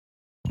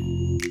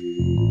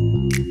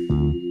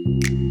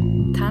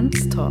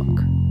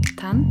Tanztalk.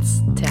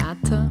 Tanz,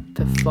 Theater,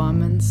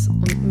 Performance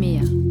und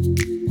mehr.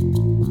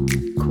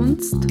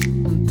 Kunst-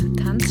 und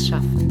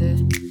Tanzschaffende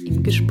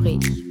im Gespräch.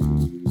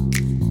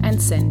 Ein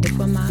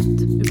Sendeformat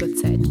über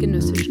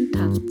zeitgenössischen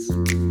Tanz.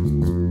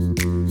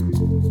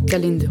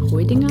 Galinde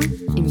Reudinger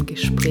im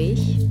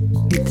Gespräch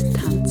mit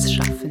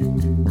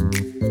Tanzschaffenden.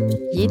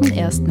 Jeden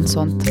ersten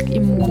Sonntag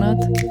im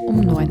Monat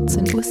um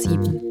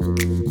 19.07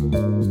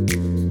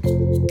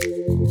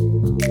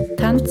 Uhr.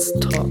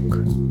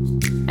 Tanztalk.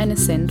 Eine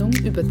Sendung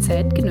über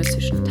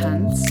zeitgenössischen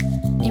Tanz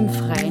im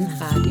freien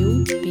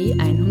Radio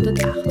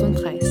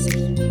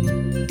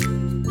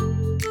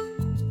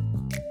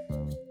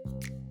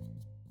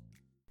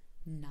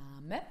B138.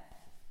 Name?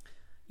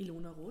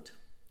 Ilona Roth.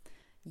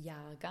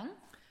 Jahrgang?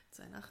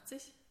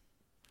 82.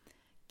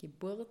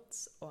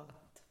 Geburtsort?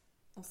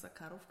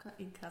 Osakarovka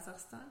in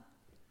Kasachstan.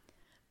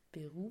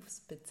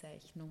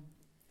 Berufsbezeichnung?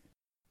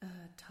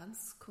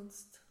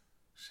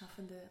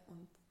 Tanzkunstschaffende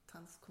und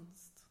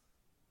Tanzkunstmanagerin.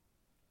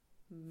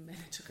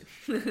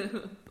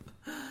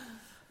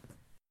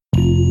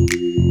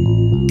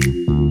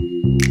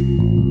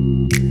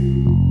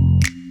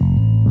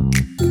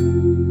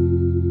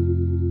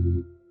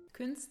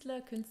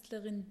 Künstler,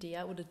 Künstlerin,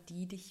 der oder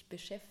die dich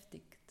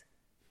beschäftigt?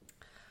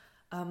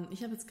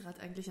 Ich habe jetzt gerade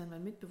eigentlich an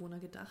meinen Mitbewohner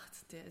gedacht.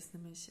 Der ist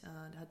nämlich,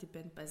 der hat die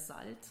Band bei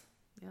Salt,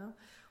 ja,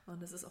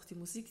 und das ist auch die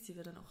Musik, die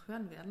wir dann auch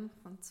hören werden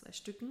von 2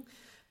 Stücken.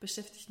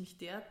 Beschäftigt mich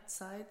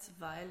derzeit,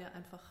 weil er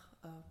einfach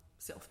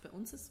sehr oft bei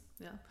uns ist,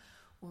 ja,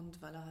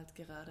 und weil er halt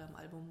gerade am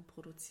Album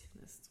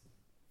produzieren ist.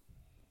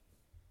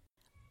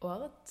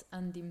 Ort,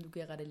 an dem du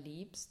gerade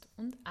lebst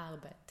und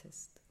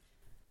arbeitest?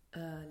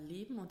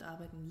 Leben und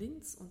arbeiten in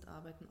Linz und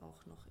arbeiten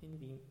auch noch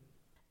in Wien.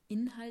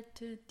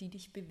 Inhalte, die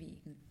dich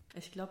bewegen?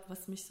 Ich glaube,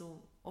 was mich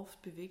so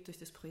oft bewegt durch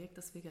das Projekt,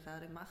 das wir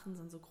gerade machen,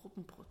 sind so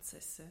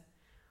Gruppenprozesse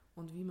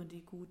und wie man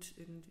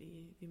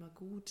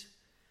gut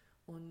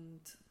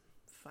und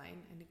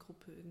fein eine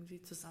Gruppe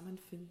irgendwie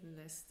zusammenfinden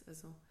lässt.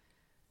 Also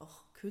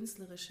auch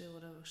künstlerische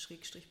oder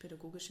schrägstrich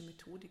pädagogische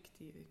Methodik,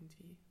 die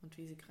irgendwie und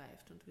wie sie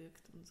greift und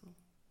wirkt und so.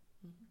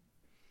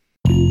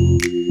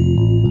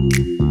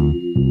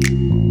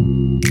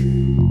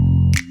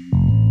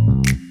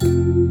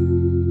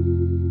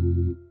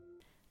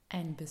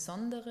 Ein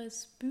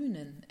besonderes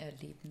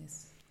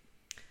Bühnenerlebnis?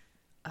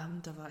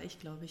 Da war ich,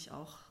 glaube ich,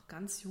 auch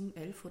ganz jung,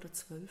 11 oder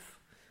 12.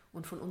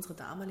 Und von unserer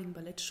damaligen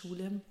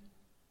Ballettschule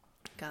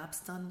gab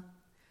es dann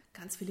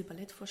ganz viele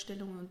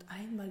Ballettvorstellungen. Und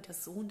einmal der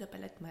Sohn der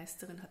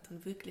Ballettmeisterin hat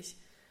dann wirklich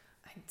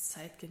ein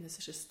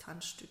zeitgenössisches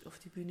Tanzstück auf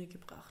die Bühne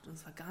gebracht. Und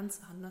es war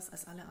ganz anders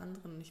als alle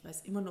anderen. Und ich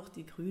weiß immer noch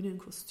die grünen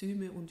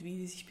Kostüme und wie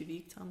die sich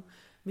bewegt haben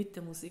mit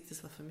der Musik.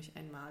 Das war für mich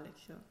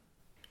einmalig. Ja.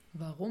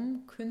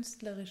 Warum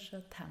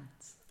künstlerischer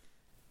Tanz?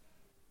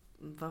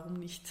 Warum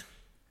nicht?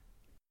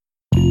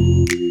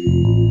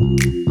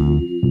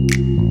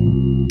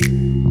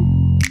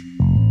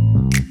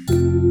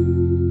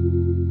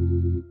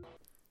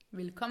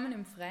 Willkommen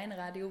im freien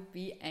Radio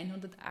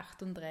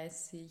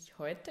B138,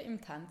 heute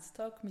im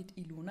Tanztalk mit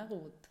Ilona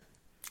Roth.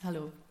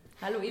 Hallo.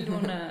 Hallo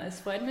Ilona, es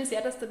freut mich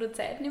sehr, dass du dir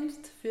Zeit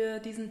nimmst für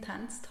diesen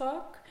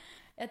Tanztalk.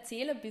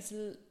 Erzähl ein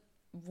bisschen,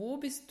 wo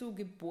bist du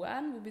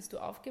geboren, wo bist du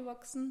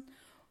aufgewachsen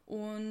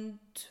und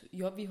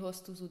ja, wie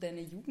hast du so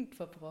deine Jugend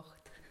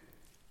verbracht?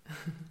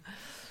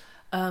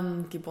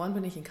 Geboren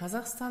bin ich in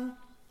Kasachstan,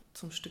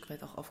 zum Stück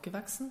weit auch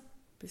aufgewachsen,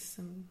 bis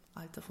im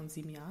Alter von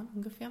 7 Jahren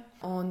ungefähr.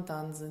 Und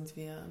dann sind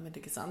wir mit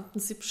der gesamten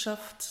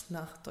Sippschaft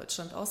nach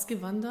Deutschland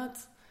ausgewandert.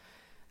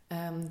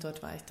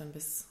 Dort war ich dann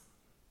bis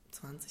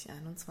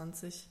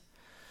 2021.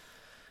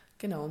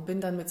 Genau, und bin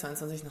dann mit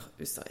 22 nach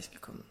Österreich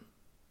gekommen.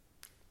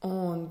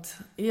 Und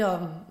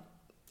ja,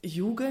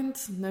 Jugend,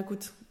 na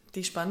gut,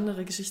 die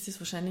spannendere Geschichte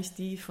ist wahrscheinlich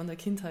die von der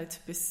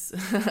Kindheit bis,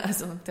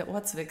 also der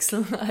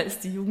Ortswechsel als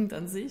die Jugend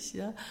an sich,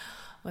 ja,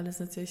 weil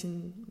das natürlich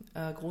ein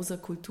großer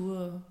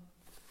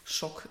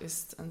Kulturschock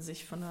ist an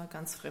sich, von einer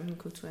ganz fremden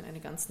Kultur in eine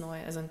ganz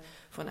neue, also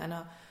von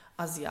einer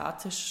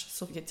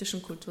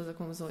asiatisch-sowjetischen Kultur, sagen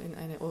wir mal so, in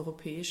eine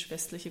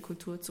europäisch-westliche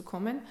Kultur zu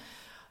kommen,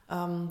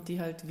 die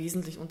halt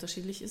wesentlich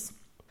unterschiedlich ist.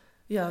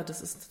 Ja,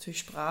 das ist natürlich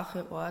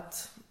Sprache,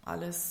 Ort,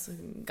 alles,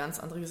 eine ganz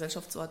andere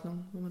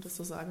Gesellschaftsordnung, wenn man das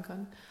so sagen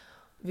kann.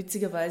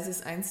 Witzigerweise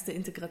ist eins der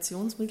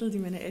Integrationsmittel, die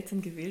meine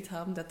Eltern gewählt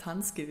haben, der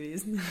Tanz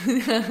gewesen.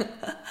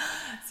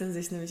 Sie haben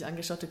sich nämlich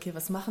angeschaut, okay,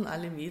 was machen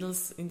alle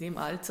Mädels in dem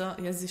Alter?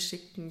 Ja, sie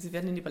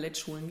werden in die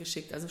Ballettschulen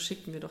geschickt, also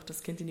schicken wir doch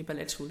das Kind in die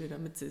Ballettschule,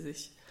 damit sie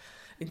sich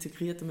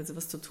integriert, damit sie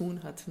was zu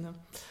tun hat. Ne?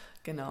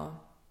 Genau.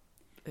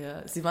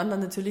 Ja, sie waren dann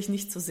natürlich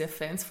nicht so sehr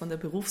Fans von der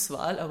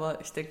Berufswahl, aber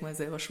ich denke mal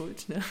selber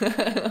schuld. Ne?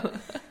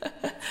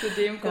 Zu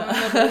dem kommen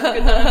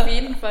wir dann auf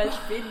jeden Fall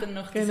später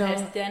noch. Das Genau.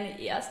 heißt, deine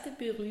erste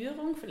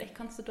Berührung, vielleicht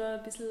kannst du da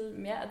ein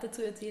bisschen mehr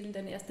dazu erzählen,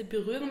 deine erste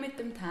Berührung mit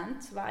dem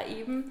Tanz war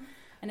eben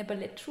eine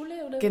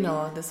Ballettschule? Oder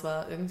genau, wie? Das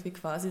war irgendwie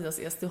quasi das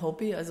erste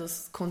Hobby, also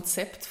das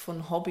Konzept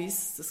von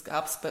Hobbys, das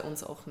gab es bei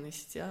uns auch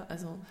nicht. Ja?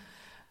 Also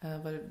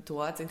weil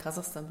dort in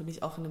Kasachstan bin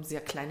ich auch in einem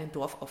sehr kleinen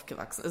Dorf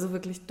aufgewachsen. Also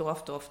wirklich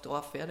Dorf.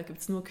 Ja. Da gibt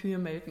es nur Kühe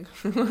melken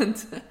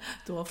und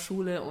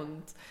Dorfschule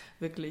und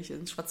wirklich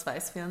ein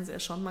Schwarz-Weiß-Fernseher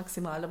schon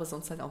maximal, aber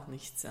sonst halt auch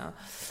nichts. Ja.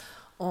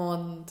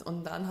 Und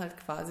dann halt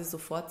quasi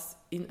sofort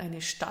in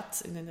eine Stadt,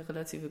 in eine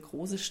relative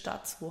große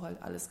Stadt, wo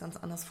halt alles ganz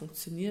anders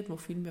funktioniert, wo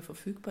viel mehr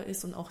verfügbar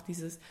ist und auch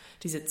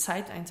diese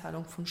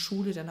Zeiteinteilung von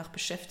Schule, danach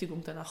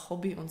Beschäftigung, danach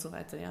Hobby und so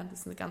weiter, ja,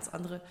 das eine ganz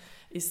andere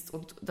ist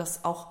und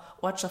dass auch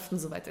Ortschaften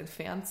so weit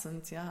entfernt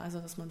sind, ja, also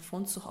dass man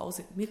von zu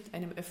Hause mit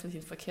einem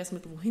öffentlichen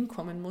Verkehrsmittel wohin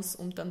kommen muss,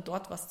 um dann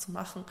dort was zu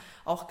machen,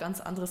 auch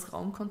ganz anderes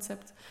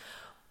Raumkonzept.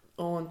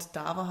 Und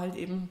da war halt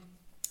eben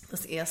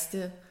das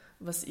Erste,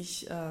 was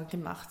ich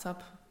gemacht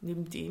habe,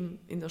 neben dem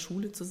in der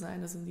Schule zu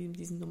sein, also neben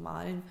diesem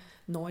normalen,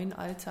 neuen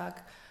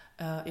Alltag,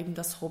 eben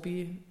das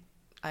Hobby,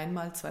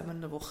 zweimal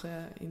in der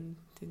Woche in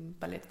den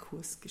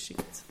Ballettkurs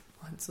geschickt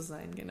worden zu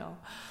sein, genau.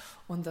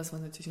 Und das war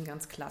natürlich ein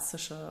ganz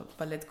klassischer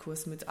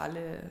Ballettkurs mit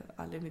alle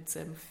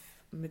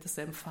mit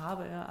derselben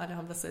Farbe, ja. Alle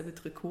haben dasselbe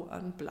Trikot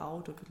an, blau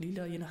oder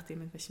lila, je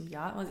nachdem in welchem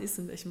Jahr man ist,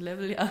 in welchem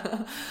Level, ja.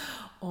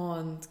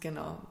 Und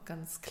genau,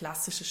 ganz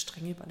klassische,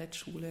 strenge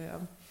Ballettschule, ja.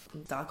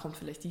 Und da kommt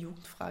vielleicht die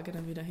Jugendfrage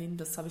dann wieder hin.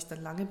 Das habe ich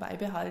dann lange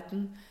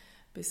beibehalten,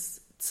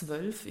 bis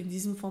 12 in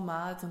diesem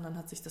Format und dann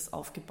hat sich das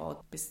aufgebaut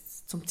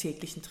bis zum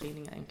täglichen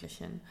Training eigentlich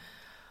hin.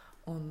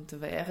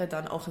 Und wäre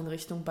dann auch in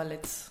Richtung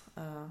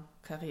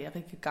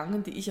Ballettkarriere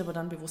gegangen, die ich aber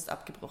dann bewusst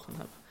abgebrochen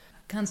habe.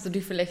 Kannst du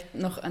dich vielleicht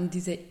noch an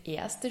diese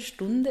erste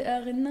Stunde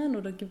erinnern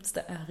oder gibt es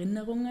da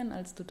Erinnerungen,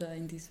 als du da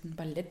in diesen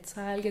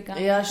Ballettsaal gegangen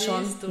bist? Ja,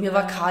 schon. Oder? Mir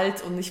war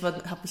kalt und ich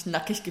habe mich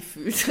nackig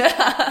gefühlt.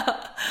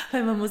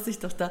 Weil man muss sich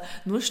doch da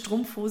nur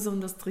Strumpfhose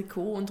und das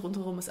Trikot und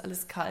rundherum ist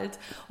alles kalt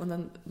und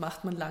dann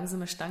macht man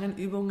langsame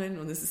Stangenübungen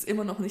und es ist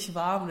immer noch nicht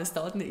warm und es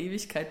dauert eine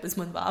Ewigkeit, bis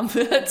man warm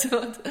wird.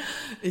 Und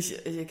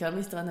ich kann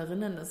mich daran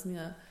erinnern, dass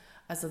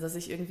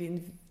ich irgendwie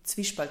einen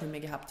Zwiespalt in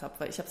mir gehabt habe,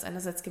 weil ich habe es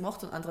einerseits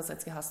gemocht und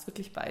andererseits gehasst,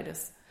 wirklich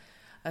beides.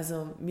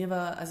 Also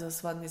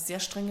es war eine sehr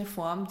strenge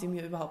Form, die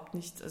mir überhaupt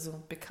nicht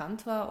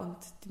bekannt war und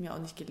die mir auch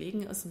nicht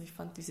gelegen ist. Und ich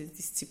fand diese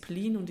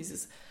Disziplin und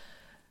dieses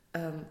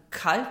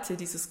Kalte,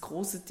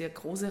 der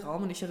große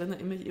Raum, und ich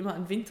erinnere mich immer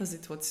an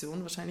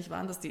Wintersituationen, wahrscheinlich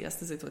waren das die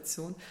erste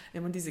Situation,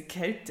 immer an diese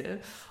Kälte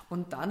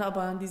und dann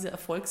aber an diese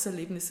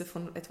Erfolgserlebnisse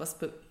von etwas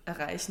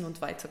erreichen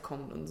und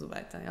weiterkommen und so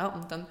weiter. Ja?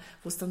 Und dann,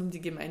 wo es dann um die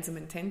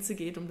gemeinsamen Tänze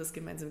geht, um das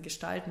gemeinsame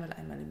Gestalten, weil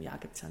einmal im Jahr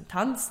gibt es ja einen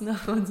Tanz, ne?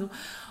 Und so.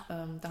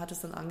 Da hat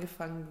es dann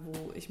angefangen,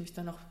 wo ich mich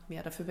dann noch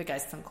mehr dafür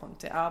begeistern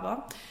konnte.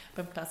 Aber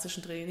beim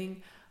klassischen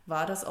Training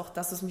war das auch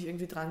das, was mich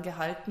irgendwie dran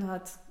gehalten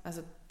hat,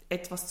 also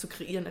etwas zu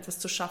kreieren, etwas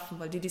zu schaffen,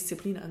 weil die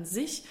Disziplin an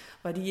sich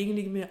war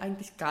diejenige, die mir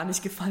eigentlich gar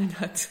nicht gefallen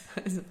hat.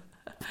 Also.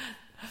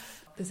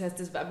 Das heißt,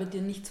 es war bei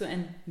dir nicht so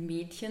ein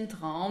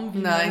Mädchentraum, wie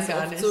Nein, man es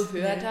gar oft nicht. so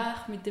hört,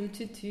 ach, mit dem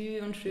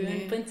Tütü und schön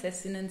Nee.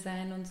 Prinzessinnen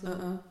sein und so.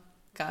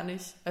 Gar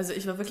nicht. Also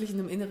ich war wirklich in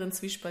einem inneren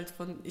Zwiespalt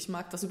von, ich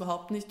mag das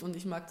überhaupt nicht und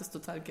ich mag das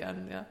total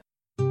gern, ja.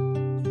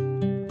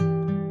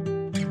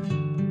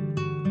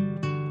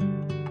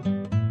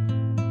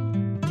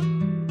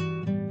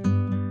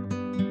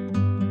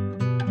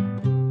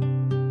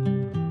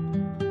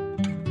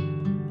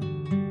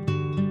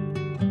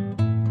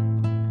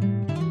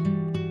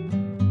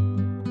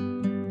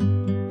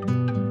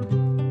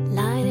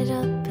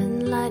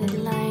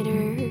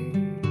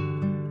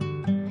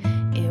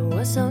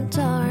 So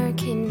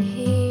dark in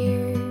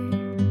here.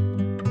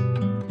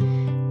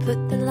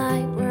 Put the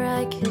light where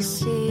I can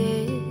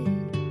see it,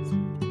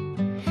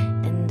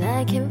 and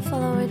I can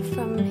follow it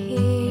from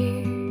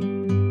here.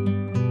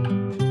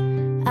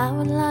 I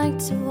would like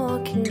to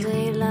walk in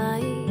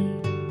daylight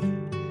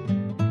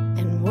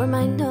and warm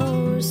my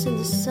nose in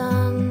the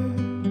sun.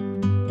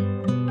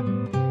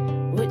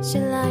 Would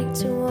you like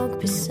to walk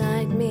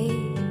beside me,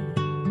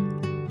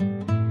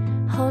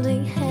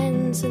 holding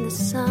hands in the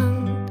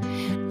sun?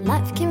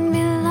 Life can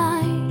be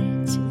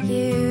light,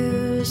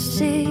 you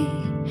see.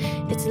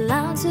 It's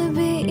allowed to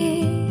be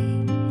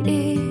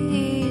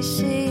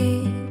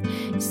easy.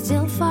 It's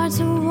still far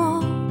to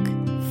walk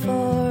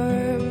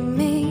for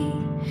me,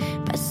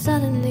 but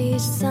suddenly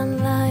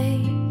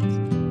sunlight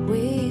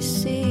we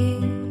see.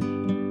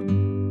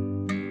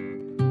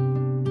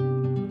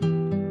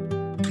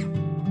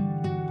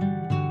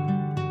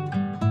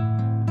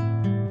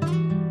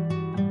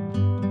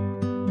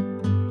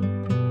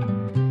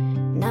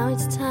 Now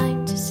it's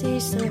time to see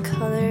some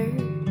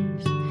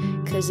colors,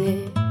 'cause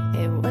it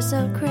was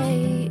so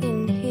gray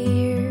in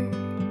here.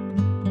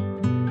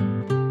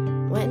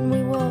 When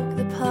we walk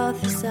the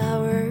path is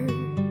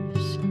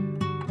ours,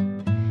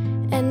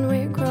 and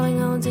we're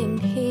growing old in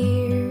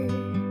here.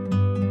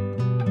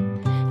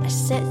 I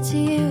said to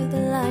you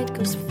the light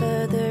goes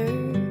further,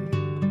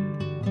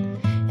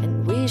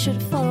 and we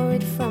should follow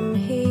it from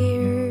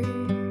here.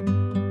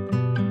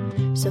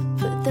 So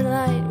put the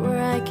light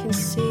where I can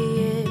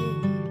see it.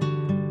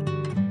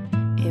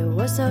 It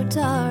was so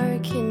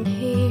dark in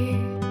here.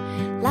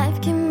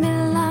 Life can be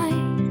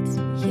light,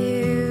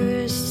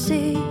 you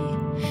see.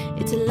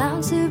 It's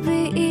allowed to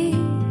be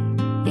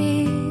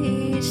easy.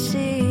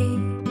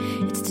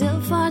 It's still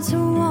far to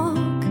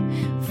walk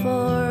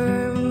for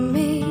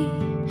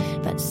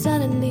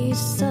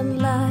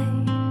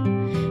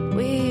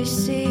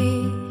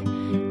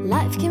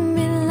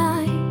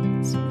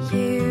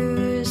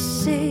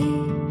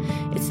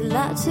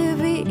not to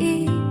be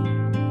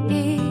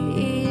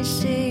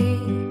easy.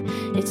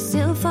 It's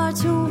still far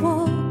to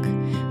walk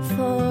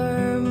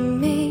for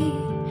me,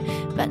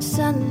 but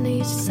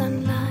suddenly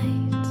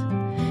sunlight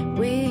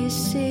we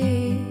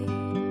see.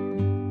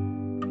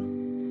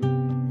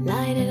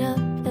 Light it up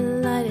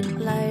and light it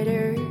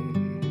lighter.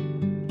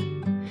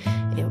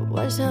 It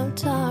was so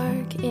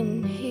dark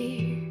in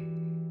here.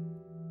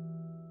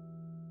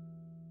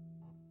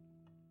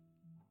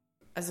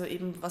 Also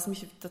eben, was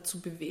mich dazu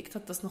bewegt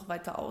hat, das noch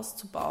weiter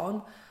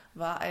auszubauen,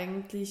 war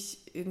eigentlich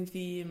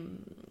irgendwie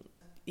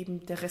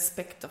eben der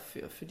Respekt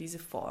dafür, für diese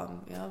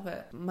Form. Ja?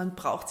 Weil man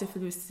braucht sehr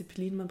viel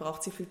Disziplin, man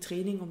braucht sehr viel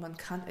Training und man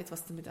kann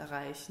etwas damit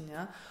erreichen.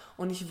 Ja?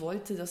 Und ich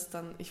wollte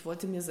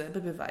mir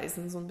selber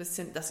beweisen, so ein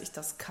bisschen, dass ich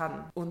das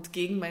kann. Und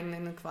gegen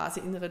meinen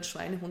quasi inneren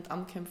Schweinehund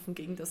ankämpfen,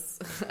 gegen das,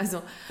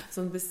 also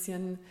so ein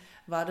bisschen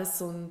war das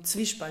so ein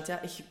Zwiespalt.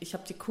 Ja? Ich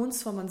habe die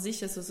Kunstform an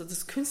sich, also so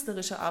das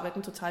künstlerische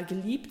Arbeiten total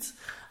geliebt,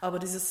 aber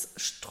dieses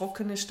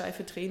trockene,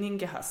 steife Training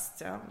gehasst.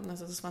 Ja?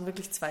 Also das waren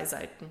wirklich zwei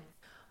Seiten.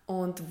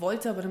 Und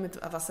wollte aber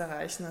damit was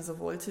erreichen, also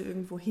wollte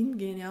irgendwo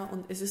hingehen, ja.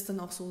 Und es ist dann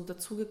auch so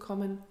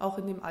dazugekommen, auch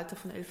in dem Alter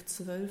von 11,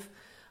 12,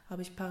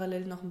 habe ich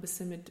parallel noch ein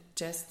bisschen mit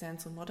Jazz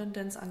Dance und Modern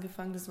Dance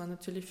angefangen. Das waren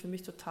natürlich für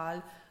mich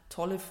total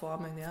tolle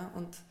Formen, ja.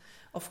 Und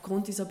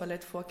aufgrund dieser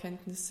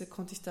Ballettvorkenntnisse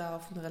konnte ich da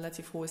auf ein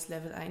relativ hohes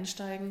Level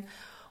einsteigen.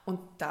 Und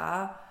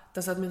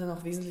das hat mir dann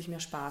auch wesentlich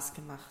mehr Spaß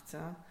gemacht,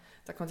 ja.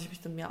 Da konnte ich mich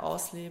dann mehr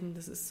ausleben,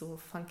 das ist so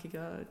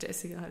funkiger,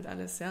 jazziger halt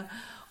alles, ja.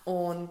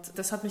 Und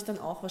das hat mich dann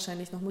auch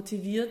wahrscheinlich noch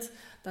motiviert,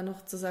 dann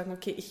noch zu sagen,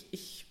 okay,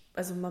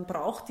 also man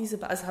braucht diese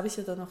Basis, also habe ich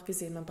ja dann noch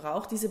gesehen, man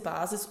braucht diese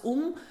Basis,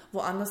 um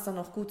woanders dann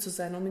auch gut zu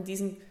sein, um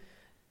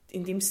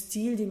in dem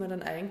Stil, den man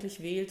dann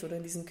eigentlich wählt oder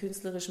in diesem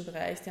künstlerischen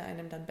Bereich, der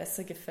einem dann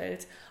besser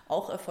gefällt,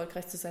 auch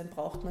erfolgreich zu sein,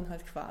 braucht man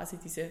halt quasi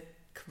diese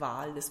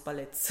Qual des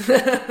Balletts, wenn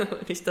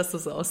ich das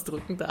so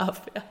ausdrücken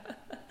darf, ja.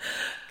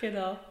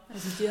 Genau.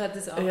 Also dir hat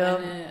es auch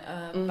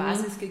eine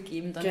Basis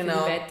gegeben dann für die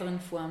weiteren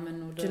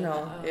Formen, oder?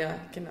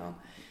 Genau.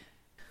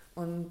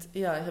 Und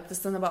ja, ich habe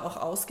das dann aber auch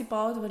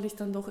ausgebaut, weil ich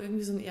dann doch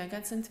irgendwie so einen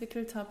Ehrgeiz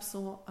entwickelt habe.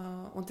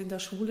 Und in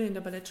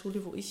der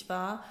Ballettschule, wo ich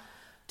war,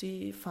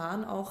 die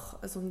fahren auch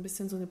so ein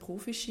bisschen so eine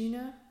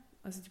Profischiene.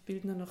 Also die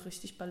bilden dann noch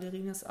richtig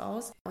Ballerinas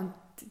aus. Und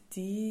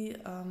die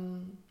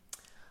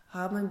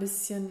haben ein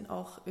bisschen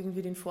auch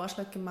irgendwie den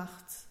Vorschlag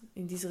gemacht,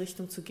 in diese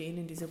Richtung zu gehen,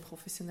 in diese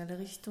professionelle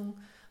Richtung,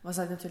 was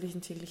halt natürlich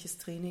ein tägliches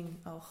Training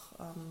auch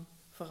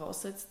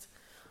voraussetzt.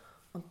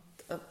 Und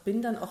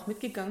bin dann auch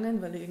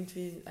mitgegangen, weil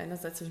irgendwie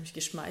einerseits habe ich mich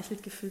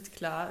geschmeichelt gefühlt,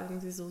 klar,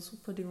 irgendwie so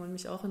super, die wollen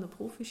mich auch in der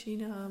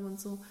Profischiene haben und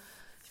so.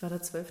 Ich war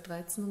da 12,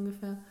 13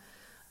 ungefähr.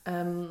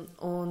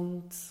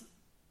 Und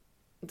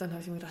dann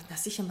habe ich mir gedacht, na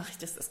sicher mache ich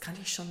das kann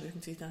ich schon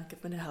irgendwie, da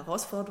gibt mir eine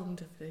Herausforderung,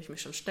 da werde ich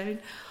mich schon stellen.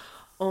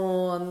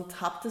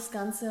 Und habe das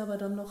Ganze aber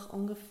dann noch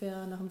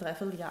ungefähr nach einem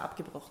Dreivierteljahr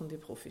abgebrochen, die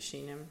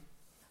Profischiene.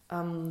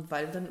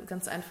 Weil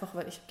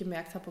ich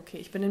gemerkt habe, okay,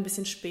 ich bin ein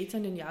bisschen später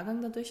in den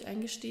Jahrgang dadurch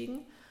eingestiegen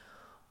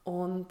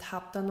und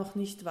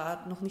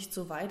war noch nicht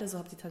so weit, also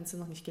habe die Tänze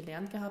noch nicht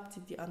gelernt gehabt,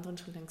 die anderen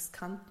schon längst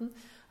kannten,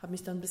 habe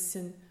mich dann ein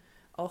bisschen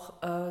auch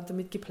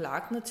damit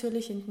geplagt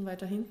natürlich,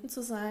 weiter hinten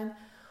zu sein,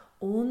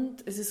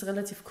 und es ist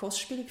relativ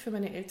kostspielig für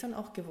meine Eltern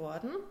auch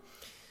geworden.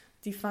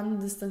 Die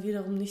fanden das dann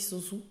wiederum nicht so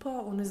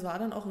super, und es war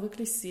dann auch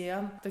wirklich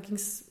da ging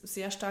es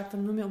sehr stark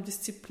dann nur mehr um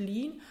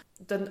Disziplin,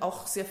 dann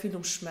auch sehr viel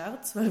um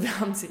Schmerz, weil wir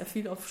haben sehr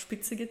viel auf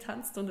Spitze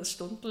getanzt und das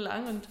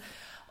stundenlang,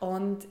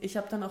 und ich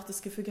habe dann auch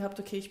das Gefühl gehabt,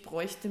 okay, ich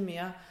bräuchte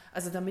mehr,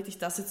 also damit ich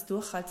das jetzt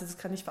durchhalte, das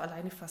kann ich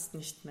alleine fast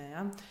nicht mehr.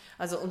 Ja?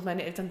 Also, und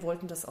meine Eltern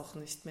wollten das auch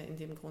nicht mehr in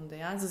dem Grunde.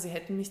 Ja? Also sie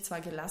hätten mich zwar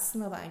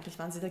gelassen, aber eigentlich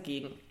waren sie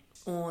dagegen.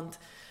 Und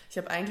ich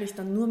habe eigentlich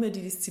dann nur mehr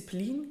die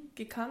Disziplin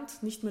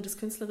gekannt, nicht mehr das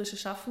künstlerische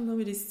Schaffen, nur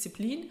mehr die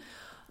Disziplin,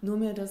 nur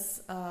mehr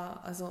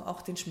also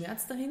auch den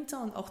Schmerz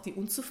dahinter und auch die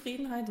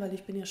Unzufriedenheit, weil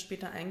ich bin ja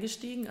später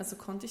eingestiegen, also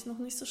konnte ich noch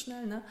nicht so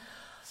schnell, ne?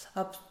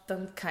 Habe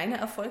dann keine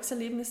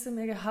Erfolgserlebnisse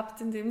mehr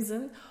gehabt in dem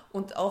Sinn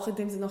und auch in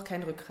dem Sinn noch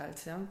keinen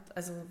Rückhalt, ja?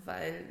 Also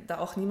weil da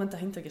auch niemand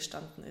dahinter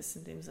gestanden ist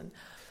in dem Sinn.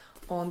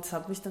 Und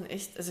habe mich dann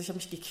echt, also ich habe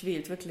mich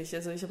gequält, wirklich.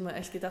 Also ich habe mir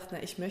echt gedacht,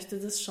 na, ich möchte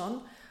das schon,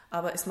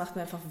 aber es macht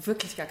mir einfach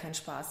wirklich gar keinen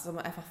Spaß. Es hat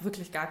mir einfach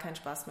wirklich gar keinen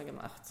Spaß mehr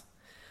gemacht.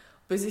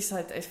 Bis ich es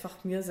halt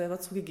einfach mir selber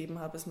zugegeben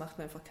habe, es macht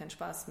mir einfach keinen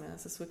Spaß mehr.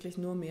 Es ist wirklich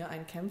nur mehr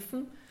ein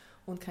Kämpfen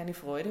und keine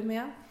Freude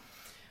mehr.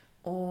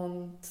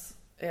 Und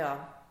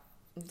ja,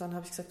 und dann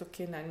habe ich gesagt,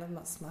 okay, nein,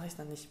 das mache ich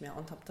dann nicht mehr,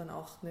 und habe dann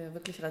auch eine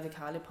wirklich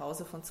radikale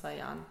Pause von 2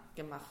 Jahren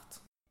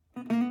gemacht.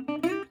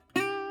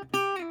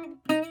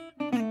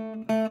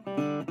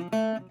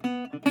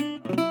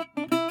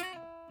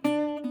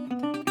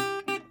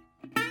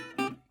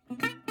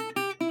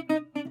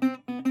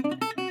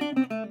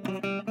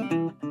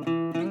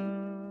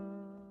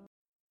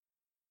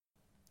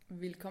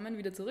 Willkommen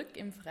wieder zurück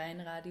im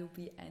freien Radio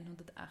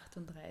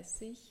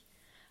B138,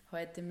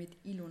 heute mit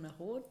Ilona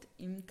Roth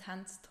im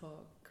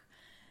Tanztalk.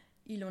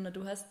 Ilona,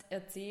 du hast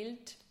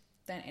erzählt,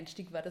 dein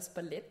Einstieg war das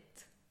Ballett,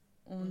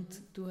 und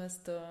du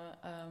hast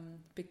da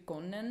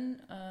begonnen,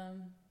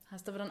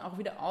 hast aber dann auch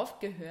wieder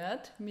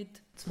aufgehört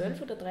mit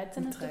 12 oder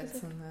 13, hast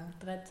 13, du gesagt? ja.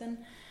 13.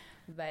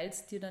 weil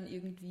es dir dann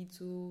irgendwie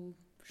zu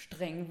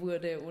streng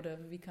wurde, oder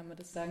wie kann man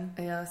das sagen?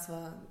 Ja, es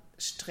war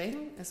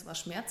streng, es war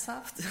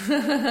schmerzhaft,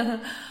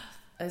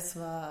 es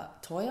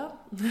war teuer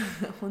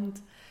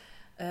und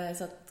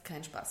es hat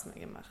keinen Spaß mehr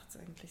gemacht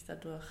eigentlich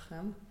dadurch.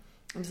 Ja.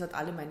 Und es hat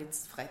alle meine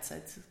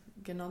Freizeit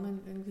genommen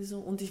irgendwie so,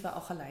 und ich war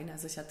auch alleine,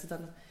 also ich hatte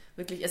dann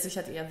wirklich, also ich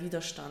hatte eher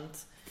Widerstand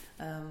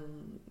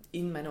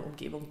in meiner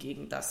Umgebung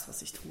gegen das,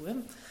 was ich tue.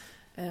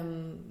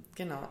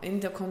 Genau,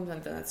 in der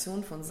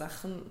Kombination von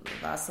Sachen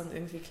war es dann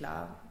irgendwie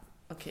klar,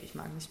 okay, ich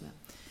mag nicht mehr.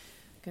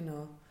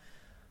 Genau.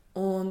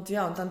 Und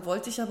ja, und dann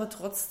wollte ich aber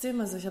trotzdem,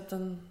 also ich habe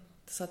dann,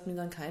 das hat mir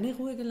dann keine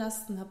Ruhe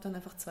gelassen, habe dann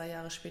einfach 2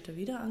 Jahre später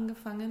wieder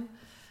angefangen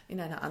in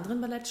einer anderen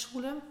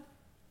Ballettschule.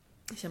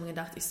 Ich habe mir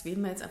gedacht, ich wähle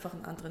mir jetzt einfach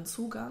einen anderen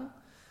Zugang.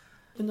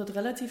 Bin dort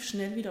relativ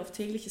schnell wieder auf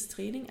tägliches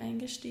Training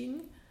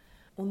eingestiegen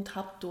und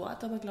habe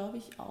dort aber, glaube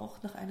ich,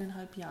 auch nach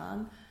 1,5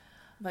 Jahren,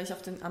 war ich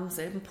am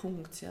selben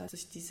Punkt, ja,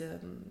 durch diese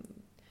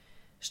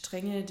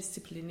strenge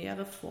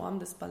disziplinäre Form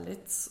des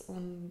Balletts,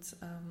 und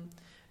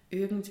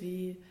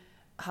irgendwie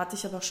hatte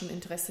ich aber auch schon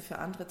Interesse für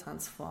andere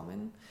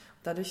Tanzformen.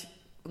 Dadurch,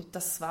 und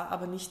das war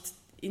aber nicht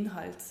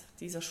Inhalt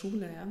dieser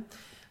Schule, ja,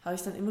 habe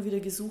ich dann immer wieder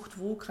gesucht,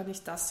 wo kann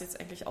ich das jetzt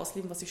eigentlich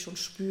ausleben, was ich schon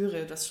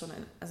spüre, das,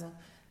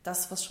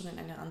 was schon in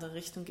eine andere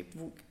Richtung gibt,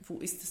 wo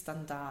ist es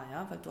dann da,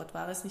 ja, weil dort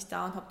war es nicht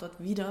da, und habe dort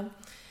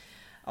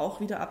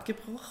auch wieder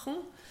abgebrochen.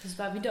 Das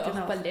war wieder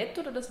auch Ballett,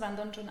 oder das waren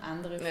dann schon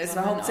andere Formen? Es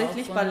war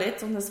hauptsächlich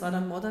Ballett, und es war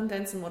dann Modern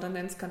Dance, und Modern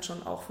Dance kann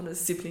schon auch von der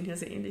Disziplin her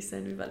sehr ähnlich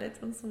sein wie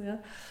Ballett und so, ja.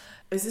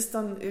 Es ist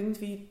dann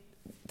irgendwie,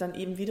 dann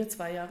eben wieder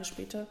 2 Jahre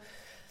später,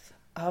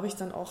 habe ich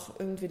dann auch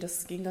irgendwie,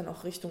 das ging dann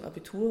auch Richtung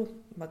Abitur,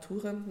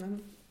 Matura, ne?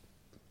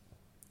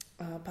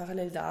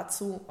 Parallel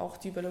dazu auch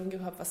die Überlegung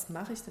gehabt, was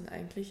mache ich denn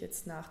eigentlich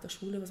jetzt nach der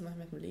Schule, was mache ich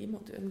mit dem Leben,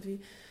 und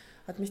irgendwie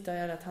hat mich da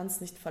ja der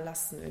Tanz nicht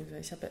verlassen irgendwie.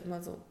 Ich habe ja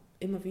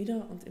immer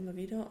wieder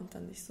und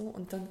dann nicht so,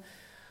 und dann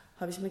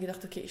habe ich mir gedacht,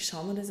 okay, ich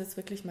schaue mir das jetzt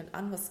wirklich mal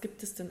an, was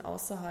gibt es denn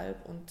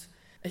außerhalb, und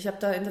ich habe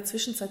da in der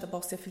Zwischenzeit aber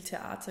auch sehr viel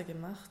Theater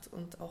gemacht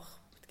und auch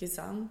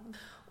Gesang,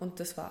 und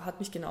das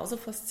hat mich genauso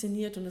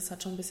fasziniert, und das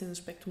hat schon ein bisschen das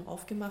Spektrum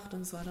aufgemacht,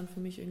 und es war dann für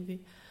mich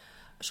irgendwie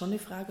schon eine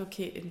Frage,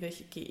 okay, in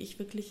welche gehe ich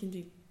wirklich in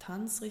die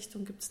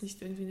Tanzrichtung? Gibt es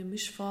nicht irgendwie eine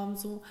Mischform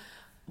so?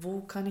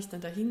 Wo kann ich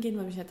dann da hingehen,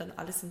 weil mich halt dann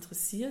alles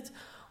interessiert?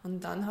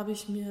 Und dann habe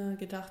ich mir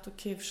gedacht,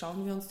 okay,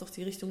 schauen wir uns doch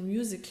die Richtung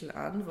Musical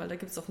an, weil da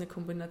gibt es auch eine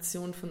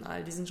Kombination von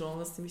all diesen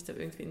Genres, die mich da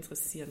irgendwie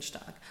interessieren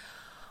stark.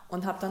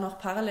 Und habe dann auch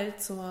parallel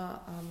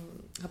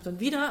habe dann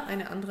wieder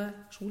eine andere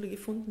Schule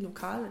gefunden,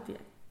 lokal, die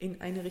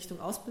in eine Richtung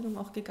Ausbildung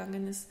auch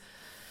gegangen ist,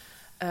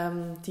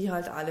 die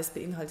halt alles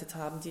beinhaltet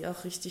haben, die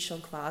auch richtig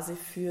schon quasi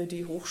für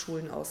die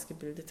Hochschulen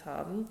ausgebildet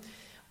haben,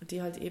 und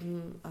die halt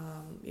eben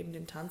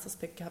den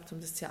Tanzaspekt gehabt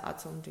haben, das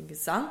Theater und den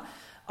Gesang,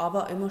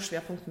 aber immer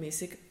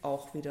schwerpunktmäßig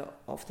auch wieder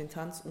auf den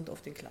Tanz und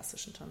auf den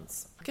klassischen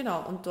Tanz.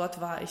 Genau, und dort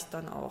war ich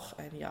dann auch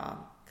ein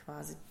Jahr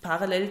quasi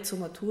parallel zur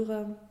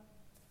Matura,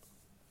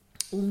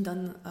 um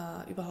dann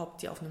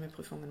überhaupt die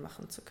Aufnahmeprüfungen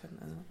machen zu können.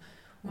 Also,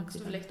 magst du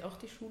vielleicht auch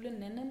die Schule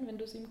nennen, wenn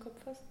du sie im Kopf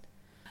hast?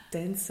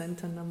 Dance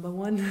Center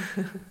No. 1.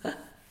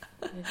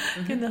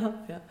 Genau,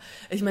 ja.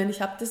 Ich meine,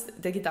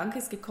 der Gedanke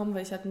ist gekommen,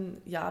 weil ich hatte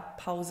ein Jahr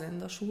Pause in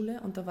der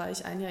Schule, und da war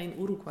ich ein Jahr in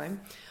Uruguay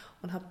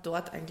und habe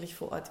dort eigentlich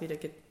vor Ort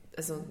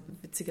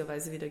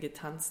witzigerweise wieder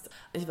getanzt.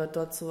 Ich war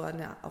dort so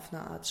auf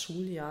einer Art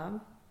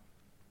Schuljahr,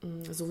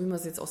 so wie man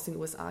es jetzt aus den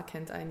USA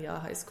kennt, ein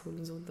Jahr Highschool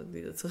und so, und dann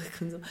wieder zurück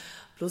und so.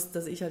 Bloß,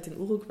 dass ich halt in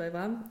Uruguay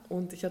war,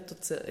 und ich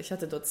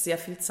hatte dort sehr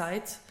viel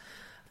Zeit,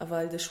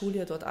 weil das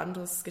Schuljahr dort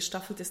anders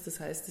gestaffelt ist. Das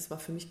heißt, es war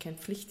für mich kein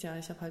Pflichtjahr.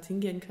 Ich habe halt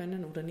hingehen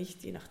können oder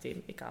nicht, je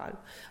nachdem, egal.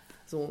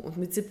 So, und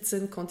mit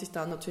 17 konnte ich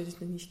da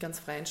natürlich nicht ganz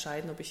frei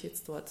entscheiden, ob ich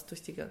jetzt dort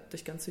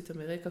durch ganz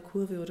Südamerika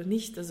kurve oder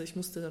nicht. Also ich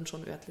musste dann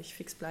schon örtlich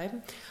fix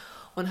bleiben.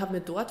 Und habe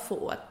mir dort vor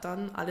Ort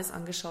dann alles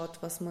angeschaut,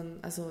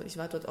 ich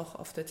war dort auch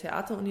auf der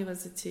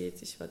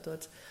Theateruniversität, ich war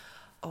dort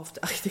auf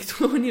der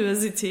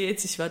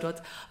Architekturuniversität, ich war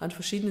dort an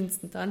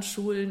verschiedensten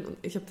Tanzschulen, und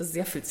ich habe da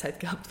sehr viel Zeit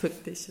gehabt,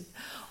 wirklich,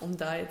 um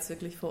da jetzt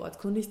wirklich vor Ort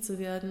kundig zu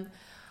werden,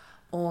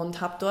 und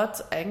habe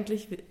dort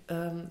eigentlich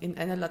in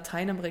einer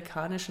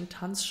lateinamerikanischen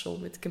Tanzshow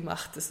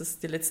mitgemacht. Das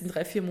ist die letzten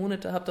 3-4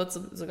 Monate, habe dort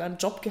sogar einen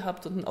Job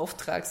gehabt und einen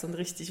Auftrag, so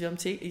richtig. Wir haben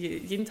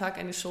jeden Tag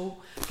eine Show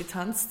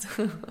getanzt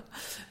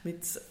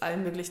mit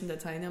allen möglichen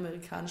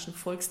lateinamerikanischen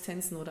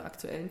Volkstänzen oder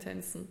aktuellen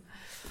Tänzen.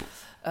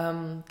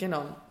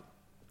 Genau.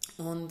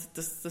 Und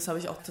das habe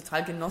ich auch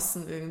total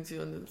genossen irgendwie,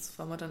 und das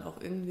war mir dann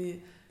auch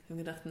irgendwie, ich habe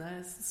gedacht, nein,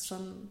 es ist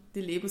schon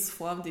die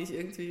Lebensform, die ich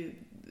irgendwie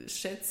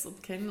schätze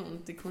und kenne,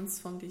 und die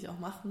Kunstform, die ich auch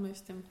machen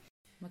möchte.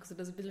 Magst du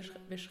das ein bisschen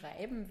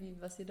beschreiben,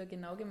 was ihr da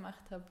genau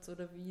gemacht habt,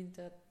 oder wie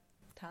der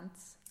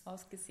Tanz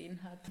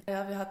ausgesehen hat?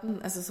 Ja, wir hatten,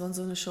 es war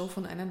so eine Show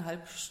von 1,5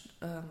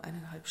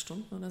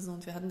 Stunden oder so,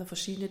 und wir hatten da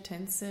verschiedene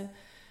Tänze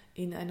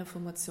in einer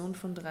Formation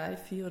von 3,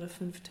 4 oder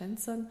 5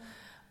 Tänzern,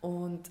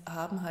 und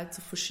haben halt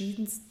zu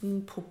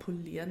verschiedensten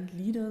populären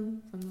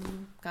Liedern,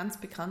 ganz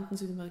bekannten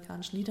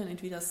südamerikanischen Liedern,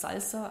 entweder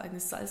eine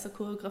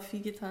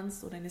Salsa-Choreografie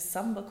getanzt oder eine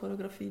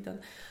Samba-Choreografie, dann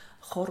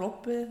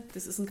Jorope,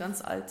 das ist ein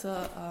ganz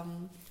alter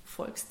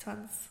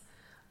Volkstanz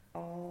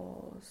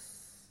aus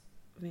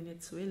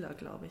Venezuela,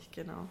 glaube ich,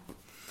 genau.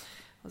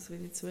 Aus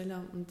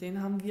Venezuela. Und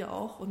den haben wir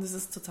auch. Und es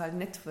ist total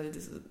nett, weil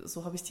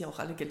so habe ich die auch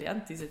alle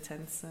gelernt, diese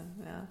Tänze.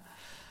 Ja.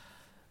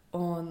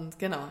 Und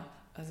genau,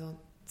 also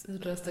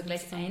du hast da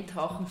gleich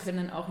eintauchen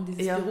können, auch in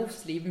dieses ja.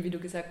 Berufsleben, wie du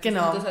gesagt hast.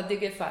 Genau. Und das hat dir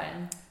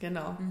gefallen.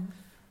 Genau.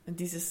 Und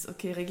dieses,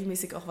 okay,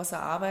 regelmäßig auch was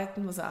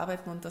erarbeiten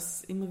und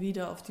das immer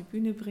wieder auf die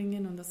Bühne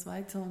bringen und das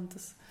weiter und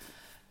das,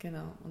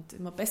 genau, und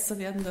immer besser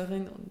werden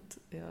darin und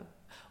ja.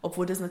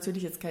 Obwohl das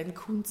natürlich jetzt keinen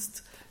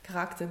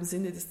Kunstcharakter im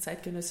Sinne des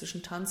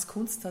zeitgenössischen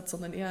Tanzkunst hat,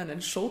 sondern eher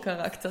einen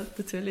Showcharakter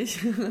natürlich,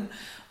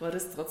 war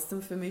das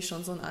trotzdem für mich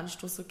schon so ein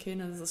Anstoß, okay,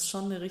 das ist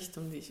schon eine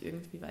Richtung, die ich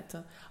irgendwie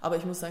weiter... Aber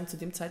ich muss sagen, zu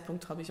dem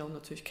Zeitpunkt habe ich auch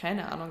natürlich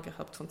keine Ahnung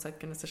gehabt von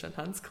zeitgenössischer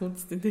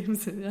Tanzkunst in dem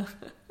Sinne. Ja.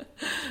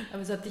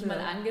 Aber es hat dich mal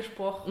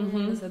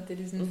angesprochen, das hat dir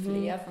diesen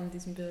Flair von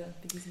diesem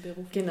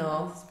Beruf.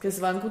 Genau,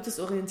 das war ein gutes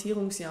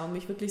Orientierungsjahr, um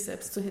mich wirklich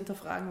selbst zu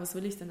hinterfragen, was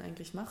will ich denn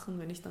eigentlich machen,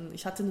 wenn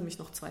ich hatte nämlich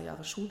noch 2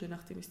 Jahre Schule,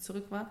 nachdem ich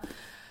zurück war,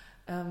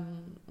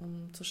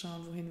 um zu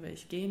schauen, wohin will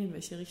ich gehen, in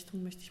welche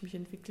Richtung möchte ich mich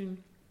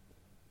entwickeln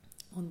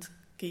und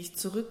gehe ich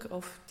zurück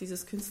auf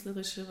dieses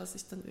Künstlerische, was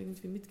ich dann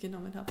irgendwie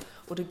mitgenommen habe,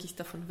 oder gehe ich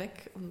davon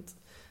weg und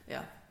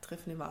ja,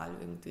 treffe eine Wahl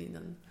irgendwie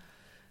dann,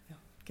 ja,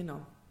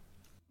 genau.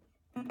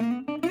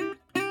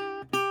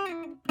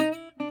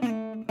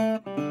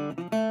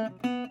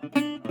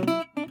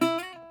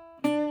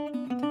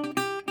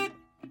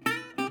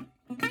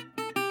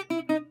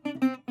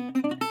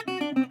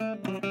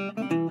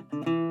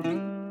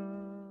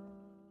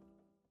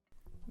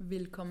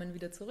 Willkommen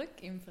wieder zurück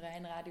im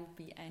freien Radio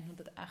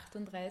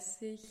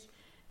B138.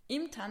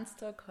 Im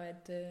Tanztalk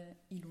heute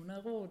Ilona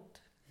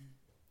Roth.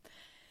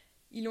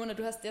 Ilona,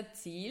 du hast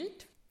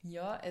erzählt,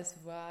 ja,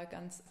 es war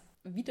ganz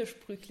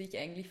widersprüchlich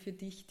eigentlich für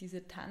dich,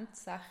 diese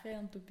Tanzsache,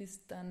 und du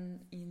bist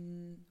dann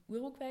in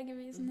Uruguay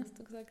gewesen, hast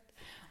du gesagt,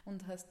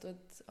 und hast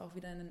dort auch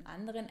wieder einen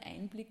anderen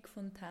Einblick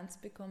von Tanz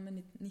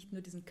bekommen, nicht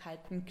nur diesen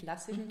kalten,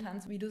 klassischen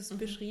Tanz, wie du es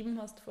beschrieben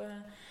hast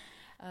vorher,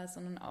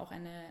 sondern auch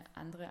eine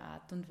andere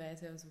Art und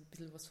Weise, also ein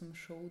bisschen was vom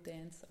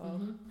Showdance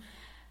auch.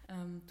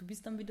 Du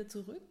bist dann wieder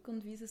zurück,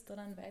 und wie ist es da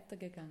dann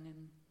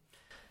weitergegangen?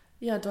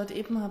 Ja, dort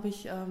eben habe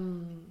ich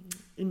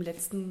im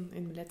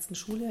letzten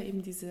Schuljahr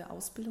eben diese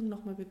Ausbildung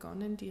nochmal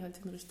begonnen, die halt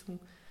in Richtung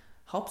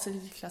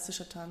hauptsächlich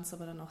klassischer Tanz,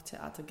 aber dann auch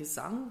Theater,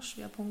 Gesang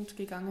Schwerpunkt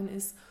gegangen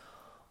ist,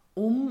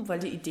 weil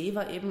die Idee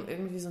war eben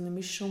irgendwie so eine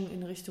Mischung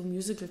in Richtung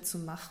Musical zu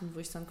machen, wo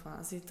ich dann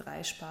quasi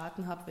 3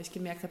 Sparten habe, weil ich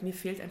gemerkt habe, mir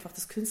fehlt einfach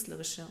das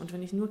Künstlerische. Und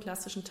wenn ich nur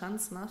klassischen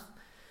Tanz mache,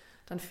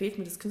 dann fehlt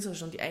mir das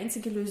Künstlerische. Und die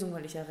einzige Lösung,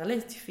 weil ich ja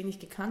relativ wenig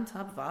gekannt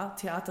habe, war,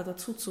 Theater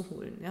dazu zu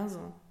holen. Ja,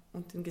 so.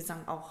 Und den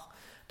Gesang auch,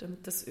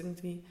 damit das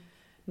irgendwie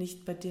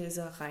nicht bei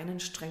dieser reinen,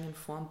 strengen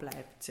Form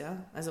bleibt.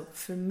 Ja? Also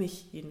für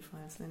mich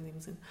jedenfalls in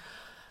dem Sinn.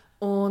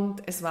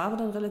 Und es war aber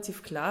dann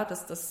relativ klar,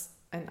 dass das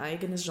ein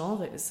eigenes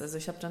Genre ist. Also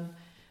ich habe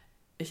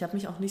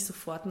mich auch nicht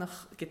sofort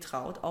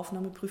getraut,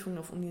 Aufnahmeprüfungen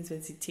auf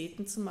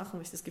Universitäten zu machen,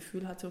 weil ich das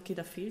Gefühl hatte, okay,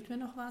 da fehlt mir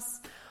noch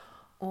was.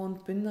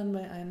 Und bin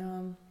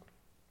dann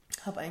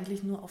habe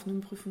eigentlich nur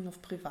Aufnahmeprüfungen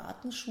auf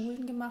privaten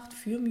Schulen gemacht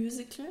für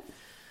Musical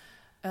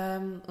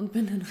und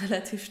bin dann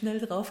relativ schnell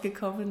drauf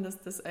gekommen,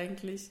 dass das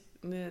eigentlich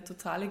eine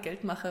totale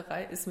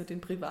Geldmacherei ist mit den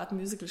privaten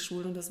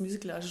Musicalschulen und das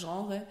Musical als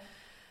Genre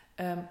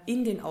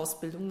in den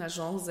Ausbildungen, als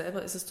Genre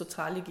selber ist es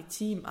total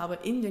legitim,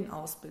 aber in den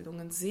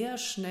Ausbildungen sehr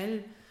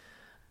schnell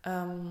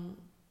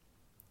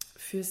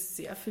für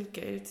sehr viel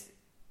Geld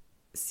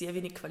sehr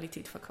wenig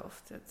Qualität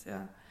verkauft wird.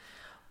 Ja.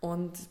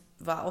 Und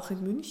war auch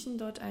in München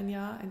dort ein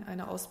Jahr in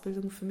einer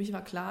Ausbildung. Für mich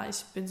war klar,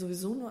 ich bin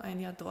sowieso nur ein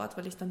Jahr dort,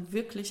 weil ich dann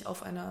wirklich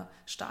auf einer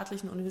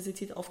staatlichen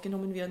Universität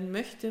aufgenommen werden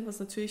möchte, was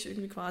natürlich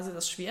irgendwie quasi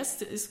das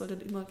Schwerste ist, weil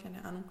dann immer,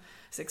 keine Ahnung,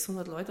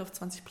 600 Leute auf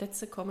 20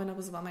 Plätze kommen, aber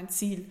es war mein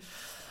Ziel.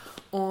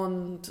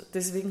 Und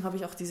deswegen habe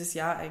ich auch dieses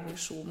Jahr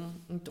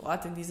eingeschoben. Und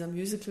dort in dieser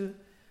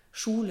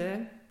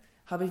Musical-Schule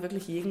habe ich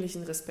wirklich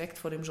jeglichen Respekt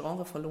vor dem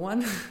Genre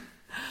verloren.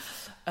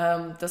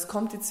 Das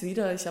kommt jetzt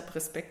wieder, ich habe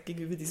Respekt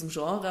gegenüber diesem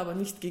Genre, aber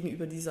nicht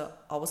gegenüber dieser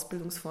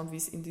Ausbildungsform, wie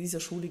es in dieser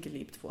Schule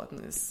gelebt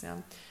worden ist.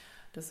 Ja.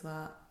 Das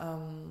war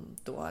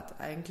dort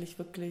eigentlich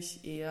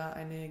wirklich eher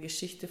eine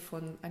Geschichte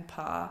von ein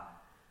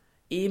paar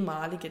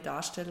ehemalige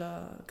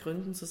Darsteller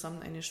gründen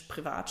zusammen eine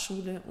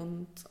Privatschule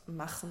und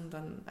machen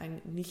dann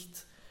ein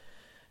nicht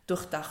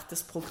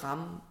durchdachtes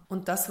Programm.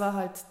 Und das war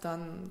halt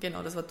dann,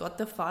 genau, das war dort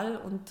der Fall,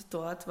 und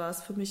dort war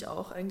es für mich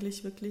auch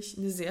eigentlich wirklich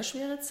eine sehr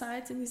schwere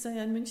Zeit in dieser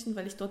Jahr in München,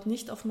 weil ich dort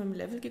nicht auf meinem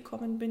Level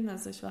gekommen bin.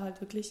 Also ich war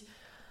halt wirklich,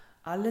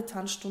 alle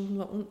Tanzstunden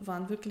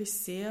waren wirklich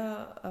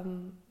sehr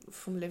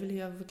vom Level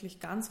her wirklich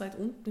ganz weit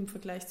unten im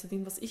Vergleich zu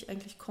dem, was ich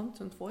eigentlich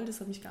konnte und wollte. Das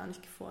hat mich gar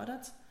nicht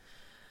gefordert.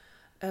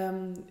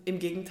 Im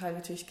Gegenteil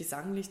natürlich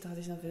gesanglich, da hatte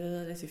ich noch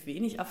relativ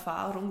wenig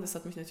Erfahrung. Das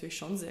hat mich natürlich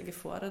schon sehr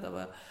gefordert,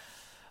 aber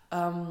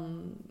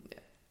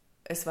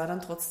es war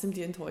dann trotzdem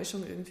die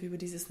Enttäuschung irgendwie über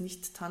dieses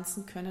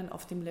Nicht-Tanzen-Können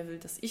auf dem Level,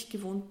 das ich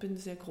gewohnt bin,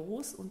 sehr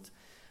groß. Und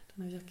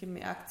dann habe ich auch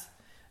gemerkt,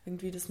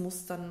 irgendwie das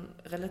muss dann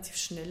relativ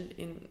schnell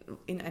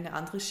in eine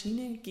andere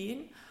Schiene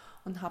gehen,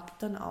 und habe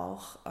dann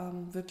auch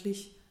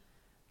wirklich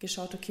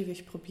geschaut, okay,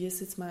 ich probiere es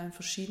jetzt mal an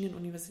verschiedenen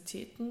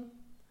Universitäten,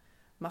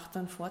 mache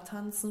dann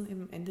Vortanzen.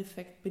 Im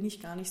Endeffekt bin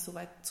ich gar nicht so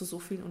weit zu so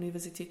vielen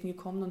Universitäten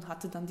gekommen und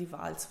hatte dann die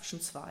Wahl zwischen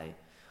 2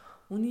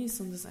 Unis.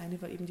 Und das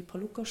eine war eben die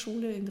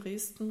Palukka-Schule in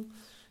Dresden,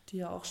 die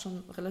ja auch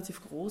schon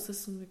relativ groß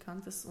ist und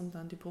bekannt ist, und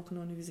dann die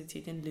Bruckner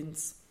Universität in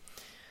Linz.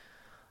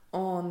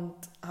 Und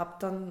habe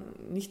dann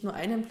nicht nur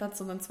einen Platz,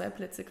 sondern 2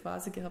 Plätze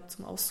quasi gehabt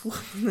zum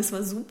Aussuchen. Das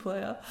war super,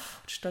 ja.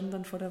 Und stand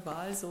dann vor der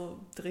Wahl so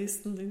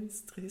Dresden,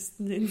 Linz,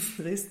 Dresden, Linz,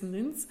 Dresden,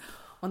 Linz.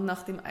 Und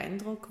nach dem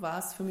Eindruck war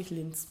es für mich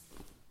Linz.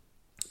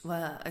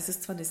 Weil es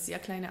ist zwar eine sehr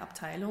kleine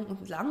Abteilung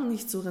und lang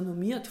nicht so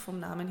renommiert vom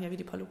Namen her wie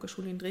die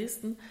Palukka-Schule in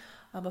Dresden,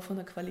 aber von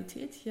der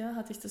Qualität her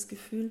hatte ich das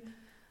Gefühl,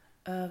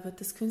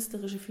 wird das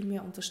Künstlerische viel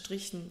mehr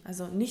unterstrichen.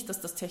 Also nicht,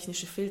 dass das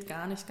Technische fehlt,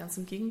 gar nicht, ganz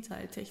im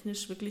Gegenteil.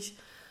 Technisch wirklich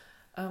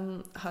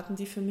hatten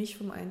die für mich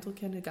vom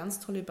Eindruck her eine ganz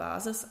tolle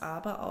Basis,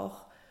 aber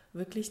auch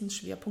wirklich einen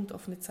Schwerpunkt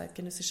auf eine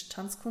zeitgenössische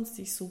Tanzkunst,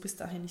 die ich so bis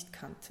dahin nicht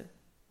kannte.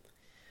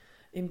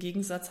 Im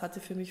Gegensatz hatte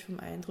für mich vom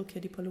Eindruck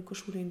her die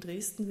Palukka-Schule in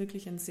Dresden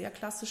wirklich einen sehr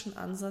klassischen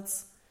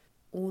Ansatz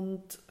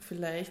und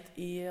vielleicht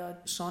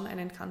eher schon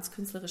einen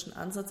tanzkünstlerischen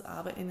Ansatz,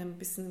 aber in einem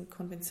bisschen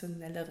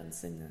konventionelleren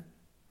Sinne.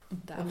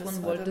 Und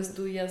davon wolltest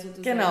du ja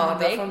sozusagen genau,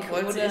 weg. Genau, davon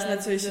wollte ich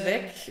natürlich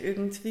weg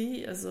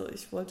irgendwie. Also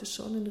ich wollte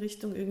schon in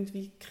Richtung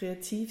irgendwie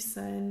kreativ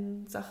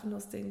sein, Sachen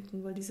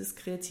ausdenken, weil dieses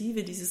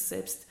Kreative, dieses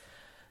selbst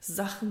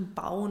Sachen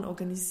bauen,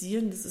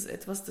 organisieren, das ist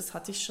etwas, das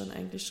hatte ich schon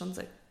eigentlich schon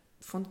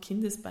von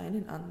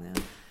Kindesbeinen an. Ja.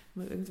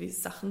 Mal irgendwie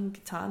Sachen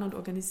getan und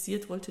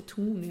organisiert, wollte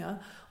tun,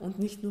 ja, und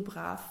nicht nur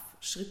brav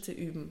Schritte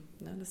üben.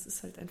 Ja. Das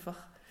ist halt einfach,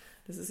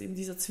 das ist eben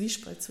dieser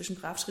Zwiespalt zwischen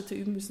brav Schritte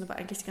üben müssen, aber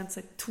eigentlich die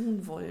ganze Zeit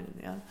tun wollen,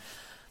 ja.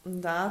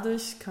 Und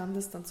dadurch kam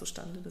das dann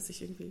zustande, dass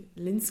ich irgendwie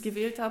Linz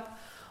gewählt habe,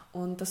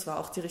 und das war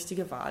auch die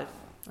richtige Wahl.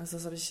 Also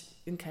das habe ich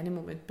in keinem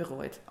Moment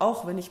bereut,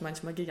 auch wenn ich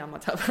manchmal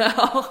gejammert habe.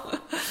 Auch.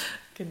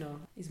 Genau.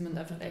 Ist man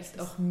da vielleicht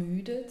auch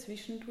müde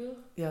zwischendurch?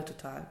 Ja,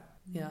 total.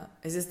 Ja,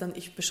 es ist dann,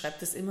 ich beschreibe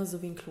das immer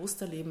so wie ein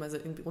Klosterleben. Also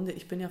im Grunde,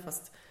 ich bin ja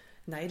fast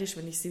neidisch,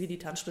 wenn ich sehe, wie die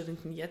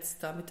Tanzstudenten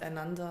jetzt da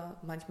miteinander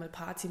manchmal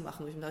Party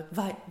machen. Und ich mir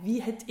dachte, wie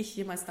hätte ich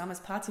jemals damals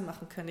Party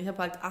machen können? Ich habe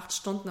halt 8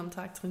 Stunden am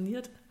Tag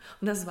trainiert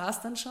und das war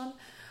es dann schon.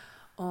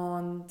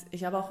 Und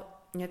ich habe auch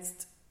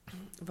jetzt,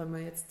 weil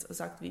man jetzt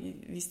sagt, wie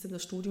ist denn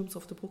das Studium so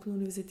auf der Bruckner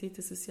Universität,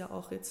 das ist ja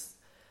auch jetzt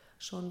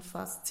schon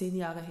fast 10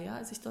 Jahre her,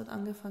 als ich dort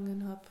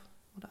angefangen habe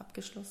oder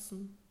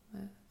abgeschlossen,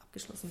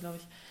 glaube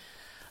ich.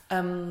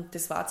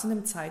 Das war zu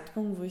einem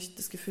Zeitpunkt, wo ich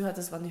das Gefühl hatte,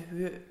 das war eine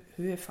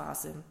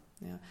Höhephase.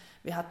 Ja.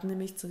 Wir hatten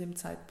nämlich zu dem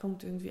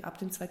Zeitpunkt irgendwie ab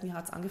dem 2. Jahr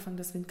hat es angefangen,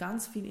 dass wir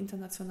ganz viele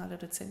internationale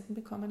Dozenten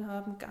bekommen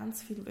haben,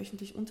 ganz viele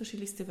wöchentlich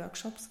unterschiedlichste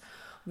Workshops.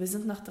 Und wir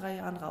sind nach 3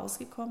 Jahren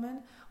rausgekommen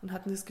und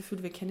hatten das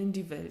Gefühl, wir kennen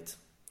die Welt.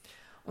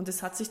 Und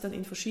das hat sich dann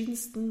in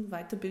verschiedensten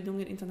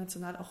Weiterbildungen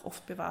international auch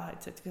oft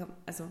bewahrheitet.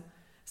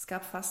 Es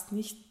gab fast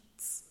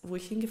nichts, wo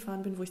ich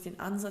hingefahren bin, wo ich den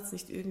Ansatz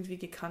nicht irgendwie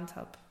gekannt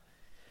habe.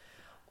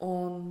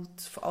 Und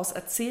aus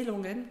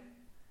Erzählungen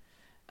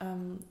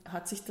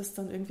hat sich das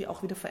dann irgendwie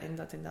auch wieder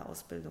verändert in der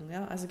Ausbildung.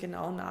 Ja? Also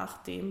genau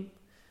nachdem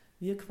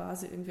wir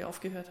quasi irgendwie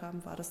aufgehört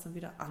haben, war das dann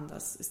wieder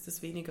anders. Ist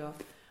das weniger,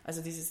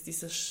 also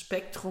dieses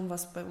Spektrum,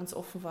 was bei uns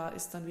offen war,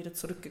 ist dann wieder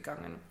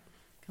zurückgegangen.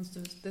 Kannst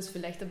du das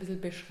vielleicht ein bisschen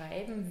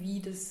beschreiben,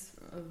 wie das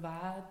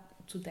war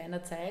zu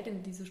deiner Zeit,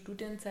 in dieser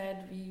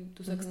Studienzeit, wie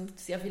du sagst,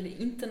 sehr viele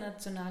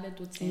internationale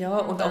Dozenten. Ja,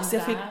 und auch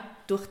sehr viel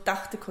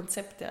durchdachte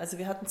Konzepte. Also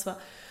wir hatten zwar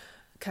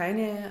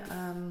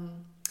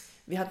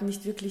wir hatten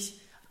nicht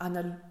wirklich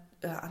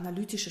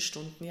analytische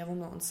Stunden, ja, wo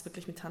wir uns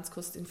wirklich mit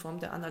Tanzkunst in Form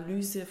der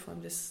Analyse, vor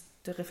allem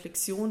der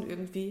Reflexion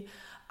irgendwie,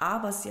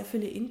 aber sehr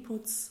viele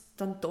Inputs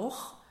dann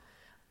doch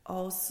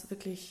aus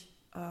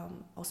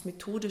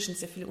methodischen,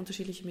 sehr viele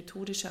unterschiedliche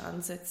methodische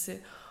Ansätze,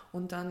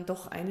 und dann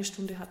doch eine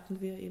Stunde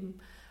hatten wir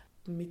eben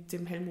mit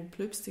dem Helmut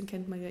Plöbs, den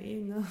kennt man ja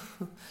ne?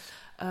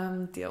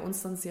 Der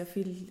uns dann sehr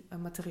viel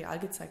Material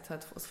gezeigt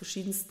hat aus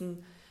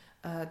verschiedensten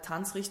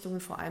Tanzrichtungen,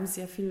 vor allem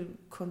sehr viel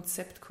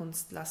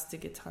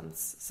konzeptkunstlastige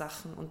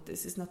Tanzsachen, und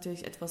es ist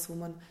natürlich etwas, wo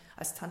man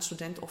als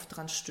Tanzstudent oft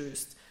dran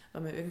stößt,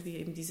 weil man irgendwie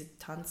eben diese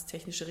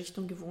tanztechnische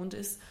Richtung gewohnt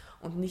ist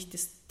und nicht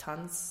das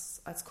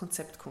Tanz als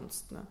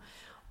Konzeptkunst. Ne?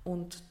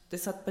 Und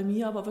das hat bei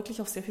mir aber wirklich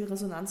auf sehr viel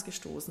Resonanz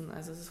gestoßen.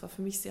 Also das war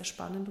für mich sehr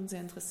spannend und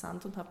sehr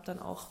interessant, und habe dann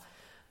auch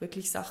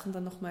wirklich Sachen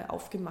dann nochmal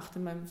aufgemacht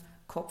in meinem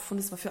Kopf, und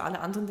das war für alle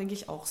anderen, denke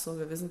ich, auch so.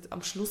 Wir sind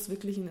am Schluss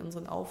wirklich in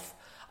unseren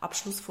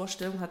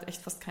Abschlussvorstellungen, hat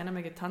echt fast keiner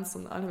mehr getanzt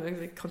und alle haben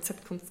irgendwie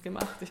Konzeptkunst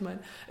gemacht. Ich meine,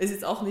 es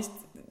ist auch nicht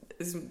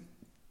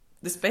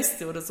das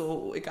Beste oder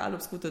so, egal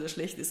ob es gut oder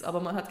schlecht ist, aber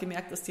man hat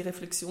gemerkt, dass die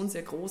Reflexion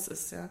sehr groß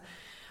ist. Ja.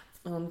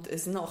 Und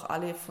es sind auch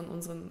alle von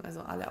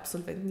alle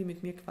Absolventen, die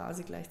mit mir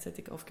quasi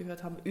gleichzeitig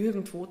aufgehört haben,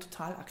 irgendwo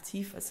total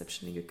aktiv als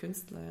selbstständige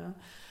Künstler.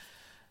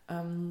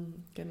 Ja.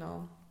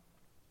 Genau.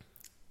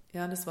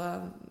 Ja, das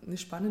war eine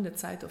spannende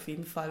Zeit auf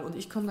jeden Fall. Und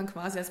ich komme dann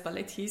quasi als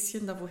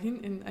Balletthäschen da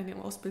wohin in eine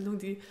Ausbildung,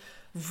 die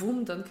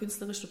dann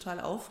künstlerisch total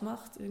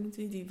aufmacht,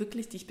 irgendwie, die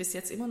ich bis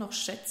jetzt immer noch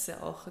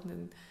schätze, auch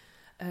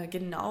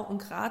genau und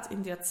gerade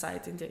in der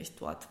Zeit, in der ich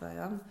dort war.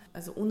 Ja.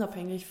 Also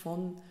unabhängig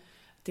von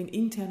den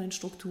internen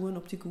Strukturen,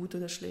 ob die gut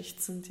oder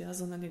schlecht sind, ja,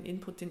 sondern den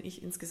Input, den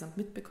ich insgesamt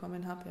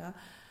mitbekommen habe, ja,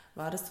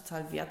 war das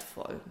total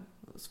wertvoll.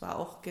 Es war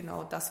auch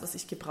genau das, was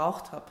ich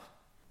gebraucht habe.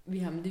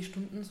 Wie haben die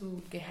Stunden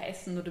so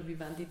geheißen oder wie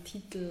waren die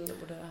Titel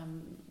oder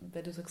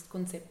weil du sagst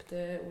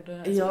Konzepte oder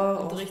also ja,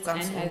 auch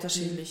ganz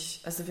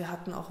unterschiedlich. Also wir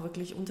hatten auch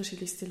wirklich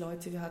unterschiedlichste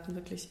Leute. Wir hatten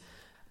wirklich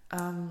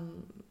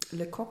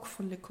Le Coq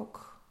von Le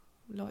Coq,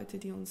 Leute,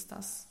 die uns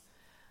das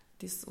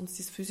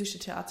physische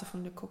Theater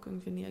von Le Coq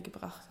irgendwie näher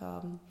gebracht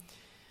haben.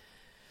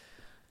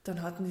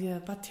 Dann hatten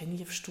wir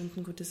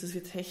Bartenjew-Stunden, gut, das ist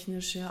wieder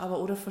technisch, ja,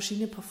 oder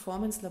verschiedene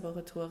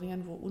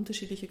Performance-Laboratorien, wo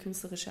unterschiedliche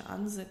künstlerische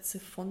Ansätze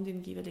von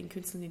den jeweiligen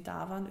Künstlern, die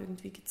da waren,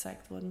 irgendwie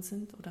gezeigt worden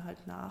sind oder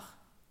halt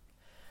nachgeprüft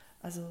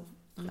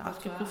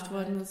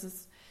worden. Das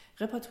ist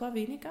Repertoire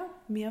weniger,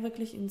 mehr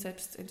wirklich in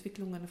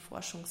Selbstentwicklung, eine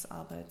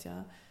Forschungsarbeit,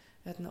 ja.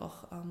 Wir hatten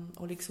auch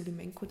Oleg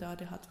Solimenko da,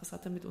 was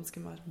hat er mit uns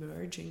gemalt?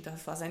 Merging,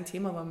 sein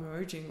Thema war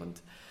Merging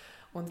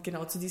und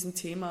genau zu diesem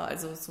Thema,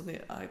 also so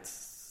eine Art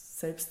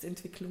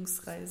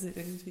Selbstentwicklungsreise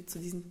irgendwie zu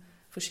diesen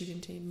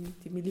verschiedenen Themen.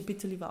 Die Millie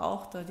Bitterli war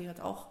auch da, die hat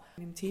auch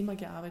an dem Thema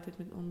gearbeitet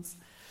mit uns.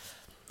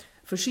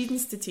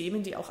 Verschiedenste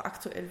Themen, die auch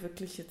aktuell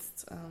wirklich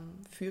jetzt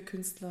für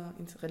Künstler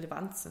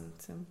relevant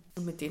sind. Ja.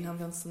 Und mit denen haben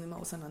wir uns dann immer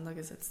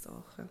auseinandergesetzt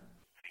auch. Ja.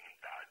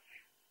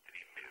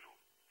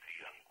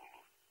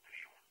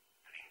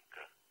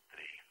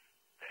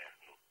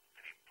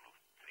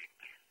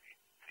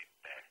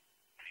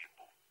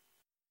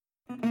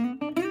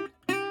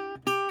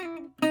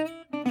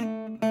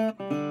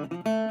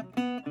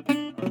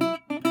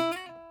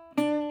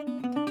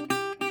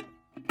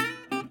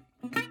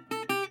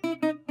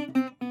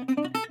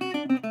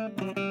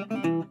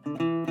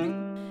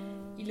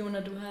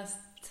 Ilona, du hast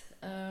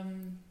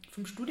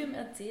vom Studium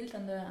erzählt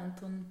an der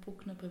Anton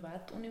Bruckner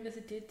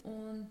Privatuniversität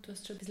und du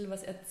hast schon ein bisschen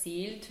was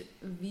erzählt,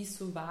 wie es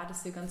so war,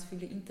 dass ihr ganz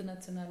viele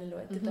internationale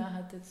Leute da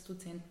hattet,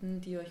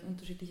 Dozenten, die euch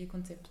unterschiedliche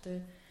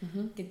Konzepte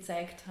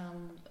gezeigt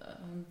haben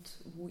und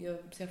wo ihr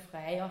sehr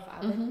frei auch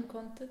arbeiten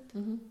konntet.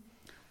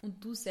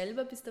 Und du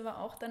selber bist aber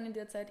auch dann in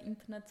der Zeit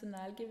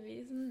international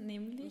gewesen,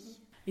 nämlich?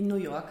 In New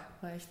York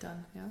war ich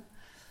dann, ja.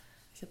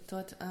 Ich habe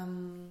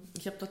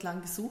dort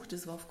lang gesucht,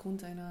 das war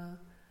aufgrund einer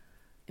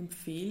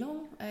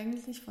Empfehlung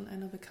eigentlich von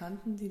einer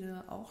Bekannten, die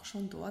da auch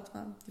schon dort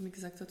war, die mir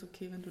gesagt hat,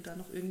 okay, wenn du da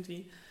noch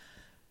irgendwie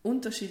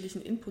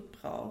unterschiedlichen Input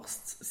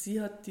brauchst,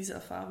 sie hat diese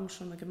Erfahrung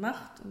schon mal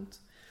gemacht und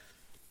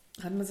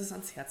hat mir das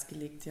ans Herz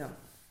gelegt, ja.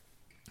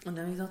 Und dann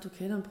habe ich gesagt,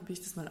 okay, dann probiere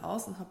ich das mal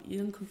aus und habe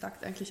ihren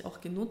Kontakt eigentlich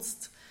auch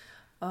genutzt,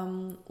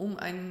 um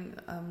ein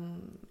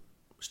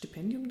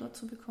Stipendium dort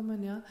zu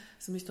bekommen, ja.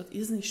 Es ist nämlich dort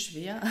irrsinnig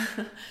schwer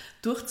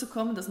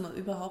durchzukommen, dass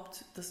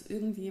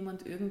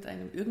irgendjemand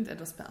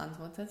irgendetwas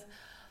beantwortet.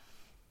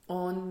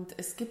 Und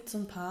es gibt so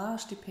ein paar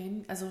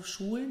Stipendien, also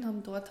Schulen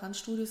haben dort,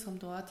 Tanzstudios haben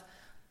dort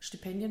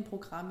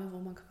Stipendienprogramme, wo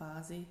man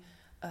quasi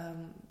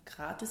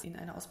gratis in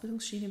einer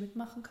Ausbildungsschiene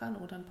mitmachen kann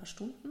oder ein paar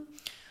Stunden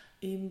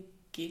im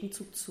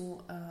Gegenzug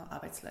zu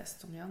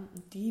Arbeitsleistung. Ja?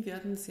 Und die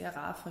werden sehr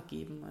rar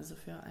vergeben, also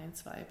für 1,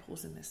 2 pro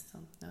Semester.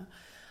 Ja?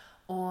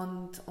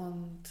 Und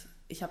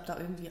ich habe da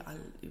irgendwie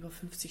über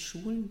 50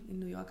 Schulen in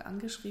New York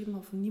angeschrieben,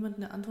 habe von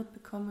niemandem eine Antwort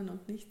bekommen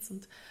und nichts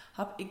und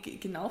habe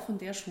genau von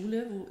der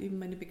Schule, wo eben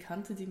meine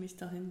Bekannte, die mich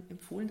dahin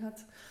empfohlen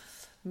hat,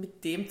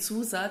 mit dem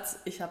Zusatz,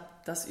 ich habe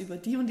das über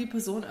die und die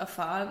Person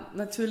erfahren,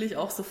 natürlich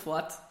auch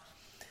sofort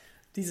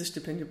dieses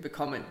Stipendium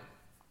bekommen.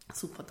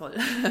 Super toll.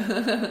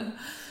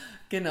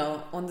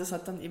 Genau, und es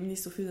hat dann eben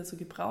nicht so viel dazu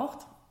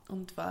gebraucht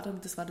und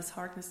das war das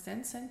Harkness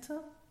Dance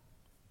Center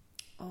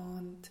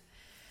und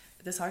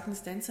das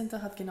Harkness Dance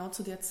Center hat genau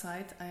zu der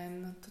Zeit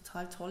ein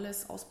total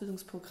tolles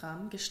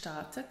Ausbildungsprogramm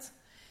gestartet,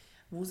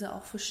 wo sie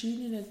auch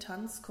verschiedene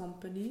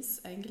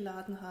Tanzcompanies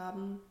eingeladen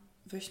haben,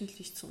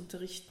 wöchentlich zu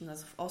unterrichten,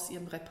 also aus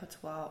ihrem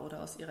Repertoire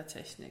oder aus ihrer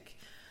Technik.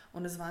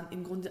 Und es waren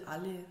im Grunde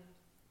alle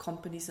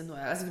Companies in New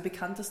York, also die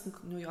bekanntesten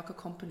New Yorker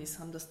Companies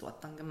haben das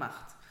dort dann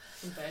gemacht.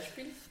 Zum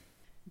Beispiel?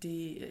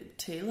 Die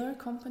Taylor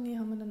Company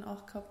haben wir dann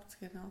auch gehabt,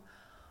 genau.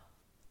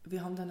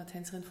 Wir haben dann eine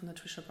Tänzerin von der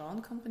Trisha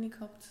Brown Company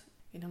gehabt.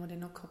 Wen haben wir denn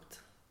noch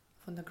gehabt?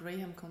 Von der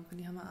Graham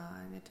Company haben wir auch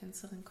eine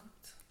Tänzerin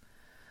gehabt,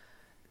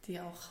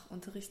 die auch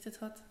unterrichtet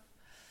hat.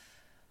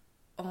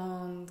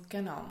 Und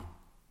genau,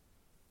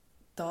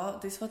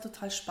 das war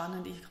total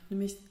spannend. Ich habe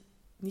nämlich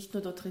nicht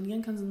nur dort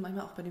trainieren können, sondern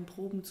manchmal auch bei den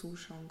Proben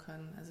zuschauen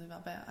können. Also ich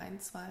war bei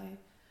 1, 2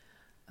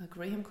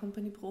 Graham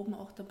Company Proben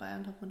auch dabei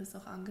und habe mir das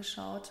auch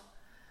angeschaut.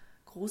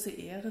 Große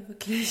Ehre,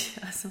 wirklich.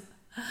 Also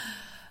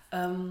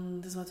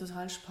das war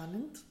total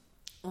spannend.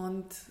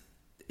 Und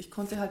ich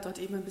konnte halt dort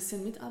eben ein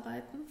bisschen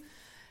mitarbeiten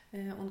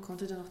und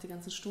konnte dann auch die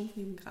ganzen Stunden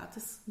eben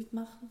gratis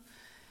mitmachen.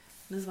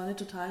 Und das war eine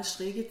total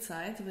schräge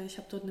Zeit, weil ich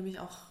habe dort nämlich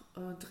auch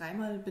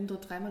bin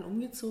dort dreimal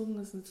umgezogen.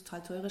 Das ist eine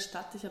total teure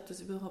Stadt. Ich habe das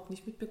überhaupt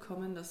nicht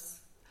mitbekommen,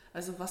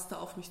 was da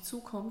auf mich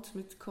zukommt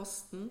mit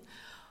Kosten.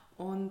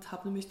 Und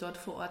habe nämlich dort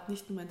vor Ort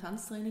nicht nur mein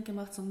Tanztraining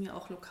gemacht, sondern mir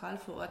auch lokal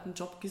vor Ort einen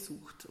Job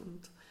gesucht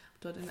und habe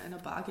dort in einer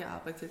Bar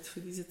gearbeitet für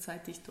diese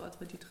Zeit, die ich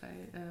dort war,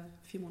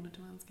 4 Monate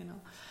waren es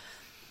genau.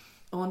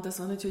 Und das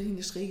war natürlich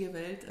eine schräge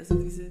Welt, also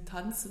diese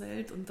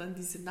Tanzwelt und dann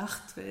diese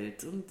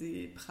Nachtwelt und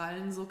die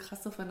prallen so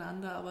krass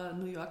aufeinander, aber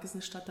New York ist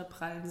eine Stadt, da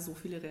prallen so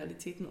viele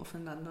Realitäten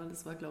aufeinander und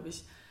das war, glaube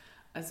ich,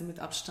 Also mit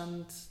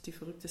Abstand die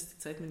verrückteste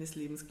Zeit meines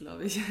Lebens,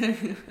 glaube ich.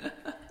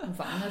 Und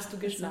wann hast du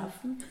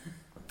geschlafen?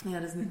 Ja,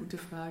 das ist eine gute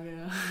Frage.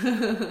 Ja.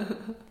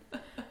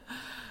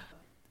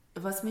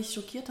 Was mich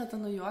schockiert hat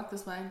an New York,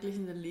 das war eigentlich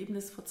ein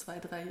Erlebnis vor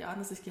 2-3 Jahren,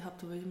 das ich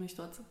gehabt habe, weil ich mich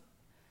dort...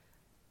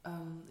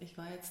 ich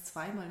war jetzt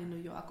 2-mal in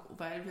New York,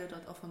 weil wir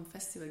dort auf einem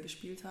Festival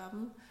gespielt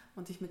haben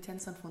und ich mit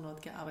Tänzern von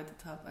dort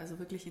gearbeitet habe, also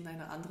wirklich in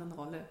einer anderen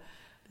Rolle.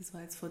 Das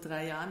war jetzt vor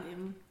 3 Jahren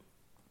eben.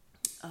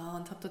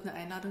 Und habe dort eine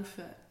Einladung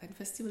für ein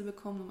Festival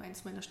bekommen, um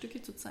eins meiner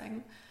Stücke zu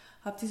zeigen.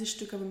 Habe dieses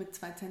Stück aber mit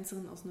 2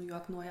 Tänzerinnen aus New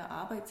York neu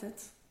erarbeitet,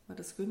 weil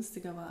das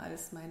günstiger war,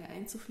 als meine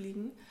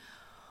einzufliegen.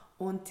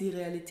 Und die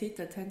Realität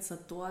der Tänzer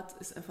dort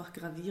ist einfach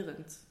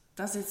gravierend.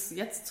 Das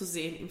jetzt zu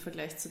sehen im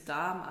Vergleich zu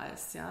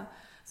damals, ja.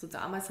 So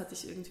damals hatte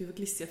ich irgendwie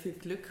wirklich sehr viel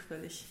Glück,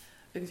 weil ich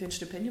irgendwie ein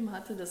Stipendium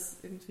hatte, das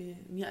irgendwie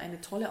mir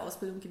eine tolle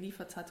Ausbildung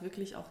geliefert hat,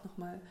 wirklich auch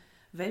nochmal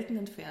Welten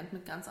entfernt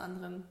mit ganz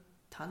anderen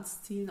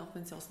Tanzstilen, auch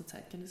wenn sie aus dem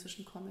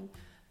Zeitgenössischen kommen.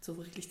 So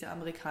wirklich der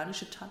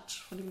amerikanische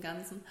Touch von dem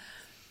Ganzen.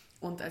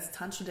 Und als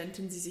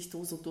Tanzstudentin, die sich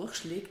so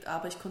durchschlägt,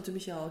 aber ich konnte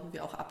mich ja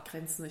irgendwie auch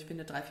abgrenzen. Ich bin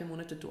ja 3-4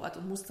 Monate dort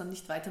und muss dann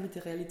nicht weiter mit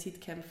der Realität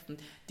kämpfen.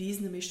 Die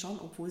ist nämlich schon,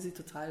 obwohl sie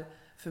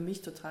für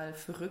mich total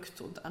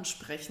verrückt und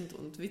ansprechend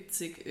und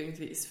witzig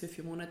irgendwie ist für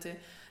 4 Monate,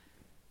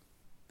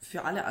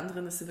 für alle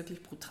anderen ist sie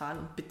wirklich brutal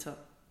und bitter.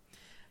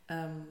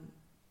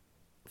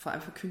 Vor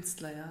allem für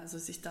Künstler, ja. Also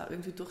sich da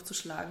irgendwie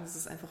durchzuschlagen, das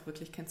ist einfach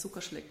wirklich kein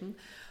Zuckerschlecken.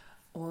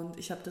 Und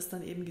ich habe das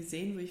dann eben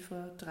gesehen, wo ich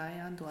vor 3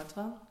 Jahren dort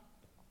war.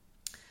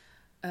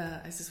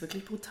 Es ist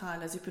wirklich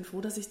brutal. Also ich bin froh,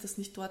 dass ich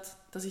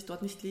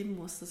dort nicht leben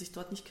muss, dass ich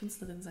dort nicht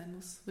Künstlerin sein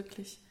muss,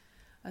 wirklich.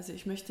 Also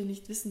ich möchte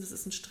nicht wissen, das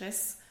ist ein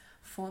Stress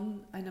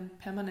von einem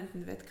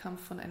permanenten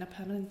Wettkampf, von einer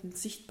permanenten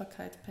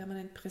Sichtbarkeit,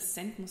 permanent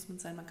präsent muss man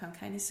sein. Man kann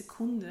keine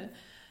Sekunde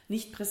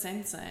nicht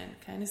präsent sein,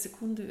 keine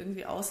Sekunde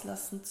irgendwie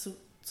auslassen, zu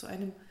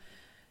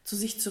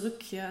sich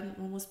zurückkehren.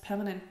 Man muss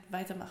permanent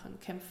weitermachen,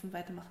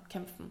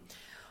 kämpfen.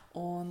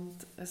 Und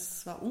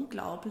es war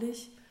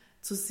unglaublich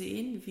zu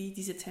sehen, wie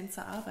diese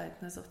Tänzer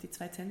arbeiten. Also auch die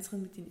 2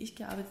 Tänzerinnen, mit denen ich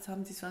gearbeitet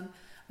habe, die waren,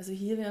 also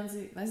hier wären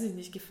sie, weiß ich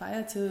nicht,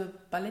 gefeierte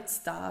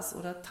Ballettstars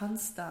oder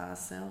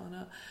Tanzstars, ja,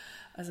 oder,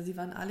 also die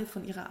waren alle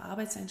von ihrer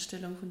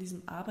Arbeitseinstellung, von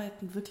diesem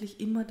Arbeiten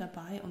wirklich immer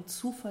dabei und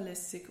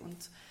zuverlässig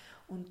und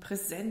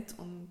präsent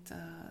und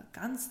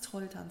ganz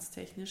toll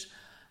tanztechnisch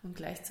und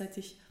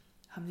gleichzeitig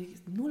haben die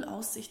 0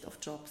 Aussicht auf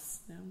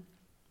Jobs. Ja.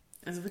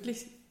 Also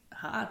wirklich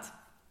hart.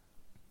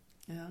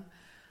 Ja.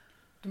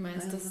 Du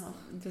meinst, dass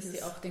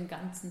sie auch den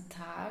ganzen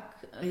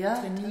Tag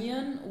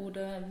trainieren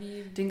oder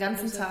wie? Den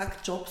ganzen Tag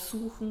Jobs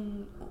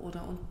suchen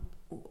oder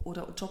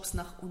Jobs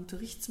nach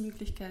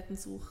Unterrichtsmöglichkeiten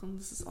suchen,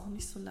 das ist auch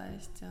nicht so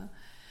leicht. Ja.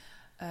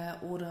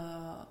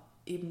 Oder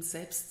eben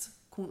selbst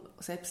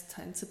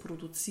Tänze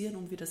produzieren,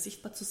 um wieder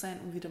sichtbar zu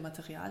sein, um wieder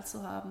Material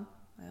zu haben.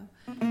 Ja.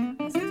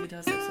 Also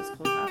entweder selbst als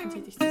Choreografen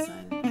tätig zu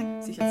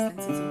sein, sich als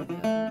Tänzer zu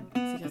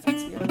bewerben, sich als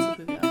Tanzlehrer zu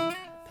bewerben.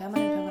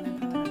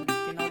 Permanent.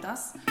 Genau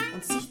das.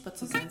 Und sichtbar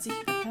zu sein,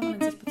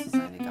 permanent sichtbar zu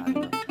sein, egal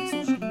über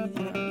Social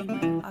Media,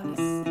 E-Mail,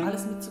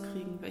 alles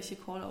mitzukriegen, welche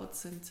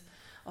Callouts sind,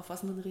 auf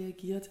was man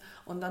reagiert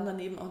und dann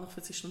daneben auch noch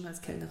 40 Stunden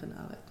als Kellnerin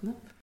arbeiten. Ne?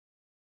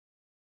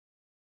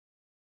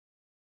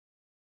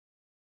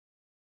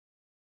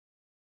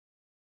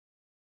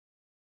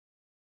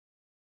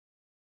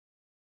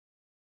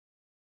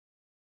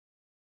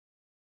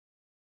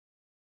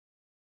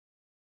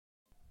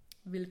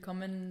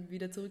 Willkommen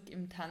wieder zurück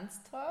im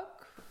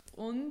Tanztalk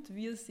und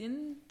wir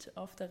sind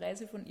auf der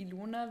Reise von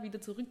Ilona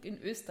wieder zurück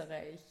in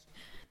Österreich.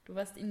 Du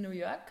warst in New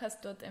York,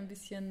 hast dort ein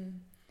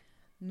bisschen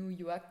New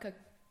Yorker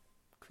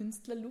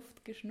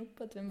Künstlerluft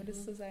geschnuppert, wenn man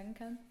das so sagen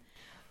kann,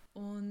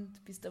 und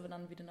bist aber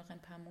dann wieder nach ein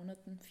paar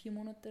Monaten, 4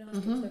 Monate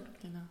hast du gesagt,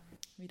 genau,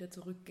 wieder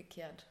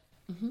zurückgekehrt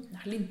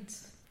nach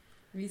Linz.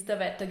 Wie ist da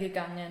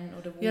weitergegangen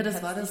oder wo hat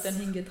es dich dann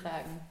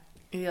hingetragen?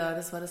 Ja,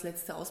 das war das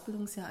letzte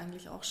Ausbildungsjahr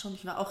eigentlich auch schon.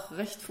 Ich war auch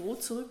recht froh,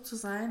 zurück zu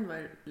sein,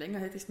 weil länger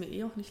hätte ich es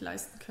mir auch nicht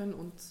leisten können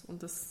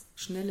und das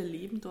schnelle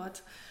Leben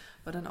dort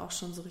war dann auch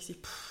schon so richtig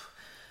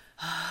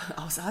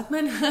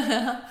ausatmen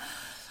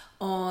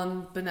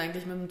und bin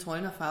eigentlich mit einem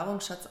tollen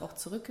Erfahrungsschatz auch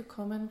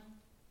zurückgekommen.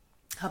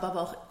 Habe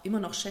aber auch immer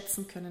noch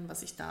schätzen können,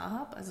 was ich da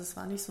habe. Also es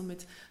war nicht so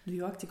mit New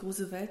York die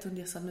große Welt und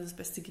jetzt hat mir das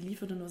Beste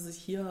geliefert und was ich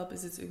hier habe,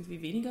 ist jetzt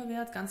irgendwie weniger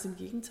wert. Ganz im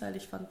Gegenteil,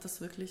 ich fand das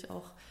wirklich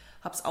auch,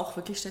 habe es auch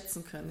wirklich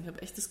schätzen können. Ich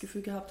habe echt das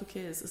Gefühl gehabt,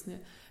 okay, es ist eine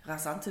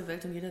rasante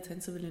Welt und jeder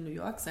Tänzer will in New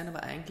York sein,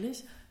 aber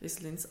eigentlich ist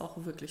Linz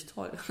auch wirklich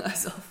toll.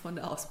 Also auch von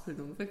der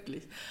Ausbildung,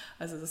 wirklich.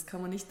 Also das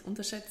kann man nicht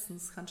unterschätzen,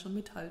 das kann schon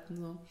mithalten.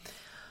 So.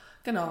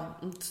 Genau,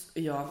 und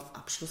ja,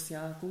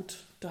 Abschlussjahr,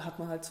 gut, da hat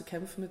man halt zu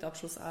kämpfen mit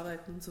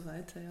Abschlussarbeiten und so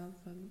weiter. Ja.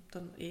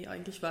 Dann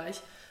eigentlich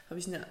habe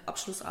ich eine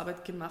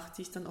Abschlussarbeit gemacht,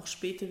 die ich dann auch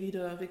später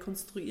wieder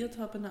rekonstruiert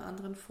habe in einer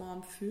anderen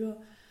Form für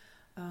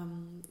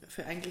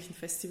eigentlich ein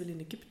Festival in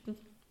Ägypten.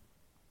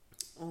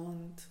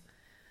 Und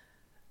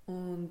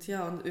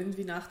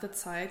irgendwie nach der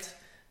Zeit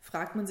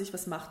fragt man sich,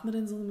 was macht man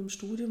denn so in einem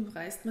Studium?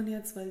 Reist man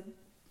jetzt? Weil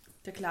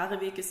der klare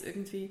Weg ist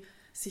irgendwie,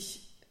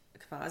 sich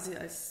quasi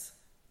als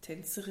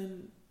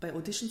Tänzerin bei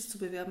Auditions zu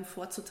bewerben,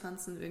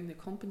 vorzutanzen, in irgendeine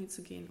Company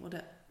zu gehen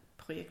oder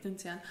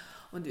projektintern.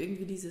 Und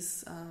irgendwie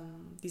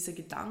dieser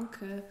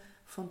Gedanke,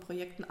 von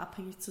Projekten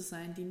abhängig zu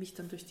sein, die mich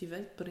dann durch die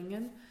Welt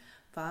bringen,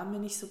 war mir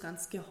nicht so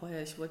ganz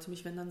geheuer. Ich wollte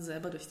mich, wenn dann,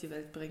 selber durch die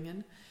Welt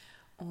bringen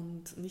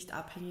und nicht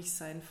abhängig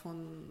sein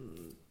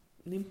von,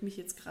 nimmt mich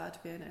jetzt gerade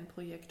wer in ein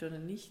Projekt oder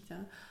nicht.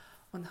 Ja?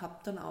 Und habe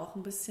dann auch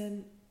ein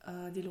bisschen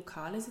die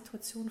lokale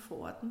Situation vor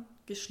Ort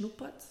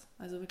geschnuppert.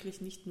 Also wirklich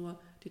nicht nur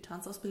die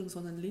Tanzausbildung,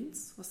 sondern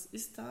Linz. Was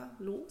ist da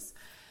los?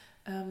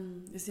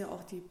 Ist ja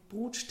auch die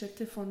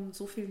Brutstätte von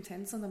so vielen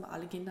Tänzern, aber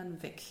alle gehen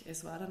dann weg.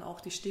 Es war dann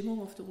auch die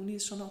Stimmung auf der Uni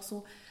ist schon auch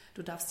so,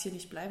 du darfst hier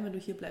nicht bleiben, wenn du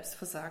hier bleibst,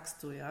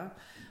 versagst du, ja.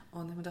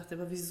 Und ich habe mir gedacht,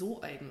 aber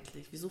wieso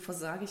eigentlich? Wieso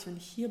versage ich, wenn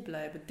ich hier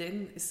bleibe?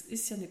 Denn es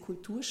ist ja eine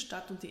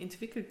Kulturstadt und die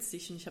entwickelt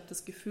sich und ich habe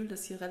das Gefühl,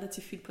 dass hier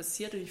relativ viel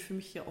passiert und ich fühle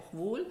mich hier auch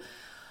wohl.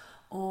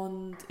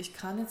 Und ich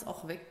kann jetzt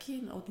auch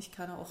weggehen und ich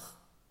kann auch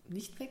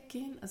nicht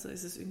weggehen. Also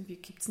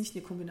gibt es nicht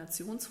eine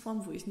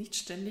Kombinationsform, wo ich nicht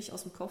ständig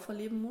aus dem Koffer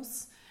leben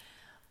muss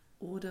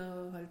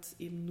oder halt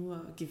eben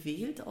nur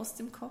gewählt aus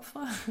dem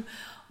Koffer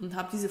und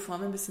habe diese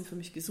Form ein bisschen für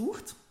mich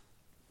gesucht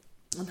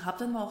und habe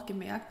dann mal auch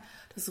gemerkt,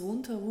 dass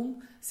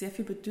rundherum sehr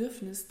viel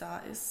Bedürfnis da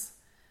ist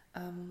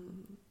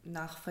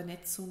nach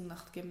Vernetzung,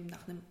 nach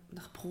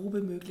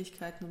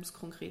Probemöglichkeiten, um es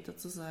konkreter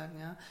zu sagen,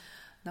 ja,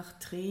 nach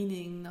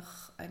Training,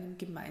 nach einem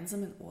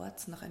gemeinsamen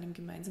Ort, nach einem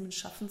gemeinsamen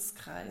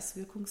Schaffenskreis,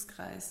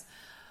 Wirkungskreis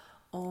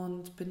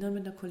und bin dann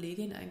mit einer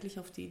Kollegin eigentlich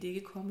auf die Idee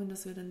gekommen,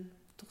 dass wir dann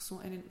doch so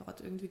einen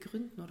Ort irgendwie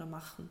gründen oder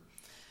machen.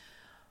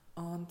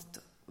 Und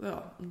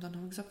dann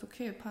haben wir gesagt,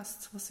 okay,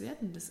 passt, was wäre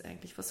denn das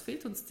eigentlich? Was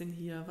fehlt uns denn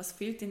hier? Was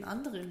fehlt den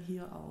anderen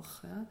hier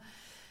auch?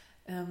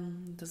 Ja?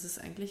 Das ist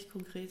eigentlich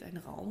konkret ein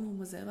Raum, wo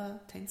man selber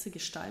Tänze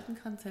gestalten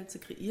kann, Tänze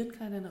kreieren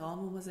kann, ein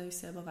Raum, wo man sich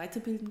selber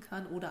weiterbilden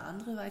kann oder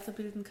andere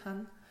weiterbilden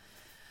kann.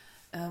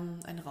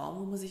 Ein Raum,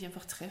 wo man sich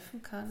einfach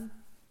treffen kann,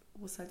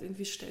 wo es halt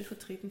irgendwie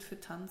stellvertretend für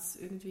Tanz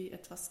irgendwie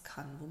etwas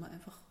kann, wo man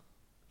einfach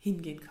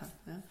hingehen kann.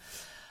 Ja?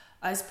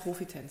 Als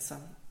Profitänzer,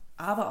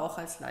 aber auch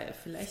als Laie.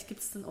 Vielleicht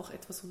gibt es dann auch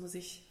etwas, wo man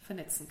sich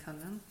vernetzen kann.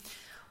 Ne?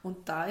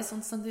 Und da ist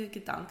uns dann der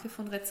Gedanke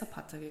von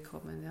Rezzapata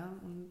gekommen, ja?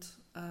 Und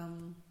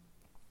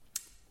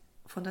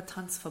von der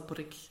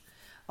Tanzfabrik.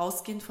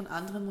 Ausgehend von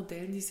anderen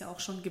Modellen, die es ja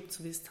auch schon gibt,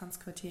 so wie das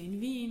Tanzquartier in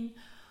Wien,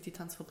 die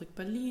Tanzfabrik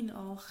Berlin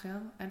auch.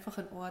 Ja? Einfach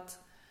ein Ort,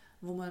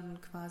 wo man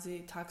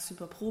quasi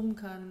tagsüber proben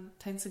kann,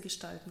 Tänze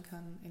gestalten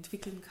kann,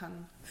 entwickeln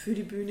kann für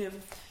die Bühne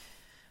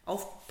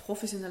auf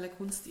professioneller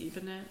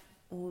Kunstebene.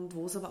 Und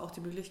wo es aber auch die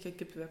Möglichkeit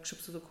gibt,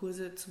 Workshops oder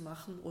Kurse zu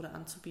machen oder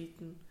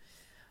anzubieten,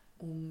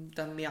 um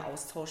dann mehr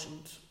Austausch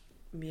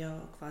und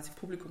mehr quasi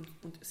Publikum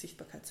und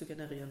Sichtbarkeit zu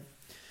generieren.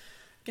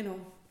 Genau.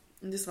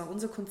 Und das war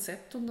unser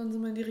Konzept und dann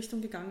sind wir in die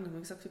Richtung gegangen. Dann haben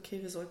wir gesagt,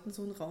 okay, wir sollten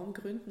so einen Raum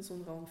gründen, so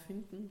einen Raum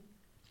finden.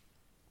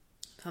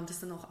 Haben das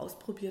dann auch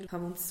ausprobiert,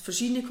 haben uns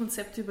verschiedene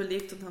Konzepte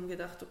überlegt und haben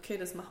gedacht, okay,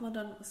 das machen wir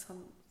dann.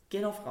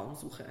 Gehen auf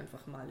Raumsuche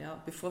einfach mal,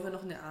 ja, bevor wir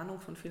noch eine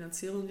Ahnung von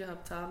Finanzierung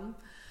gehabt haben.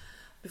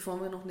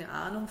 Bevor wir noch eine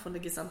Ahnung von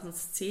der gesamten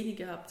Szene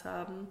gehabt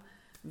haben,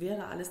 wer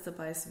da alles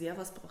dabei ist, wer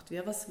was braucht,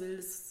 wer was will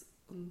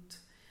und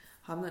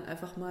haben dann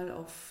einfach mal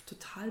auf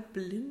total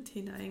blind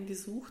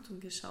hineingesucht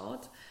und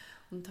geschaut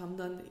und haben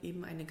dann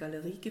eben eine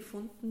Galerie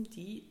gefunden,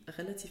 die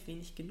relativ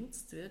wenig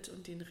genutzt wird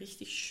und die einen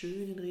richtig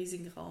schönen,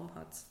 riesigen Raum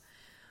hat.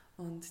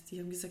 Und die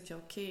haben gesagt, ja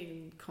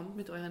okay, kommt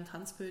mit euren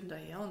Tanzböden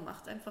daher und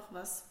macht einfach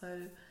was,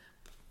 weil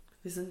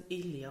wir sind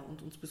leer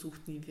und uns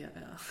besucht nie wer.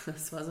 Ja.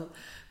 Das war so ein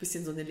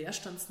bisschen so eine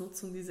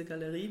Leerstandsnutzung, diese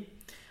Galerie.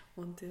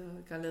 Und der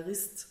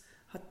Galerist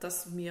hat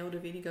das mehr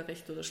oder weniger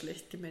recht oder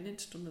schlecht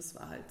gemanagt und das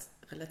war halt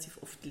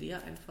relativ oft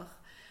leer einfach.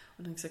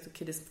 Und dann gesagt,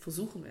 okay, das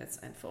versuchen wir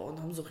jetzt einfach. Und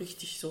haben so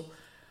richtig so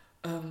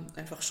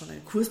einfach schon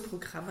ein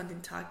Kursprogramm an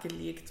den Tag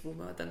gelegt, wo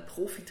man dann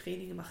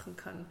Profitraining machen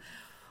kann.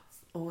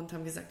 Und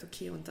haben gesagt,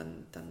 okay, und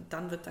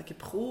dann wird da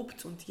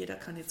geprobt und jeder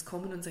kann jetzt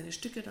kommen und seine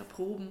Stücke da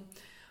proben.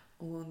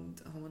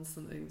 Und haben uns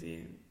dann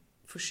irgendwie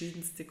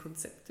verschiedenste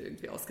Konzepte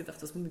irgendwie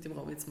ausgedacht, was man mit dem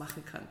Raum jetzt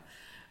machen kann.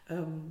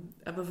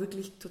 Aber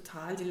wirklich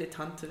total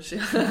dilettantisch.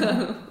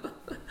 Ja.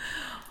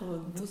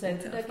 Und wo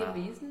seid ihr da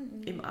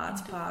gewesen? Im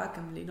Artpark,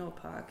 am Lenau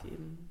Park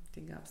eben.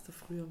 Den gab es da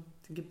früher.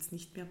 Den gibt es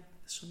nicht mehr.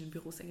 Das ist schon in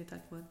Büros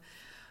eingeteilt worden.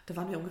 Da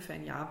waren wir ungefähr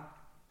ein Jahr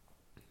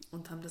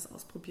und haben das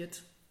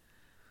ausprobiert.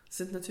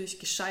 Sind natürlich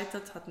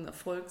gescheitert, hatten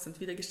Erfolg, sind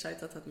wieder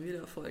gescheitert, hatten wieder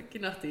Erfolg. Je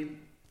nachdem.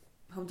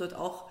 Haben dort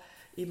auch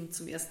eben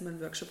zum ersten Mal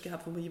einen Workshop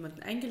gehabt, wo wir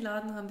jemanden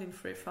eingeladen haben, den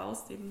Frey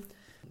Faust eben.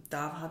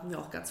 Da hatten wir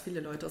auch ganz viele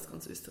Leute aus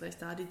ganz Österreich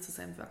da, die zu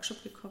seinem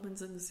Workshop gekommen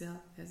sind. Das ist ja,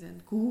 er ist ja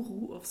ein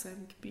Guru auf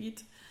seinem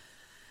Gebiet.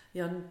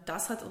 Ja, und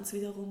das hat uns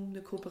wiederum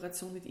eine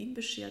Kooperation mit ihm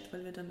beschert,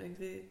 weil wir dann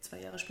irgendwie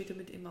 2 Jahre später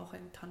mit ihm auch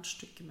ein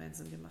Tanzstück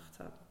gemeinsam gemacht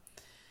haben.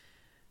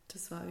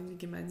 Das war irgendwie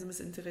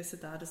gemeinsames Interesse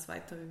da, das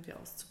weiter irgendwie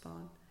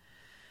auszubauen.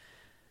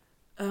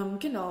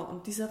 Genau,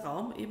 und dieser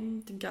Raum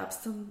eben, den gab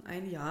es dann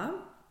ein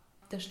Jahr.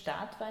 Der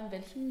Start war in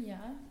welchem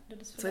Jahr?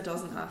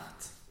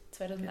 2008.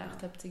 2008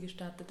 genau. Habt ihr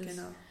gestartet. Das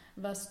genau.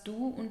 Warst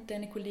du und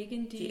deine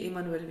Kollegin, die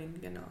Emanuelin,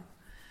 genau.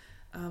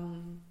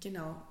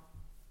 Genau.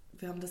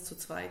 Wir haben das zu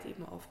zweit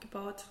eben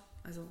aufgebaut.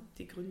 Also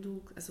die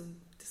Gründung, also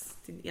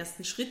den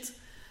ersten Schritt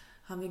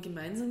haben wir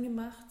gemeinsam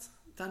gemacht.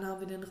 Dann haben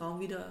wir den Raum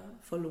wieder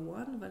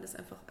verloren, weil es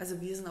einfach, also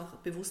wir sind auch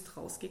bewusst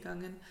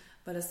rausgegangen,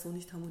 weil es so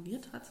nicht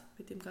harmoniert hat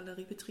mit dem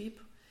Galeriebetrieb.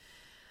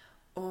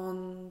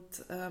 Und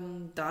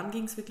dann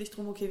ging es wirklich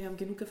darum, okay, wir haben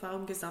genug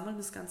Erfahrung gesammelt,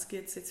 das Ganze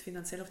jetzt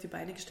finanziell auf die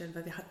Beine gestellt,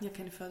 weil wir hatten ja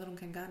keine Förderung,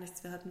 kein gar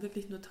nichts. Wir hatten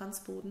wirklich nur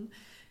Tanzboden,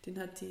 den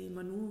hat die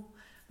Manu,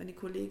 meine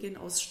Kollegin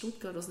aus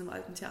Stuttgart, aus einem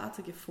alten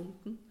Theater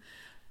gefunden.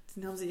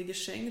 Den haben sie ihr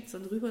geschenkt,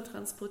 dann rüber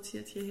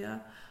transportiert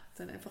hierher,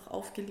 dann einfach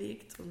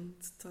aufgelegt und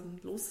dann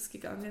los ist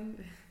gegangen.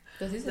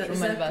 Das ist ja schon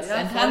mal was,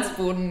 ein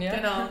Tanzboden,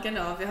 ja.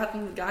 Genau. Wir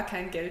hatten gar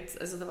kein Geld,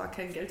 also da war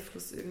kein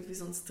Geldfluss irgendwie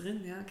sonst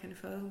drin, ja, keine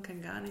Förderung,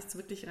 kein gar nichts,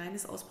 wirklich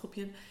reines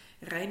Ausprobieren,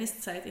 reines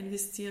Zeit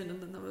investieren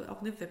und dann haben wir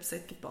auch eine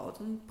Website gebaut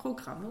und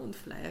Programme und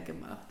Flyer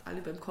gemacht,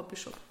 alle beim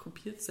Copyshop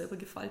kopiert, selber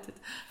gefaltet.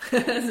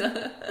 Also,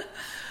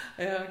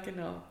 ja,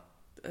 genau.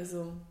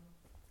 Also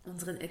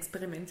unsere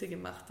Experimente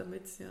gemacht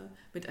damit, ja,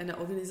 mit einer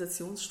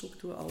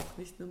Organisationsstruktur auch,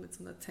 nicht nur mit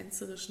so einer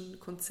tänzerischen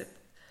Konzept.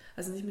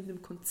 Also nicht mit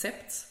einem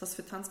Konzept, was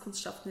für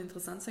Tanzkunstschaffende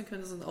interessant sein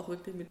könnte, sondern auch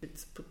wirklich mit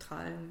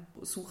brutalen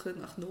Suche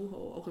nach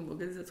Know-how, auch im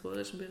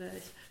organisatorischen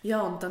Bereich.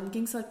 Ja, und dann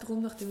ging es halt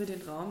darum, nachdem wir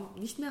den Raum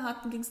nicht mehr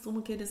hatten, ging es darum,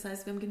 okay, das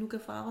heißt, wir haben genug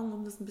Erfahrung,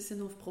 um das ein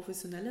bisschen auf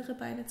professionellere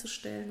Beine zu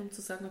stellen, um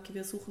zu sagen, okay,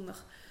 wir suchen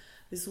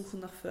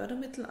nach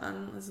Fördermitteln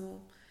an, also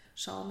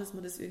schauen, dass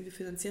wir das irgendwie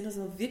finanzieren, dass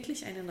wir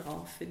wirklich einen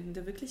Raum finden,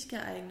 der wirklich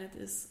geeignet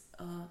ist,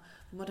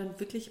 wo man dann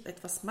wirklich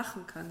etwas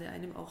machen kann, der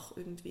einem auch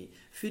irgendwie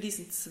für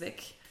diesen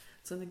Zweck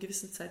zu einer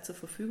gewissen Zeit zur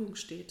Verfügung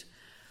steht.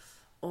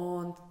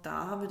 Und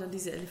da haben wir dann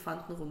diese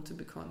Elefantenrunde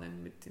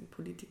begonnen mit den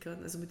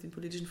Politikern, also mit den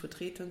politischen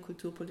Vertretern,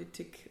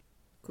 Kulturpolitik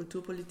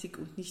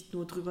und nicht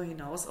nur darüber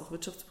hinaus auch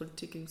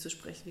Wirtschaftspolitik zu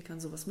sprechen, wie kann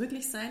sowas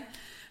möglich sein.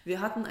 Wir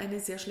hatten eine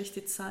sehr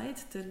schlechte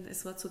Zeit, denn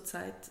es war zur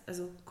Zeit,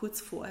 also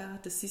kurz vorher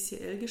hat das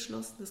CCL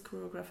geschlossen, das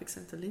Choreographic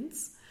Center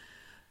Linz,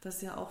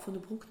 das ja auch von der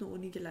Bruckner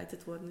Uni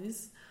geleitet worden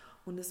ist.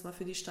 Und es war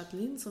für die Stadt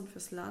Linz und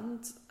fürs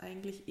Land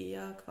eigentlich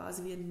eher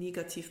quasi wie ein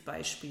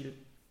Negativbeispiel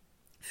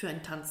für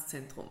ein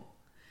Tanzzentrum.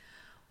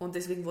 Und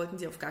deswegen wollten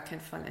die auf gar keinen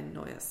Fall ein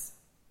neues.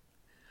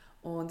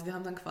 Und wir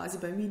haben dann quasi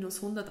bei minus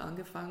 100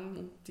 angefangen,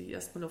 um die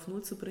erstmal auf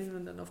Null zu bringen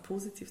und dann auf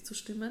positiv zu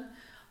stimmen,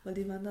 weil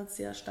die waren dann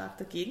sehr stark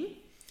dagegen,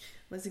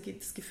 weil sie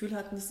das Gefühl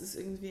hatten, das ist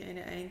irgendwie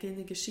eine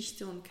eingehende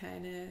Geschichte und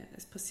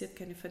es passiert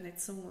keine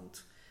Vernetzung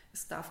und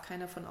es darf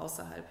keiner von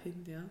außerhalb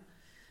hin. Ja.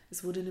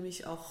 Es wurde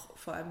nämlich auch,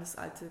 vor allem das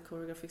alte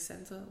Choreographic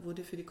Center,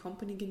 wurde für die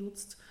Company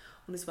genutzt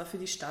und es war für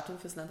die Stadt und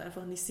fürs Land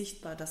einfach nicht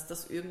sichtbar, dass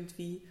das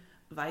irgendwie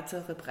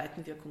weitere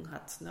Breitenwirkung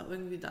hat. Na,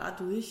 irgendwie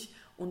dadurch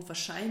und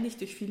wahrscheinlich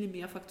durch viele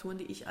mehr Faktoren,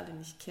 die ich alle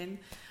nicht kenne,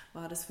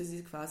 war das für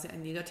sie quasi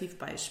ein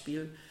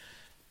Negativbeispiel.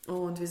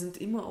 Und wir sind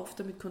immer oft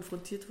damit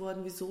konfrontiert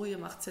worden, wieso, ihr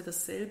macht ja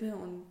dasselbe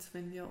und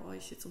wenn wir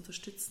euch jetzt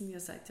unterstützen, ihr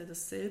seid ja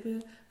dasselbe,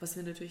 was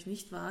wir natürlich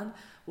nicht waren,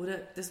 oder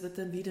das wird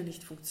dann wieder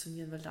nicht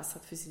funktionieren, weil das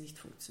hat für sie nicht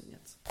funktioniert.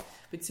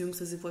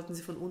 Beziehungsweise wollten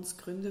sie von uns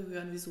Gründe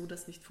hören, wieso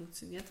das nicht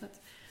funktioniert hat.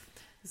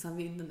 Das haben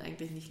wir ihnen dann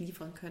eigentlich nicht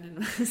liefern können,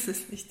 weil es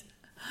ist nicht...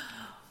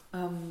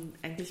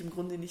 eigentlich im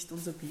Grunde nicht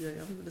unser Bier,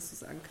 ja, wenn man das so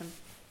sagen kann.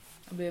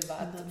 Aber ihr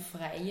wart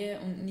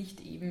Freie und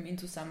nicht eben in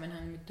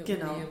Zusammenhang mit der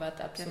Uni. Ihr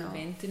wart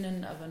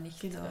Absolventinnen, aber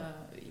nicht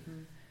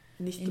eben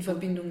nicht in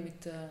Verbindung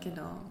mit der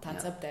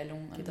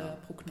Tanzabteilung an der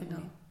Bruckner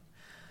Uni.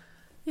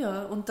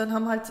 Ja, und dann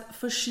haben halt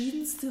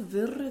verschiedenste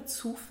wirre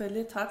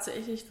Zufälle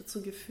tatsächlich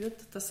dazu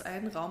geführt, dass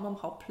ein Raum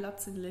am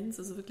Hauptplatz in Linz,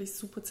 also wirklich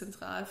super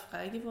zentral,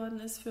 frei geworden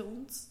ist für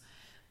uns.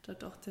 Da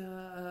hat auch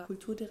der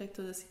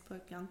Kulturdirektor, der Sigmar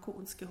Bianco,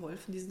 uns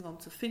geholfen, diesen Raum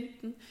zu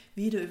finden,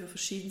 wieder über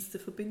verschiedenste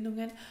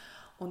Verbindungen.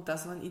 Und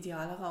das war ein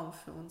idealer Raum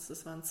für uns.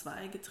 Das waren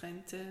 2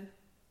 getrennte,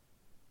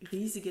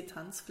 riesige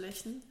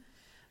Tanzflächen.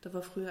 Da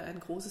war früher ein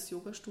großes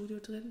Yoga-Studio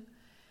drin.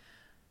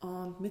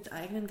 Und mit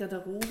eigenen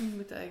Garderoben,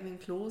 mit eigenen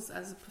Klos,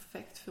 also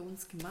perfekt für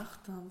uns gemacht.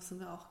 Da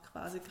sind wir auch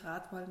quasi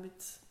gerade mal mit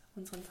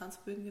unseren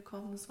Tanzbögen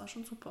gekommen. Das war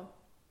schon super.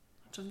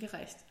 Hat schon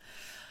gereicht.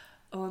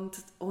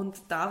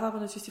 Und da war aber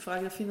natürlich die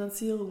Frage der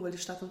Finanzierung, weil die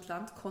Stadt und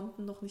Land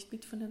konnten noch nicht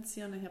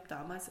mitfinanzieren. Ich habe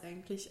damals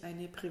eigentlich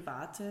eine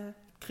private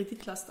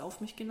Kreditlast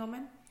auf mich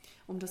genommen,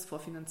 um das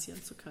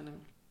vorfinanzieren zu können.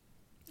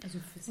 Also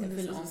für sehr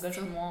viel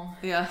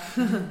Engagement. Ja.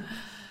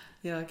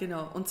 Ja,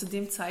 genau. Und zu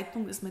dem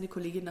Zeitpunkt ist meine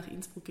Kollegin nach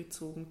Innsbruck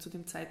gezogen. Zu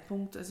dem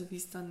Zeitpunkt, also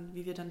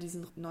wie wir dann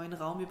diesen neuen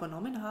Raum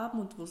übernommen haben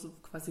und wo es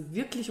quasi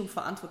wirklich um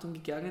Verantwortung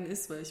gegangen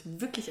ist, weil ich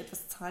wirklich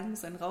etwas zahlen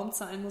muss, einen Raum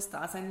zahlen muss,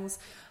 da sein muss,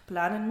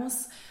 planen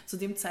muss. Zu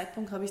dem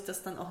Zeitpunkt habe ich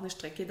das dann auch eine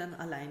Strecke dann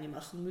alleine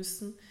machen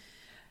müssen.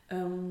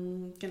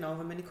 Genau,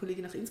 weil meine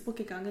Kollegin nach Innsbruck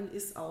gegangen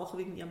ist, auch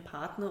wegen ihrem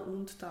Partner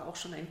und da auch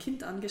schon ein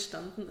Kind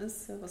angestanden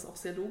ist, ja, was auch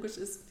sehr logisch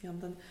ist. Die haben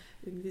dann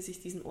irgendwie sich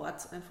diesen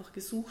Ort einfach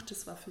gesucht.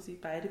 Das war für sie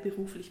beide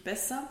beruflich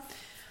besser.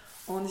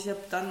 Und ich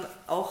habe dann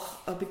auch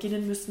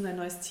beginnen müssen, ein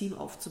neues Team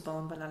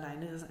aufzubauen, weil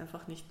alleine das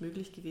einfach nicht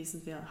möglich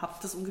gewesen wäre. Habe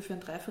das ungefähr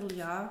ein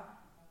Dreivierteljahr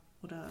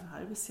oder ein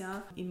halbes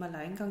Jahr im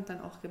Alleingang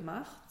dann auch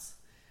gemacht.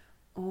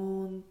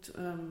 Und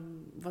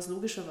was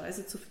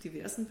logischerweise zu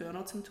diversen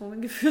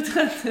Burnout-Symptomen geführt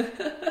hat.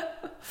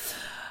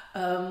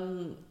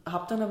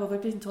 Habe dann aber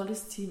wirklich ein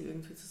tolles Team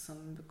irgendwie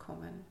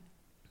zusammenbekommen,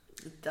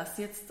 das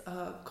jetzt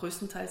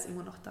größtenteils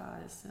immer noch da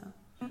ist. Ja.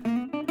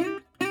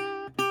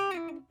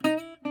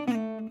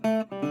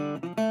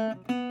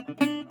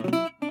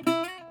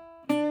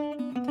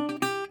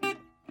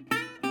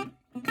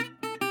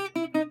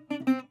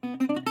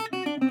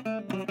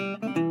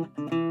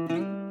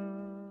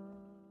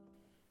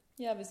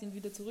 Ja, wir sind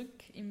wieder zurück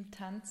im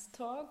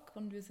Tanztalk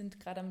und wir sind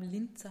gerade am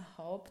Linzer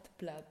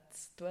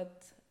Hauptplatz.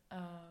 Dort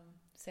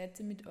seid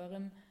ihr mit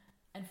eurem,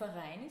 ein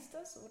Verein ist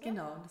das, oder?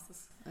 Genau, das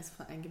ist als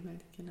Verein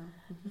gemeldet, genau.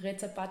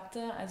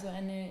 Rezapata, also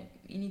eine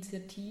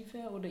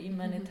Initiative oder eben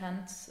ein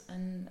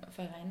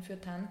Verein für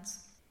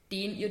Tanz,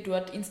 den ihr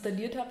dort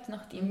installiert habt,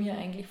 nachdem ihr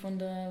eigentlich von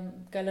der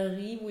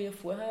Galerie, wo ihr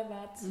vorher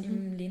wart,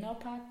 im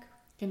Lenaupark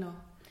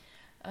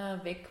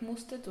weg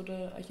musstet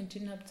oder euch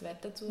entschieden habt,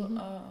 weiter zu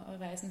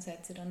reisen,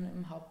 seid ihr dann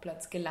im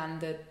Hauptplatz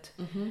gelandet.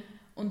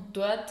 Und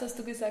dort hast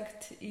du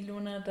gesagt,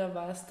 Ilona, da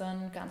war es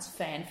dann ganz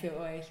fein für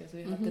euch. Also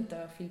ihr hattet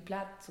da viel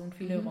Platz und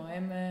viele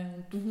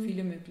Räume und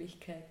viele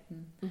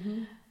Möglichkeiten.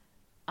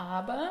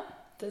 Aber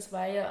das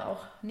war ja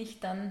auch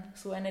nicht dann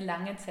so eine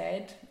lange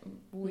Zeit,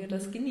 wo ihr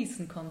das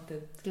genießen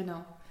konntet.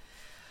 Genau.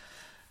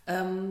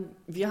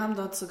 Wir haben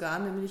dort sogar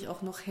nämlich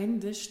auch noch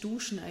händisch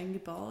Duschen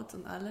eingebaut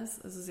und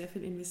alles, also sehr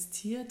viel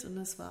investiert, und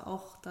das war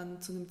auch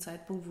dann zu einem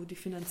Zeitpunkt, wo die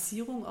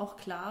Finanzierung auch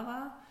klar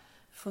war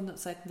von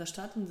Seiten der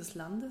Stadt und des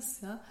Landes,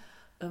 ja.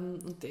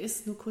 Und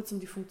das nur kurz, um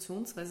die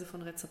Funktionsweise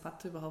von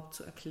Rezapata überhaupt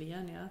zu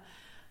erklären, ja.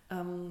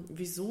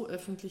 Wieso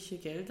öffentliche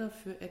Gelder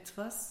für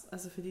etwas,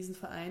 also für diesen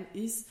Verein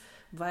ist,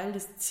 weil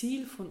das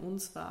Ziel von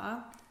uns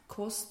war,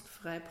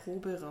 kostenfrei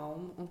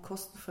Proberaum und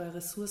kostenfreie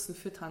Ressourcen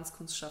für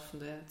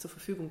Tanzkunstschaffende zur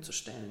Verfügung zu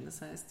stellen.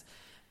 Das heißt,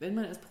 wenn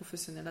man als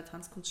professioneller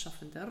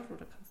Tanzkunstschaffender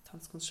oder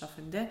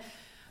Tanzkunstschaffende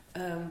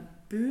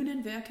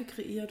Bühnenwerke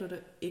kreiert oder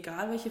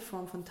egal welche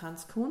Form von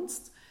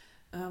Tanzkunst,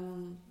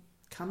 kann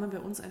man bei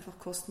uns einfach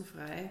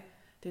kostenfrei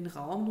den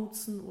Raum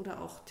nutzen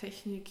oder auch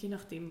Technik, je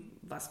nachdem,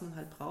 was man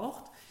halt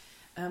braucht.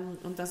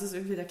 Und das ist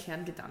irgendwie der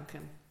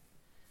Kerngedanke.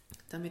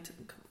 Damit,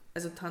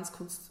 also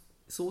Tanzkunst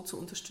so zu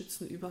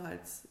unterstützen über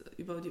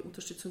die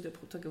Unterstützung der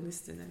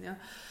Protagonistinnen. Ja.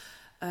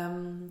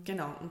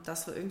 Genau, und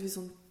das war irgendwie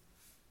so ein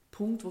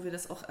Punkt, wo wir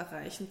das auch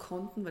erreichen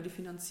konnten, weil die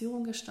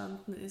Finanzierung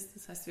gestanden ist.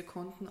 Das heißt, wir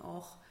konnten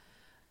auch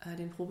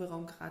den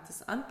Proberaum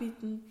gratis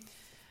anbieten.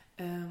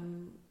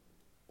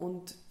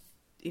 Und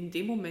in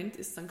dem Moment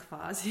ist dann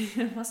quasi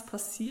was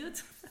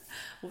passiert,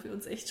 wo wir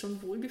uns echt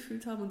schon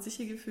wohlgefühlt haben und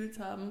sicher gefühlt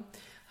haben,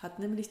 hat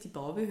nämlich die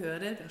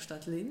Baubehörde der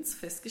Stadt Linz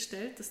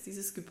festgestellt, dass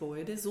dieses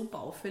Gebäude so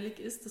baufällig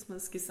ist, dass man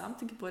das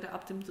gesamte Gebäude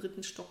ab dem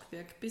 3.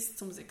 Stockwerk bis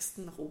zum 6.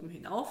 nach oben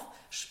hinauf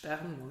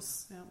sperren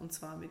muss. Ja, und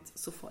zwar mit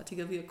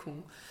sofortiger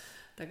Wirkung.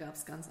 Da gab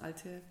es ganz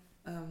alte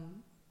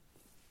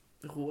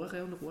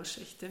Rohre und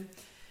Rohrschächte,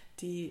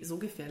 die so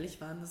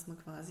gefährlich waren, dass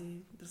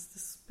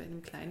das bei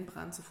einem kleinen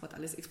Brand sofort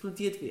alles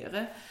explodiert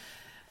wäre.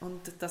 Und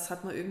das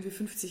hat man irgendwie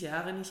 50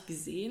 Jahre nicht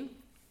gesehen.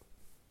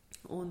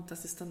 Und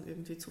das ist dann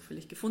irgendwie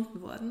zufällig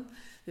gefunden worden.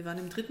 Wir waren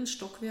im 3.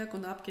 Stockwerk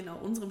und ab genau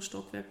unserem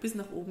Stockwerk bis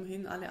nach oben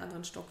hin alle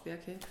anderen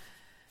Stockwerke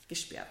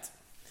gesperrt.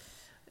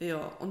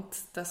 Ja, und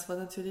das war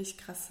natürlich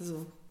krass.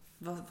 Also,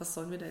 was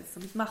sollen wir da jetzt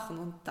damit machen?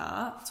 Und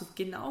da, zu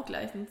genau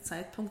gleichen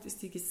Zeitpunkt,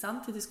 ist die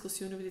gesamte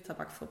Diskussion über die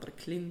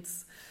Tabakfabrik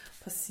Linz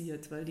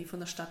passiert, weil die von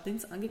der Stadt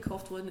Linz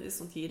angekauft worden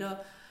ist und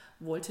jeder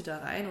wollte da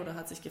rein oder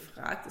hat sich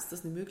gefragt, ist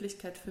das eine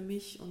Möglichkeit für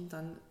mich? Und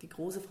dann die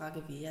große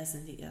Frage, wer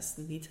sind die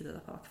ersten Mieter der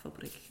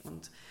Tabakfabrik?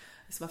 Und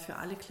es war für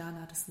alle klar,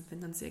 das sind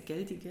wenn dann sehr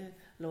geldige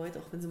Leute,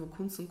 auch wenn sie mal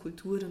Kunst und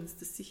Kultur, dann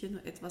ist das sicher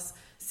nur etwas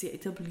sehr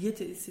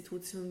etablierte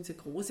Institutionen, sehr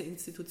große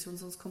Institutionen,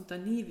 sonst kommt da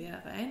nie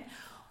wer rein.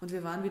 Und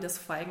wir waren wie das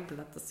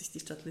Feigenblatt, das sich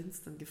die Stadt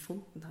Linz dann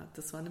gefunden hat.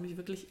 Das war nämlich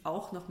wirklich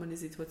auch nochmal eine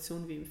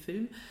Situation wie im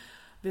Film.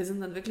 Wir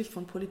sind dann wirklich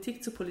von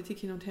Politik zu Politik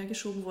hin und her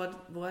geschoben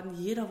worden.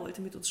 Jeder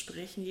wollte mit uns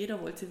sprechen,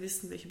 jeder wollte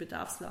wissen, welche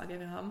Bedarfslage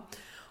wir haben.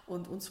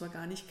 Und uns war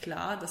gar nicht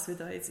klar, dass wir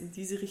da jetzt in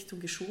diese Richtung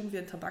geschoben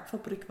werden,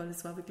 Tabakfabrik, weil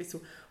es war wirklich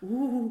so,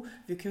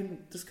 das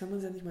können wir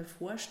uns ja nicht mal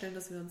vorstellen,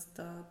 dass wir uns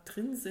da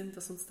drin sind,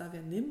 dass uns da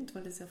wer nimmt,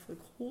 weil das ist ja voll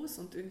groß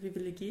und irgendwie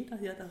will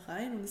jeder ja da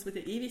rein und es wird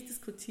ja ewig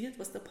diskutiert,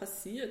 was da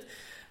passiert.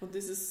 Und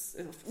das ist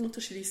auf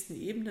unterschiedlichsten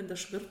Ebenen, da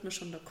schwirrt mir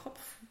schon der Kopf,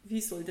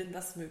 wie soll denn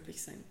das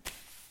möglich sein?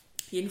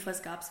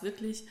 Jedenfalls gab es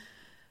wirklich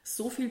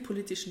so viel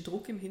politischen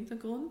Druck im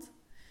Hintergrund,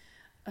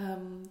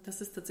 dass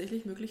es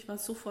tatsächlich möglich war,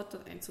 sofort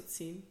dort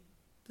einzuziehen.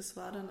 Das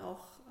war dann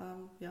auch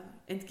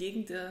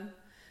entgegen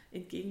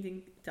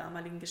dem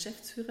damaligen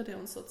Geschäftsführer, der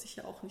uns dort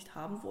sicher auch nicht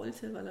haben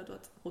wollte, weil er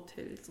dort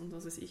Hotels und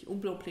was weiß ich,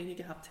 Umbaupläne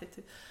gehabt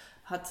hätte,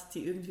 hat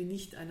die irgendwie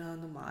nicht einer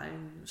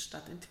normalen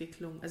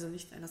Stadtentwicklung, also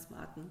nicht einer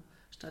smarten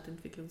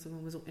Stadtentwicklung, sagen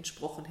wir mal so,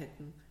 entsprochen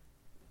hätten.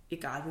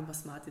 Egal, wie man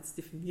smart jetzt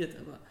definiert,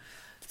 aber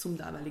zum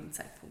damaligen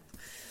Zeitpunkt.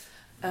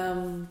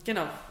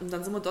 Genau, und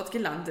dann sind wir dort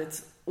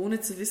gelandet,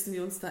 ohne zu wissen, wie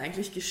uns da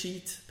eigentlich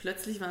geschieht.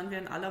 Plötzlich waren wir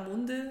in aller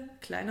Munde,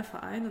 kleiner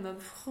Verein und dann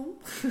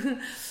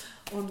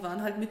und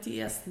waren halt mit die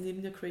Ersten.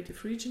 Neben der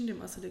Creative Region,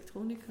 dem Ars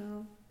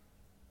Electronica,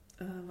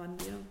 waren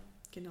wir,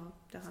 genau,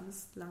 der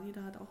Hannes Lange,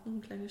 der hat auch noch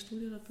ein kleines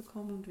Studio dort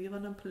bekommen und wir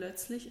waren dann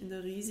plötzlich in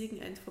der riesigen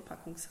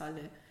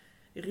Endverpackungshalle.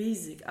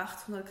 Riesig,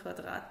 800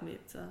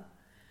 Quadratmeter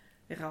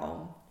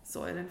Raum,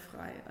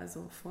 säulenfrei,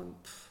 also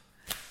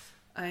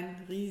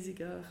ein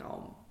riesiger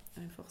Raum.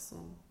 Einfach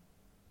so.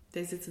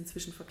 Der ist jetzt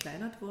inzwischen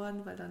verkleinert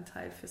worden, weil da ein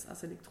Teil fürs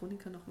Ars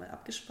Electronica nochmal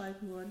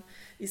abgespalten worden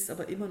ist,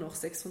 aber immer noch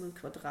 600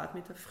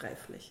 Quadratmeter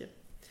Freifläche.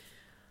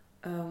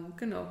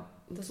 Genau.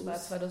 Und Das war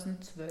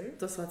 2012?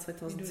 Das war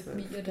 2012,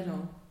 wie ihr dann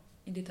genau.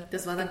 in die Tat.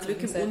 Das war dann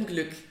Glück im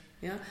Unglück.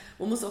 Ja?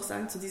 Man muss auch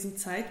sagen, zu diesem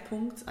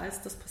Zeitpunkt,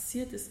 als das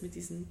passiert ist mit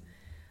diesem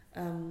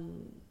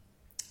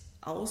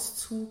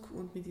Auszug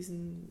und mit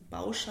diesen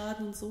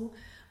Bauschaden und so,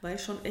 war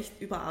ich schon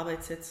echt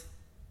überarbeitet.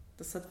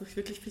 Das hat mich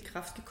wirklich viel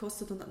Kraft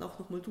gekostet und dann auch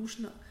nochmal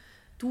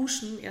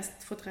Duschen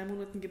erst vor 3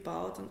 Monaten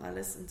gebaut und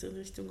alles in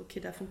Richtung, okay,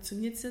 da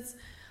funktioniert es jetzt,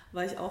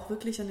 war ich auch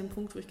wirklich an dem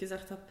Punkt, wo ich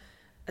gesagt habe,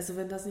 also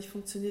wenn das nicht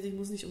funktioniert, ich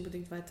muss nicht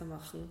unbedingt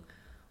weitermachen,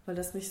 weil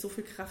das mich so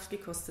viel Kraft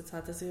gekostet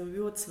hat. Also ich habe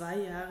über 2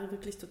 Jahre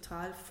wirklich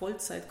total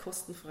Vollzeit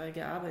kostenfrei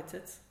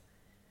gearbeitet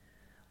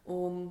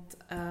und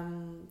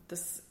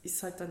das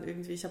ist halt dann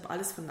irgendwie, ich habe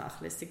alles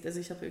vernachlässigt. Also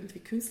ich habe irgendwie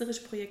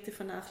künstlerische Projekte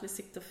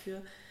vernachlässigt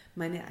dafür,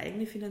 meine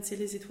eigene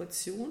finanzielle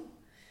Situation,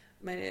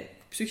 meine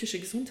psychische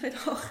Gesundheit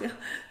auch, ja,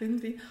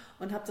 irgendwie,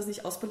 und habe das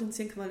nicht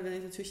ausbalancieren können, weil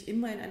ich natürlich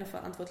immer in einer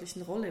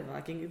verantwortlichen Rolle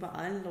war, gegenüber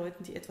allen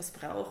Leuten, die etwas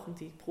brauchen,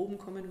 die Proben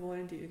kommen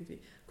wollen, die irgendwie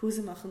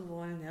Kurse machen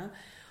wollen, ja,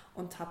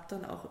 und habe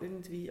dann auch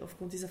irgendwie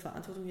aufgrund dieser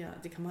Verantwortung, ja,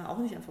 die kann man auch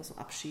nicht einfach so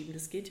abschieben,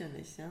 das geht ja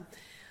nicht, ja.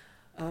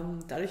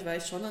 Dadurch war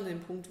ich schon an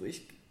dem Punkt, wo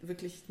ich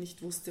wirklich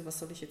nicht wusste, was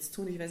soll ich jetzt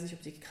tun, ich weiß nicht, ob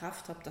ich die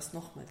Kraft habe, das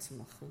nochmal zu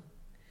machen.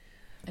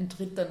 Ein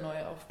dritter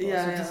Neuaufbau,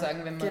 ja,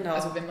 sozusagen, wenn man, genau.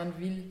 Also wenn man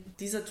will.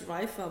 Dieser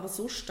Drive war aber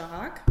so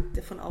stark,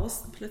 der von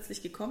außen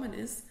plötzlich gekommen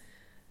ist,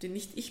 den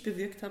nicht ich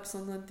bewirkt habe,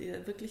 sondern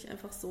der wirklich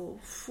einfach so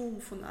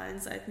von allen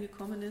Seiten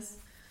gekommen ist.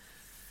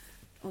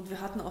 Und wir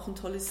hatten auch ein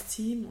tolles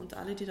Team und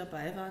alle, die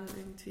dabei waren,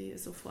 irgendwie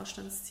so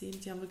Vorstandsteam,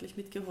 die haben wirklich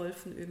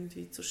mitgeholfen,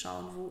 irgendwie zu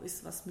schauen, wo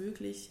ist was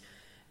möglich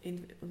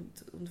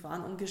und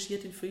waren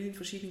engagiert in vielen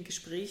verschiedenen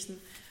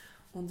Gesprächen.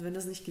 Und wenn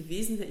das nicht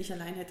gewesen wäre, ich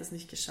allein hätte das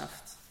nicht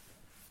geschafft.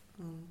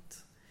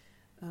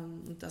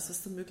 Und das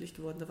ist dann möglich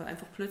geworden. Da war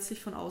einfach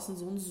plötzlich von außen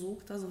so ein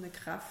Sog da, so eine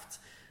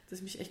Kraft, dass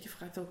ich mich echt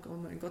gefragt habe, oh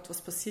mein Gott,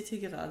 was passiert hier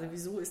gerade?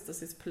 Wieso ist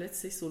das jetzt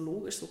plötzlich so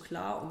logisch, so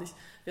klar? Und ich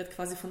werde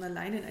quasi von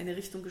alleine in eine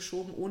Richtung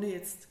geschoben, ohne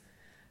jetzt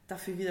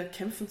dafür wieder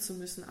kämpfen zu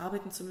müssen,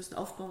 arbeiten zu müssen,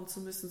 aufbauen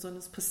zu müssen, sondern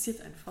es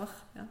passiert einfach.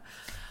 Ja?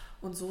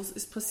 Und so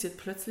ist passiert.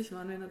 Plötzlich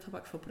waren wir in der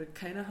Tabakfabrik.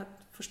 Keiner hat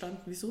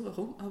verstanden, wieso,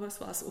 warum, aber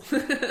es war so.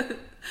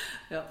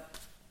 Ja.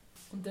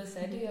 Und da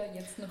seid ihr ja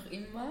jetzt noch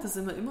immer? Das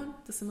sind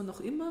wir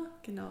noch immer,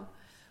 genau.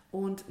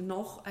 Und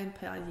noch ein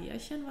paar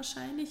Jährchen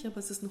wahrscheinlich, aber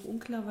es ist noch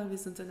unklar, weil wir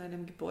sind in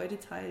einem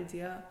Gebäudeteil,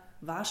 der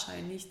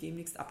wahrscheinlich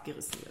demnächst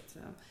abgerissen wird.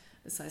 Ja.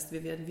 Das heißt,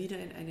 wir werden wieder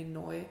in eine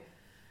neue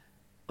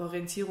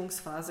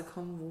Orientierungsphase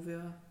kommen, wo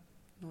wir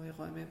neue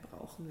Räume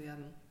brauchen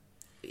werden.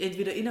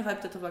 Entweder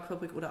innerhalb der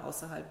Tabakfabrik oder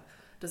außerhalb.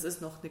 Das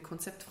ist noch eine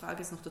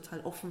Konzeptfrage, ist noch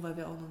total offen, weil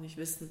wir auch noch nicht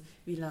wissen,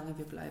 wie lange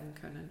wir bleiben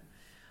können.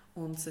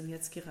 Und sind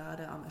jetzt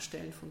gerade am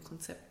Erstellen von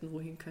Konzepten,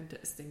 wohin könnte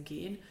es denn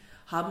gehen,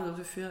 haben wir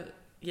dafür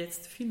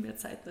jetzt viel mehr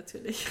Zeit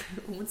natürlich,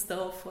 um uns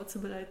darauf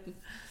vorzubereiten.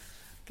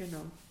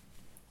 Genau.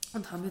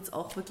 Und haben jetzt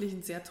auch wirklich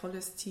ein sehr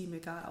tolles Team,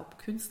 egal ob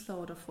Künstler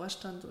oder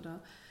Vorstand oder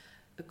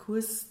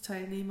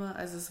Kursteilnehmer.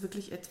 Also es ist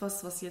wirklich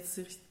etwas, was jetzt,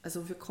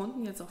 also wir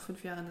konnten jetzt auch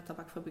 5 Jahre in der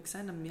Tabakfabrik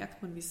sein, da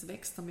merkt man, wie es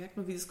wächst, da merkt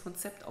man, wie das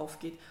Konzept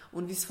aufgeht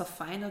und wie es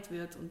verfeinert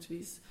wird und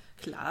wie es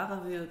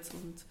klarer wird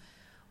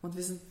und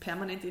wir sind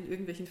permanent in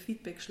irgendwelchen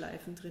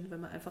Feedback-Schleifen drin, weil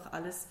wir einfach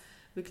alles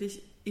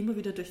wirklich immer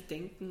wieder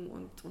durchdenken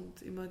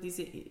und immer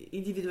diese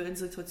individuellen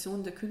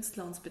Situationen der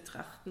Künstler uns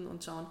betrachten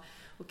und schauen,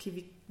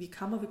 okay, wie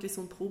kann man wirklich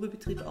so einen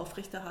Probebetrieb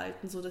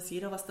aufrechterhalten, sodass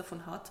jeder was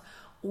davon hat,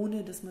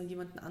 ohne dass man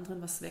jemanden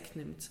anderen was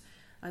wegnimmt.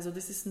 Also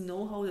das ist ein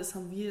Know-how, das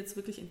haben wir jetzt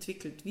wirklich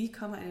entwickelt. Wie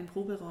kann man einen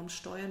Proberaum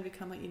steuern, wie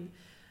kann man ihn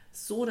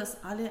so,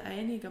 dass alle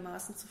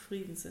einigermaßen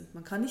zufrieden sind.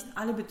 Man kann nicht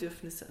alle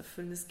Bedürfnisse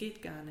erfüllen, das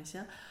geht gar nicht.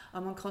 Ja?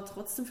 Aber man kann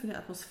trotzdem für eine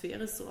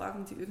Atmosphäre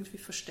sorgen, die irgendwie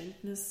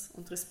Verständnis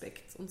und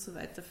Respekt und so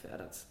weiter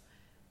fördert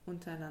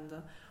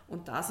untereinander.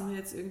 Und da sind wir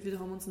jetzt irgendwie, da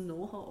haben wir uns ein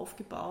Know-how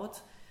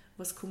aufgebaut,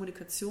 was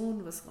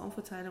Kommunikation, was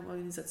Raumverteilung,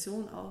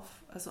 Organisation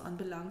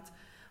anbelangt,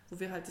 wo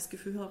wir halt das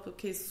Gefühl haben,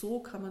 okay, so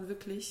kann man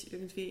wirklich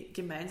irgendwie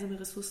gemeinsame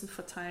Ressourcen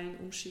verteilen,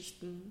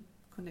 umschichten,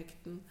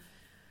 connecten.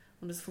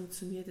 Und es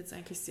funktioniert jetzt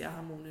eigentlich sehr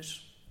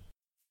harmonisch.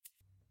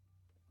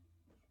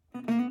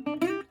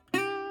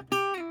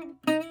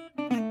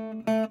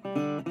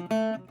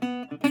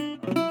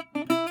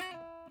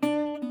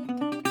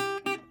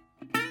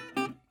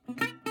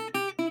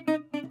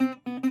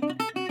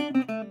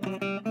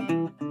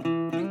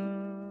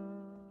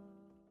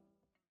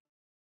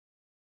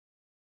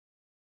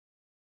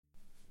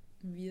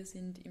 Wir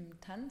sind im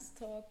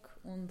Tanztalk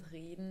und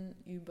reden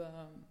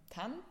über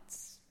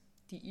Tanz,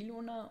 die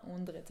Ilona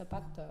und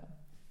Rezapata.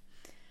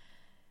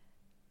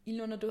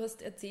 Ilona, du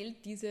hast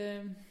erzählt,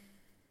 diese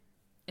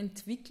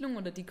Entwicklung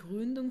oder die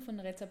Gründung von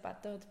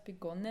Rezapata hat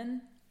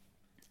begonnen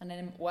an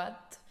einem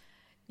Ort,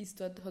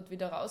 hat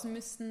wieder raus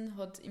müssen,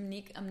 hat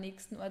am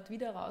nächsten Ort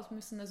wieder raus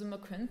müssen. Also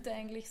man könnte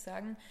eigentlich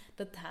sagen,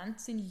 der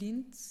Tanz in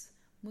Linz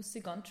muss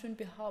sie ganz schön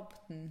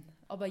behaupten.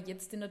 Aber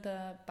jetzt in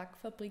der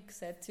Backfabrik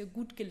seid ihr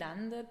gut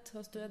gelandet,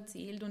 hast du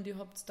erzählt, und ihr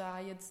habt da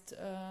jetzt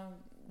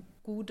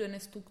gut eine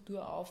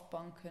Struktur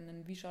aufbauen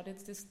können. Wie schaut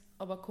jetzt das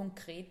aber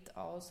konkret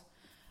aus,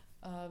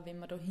 wenn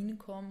man da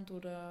hinkommt,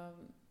 oder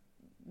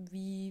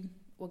wie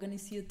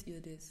organisiert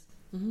ihr das?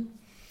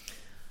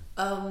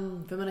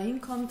 Wenn man da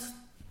hinkommt,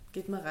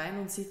 geht man rein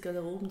und sieht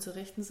Garderoben zur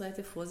rechten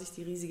Seite, vor sich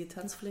die riesige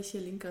Tanzfläche,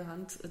 linker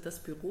Hand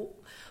das Büro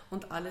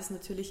und alles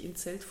natürlich in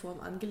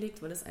Zeltform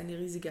angelegt, weil es eine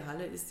riesige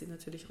Halle ist, die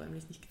natürlich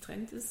räumlich nicht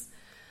getrennt ist.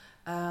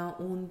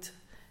 Und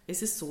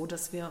es ist so,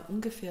 dass wir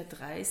ungefähr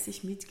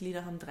 30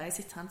 Mitglieder haben,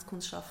 30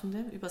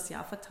 Tanzkunstschaffende übers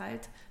Jahr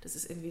verteilt. Das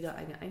ist entweder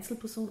eine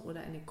Einzelperson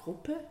oder eine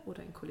Gruppe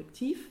oder ein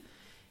Kollektiv,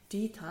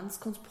 die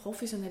Tanzkunst,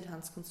 professionelle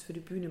Tanzkunst für die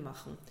Bühne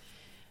machen.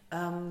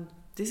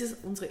 Das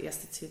ist unsere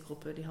erste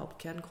Zielgruppe, die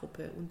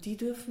Hauptkerngruppe. Und die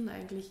dürfen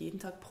eigentlich jeden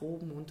Tag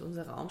proben. Und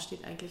unser Raum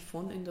steht eigentlich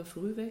von in der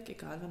Früh weg,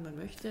 egal wann man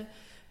möchte,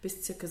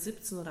 bis ca.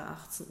 17 oder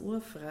 18 Uhr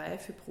frei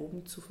für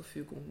Proben zur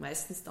Verfügung.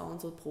 Meistens dauern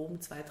so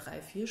Proben 2,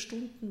 3, 4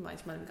 Stunden,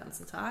 manchmal den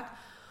ganzen Tag.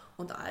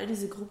 Und all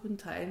diese Gruppen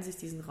teilen sich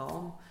diesen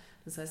Raum.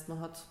 Das heißt,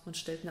 man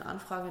stellt eine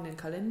Anfrage in den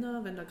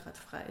Kalender, wenn da gerade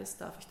frei ist,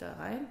 darf ich da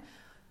rein?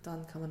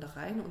 Dann kann man da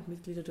rein und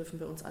Mitglieder dürfen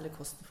bei uns alle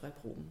kostenfrei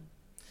proben.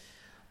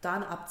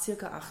 Dann ab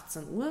ca.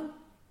 18 Uhr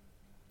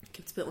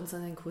gibt es bei uns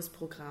ein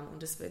Kursprogramm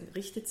und es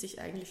richtet sich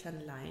eigentlich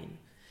an Laien.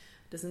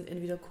 Das sind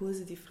entweder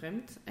Kurse, die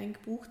fremd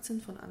eingebucht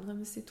sind von anderen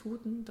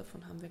Instituten,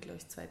 davon haben wir, glaube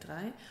ich, 2,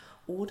 3,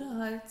 oder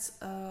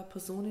halt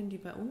Personen, die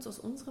bei uns aus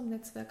unserem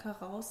Netzwerk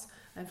heraus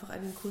einfach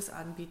einen Kurs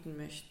anbieten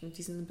möchten.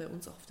 Die sind bei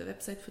uns auch auf der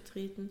Website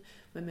vertreten.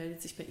 Man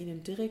meldet sich bei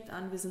ihnen direkt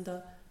an. Wir sind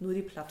da nur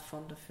die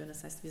Plattform dafür.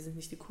 Das heißt, wir sind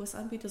nicht die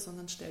Kursanbieter,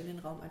 sondern stellen den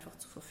Raum einfach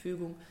zur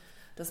Verfügung,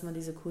 dass man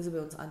diese Kurse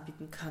bei uns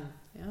anbieten kann.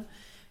 Ja?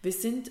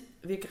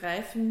 Wir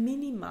greifen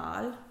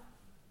minimal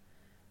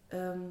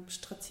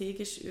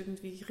strategisch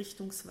irgendwie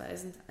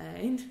richtungsweisend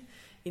ein,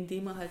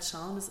 indem wir halt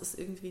schauen, dass es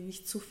irgendwie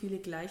nicht zu viele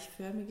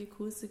gleichförmige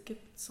Kurse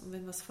gibt und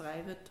wenn was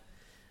frei wird,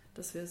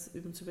 dass wir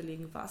uns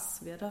überlegen,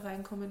 wer da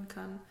reinkommen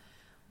kann,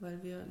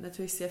 weil wir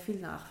natürlich sehr viel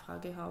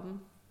Nachfrage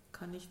haben.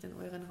 Kann ich denn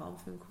euren Raum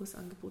für ein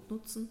Kursangebot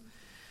nutzen?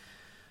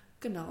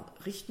 Genau,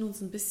 richten uns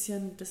ein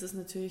bisschen, das ist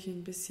natürlich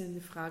ein bisschen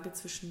eine Frage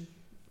zwischen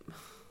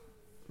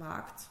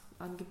Markt,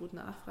 Angebot,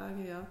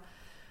 Nachfrage, ja,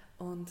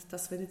 und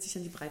das wendet sich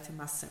an die breite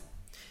Masse.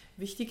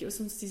 Wichtig ist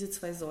uns, diese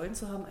 2 Säulen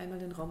zu haben, einmal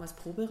den Raum als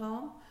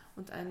Proberaum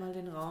und einmal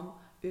den Raum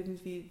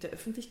irgendwie der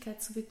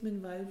Öffentlichkeit zu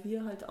widmen, weil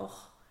wir halt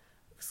auch,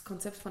 das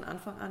Konzept von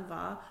Anfang an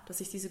war, dass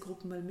sich diese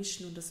Gruppen mal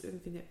mischen und dass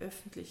irgendwie eine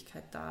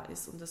Öffentlichkeit da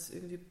ist und dass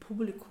irgendwie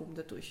Publikum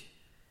dadurch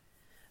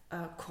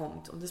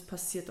kommt. Und das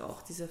passiert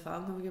auch. Diese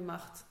Erfahrung haben wir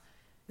gemacht.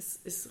 Es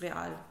ist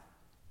real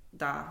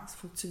da, es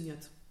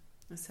funktioniert.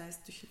 Das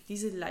heißt, durch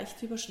diese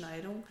leichte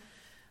Überschneidung,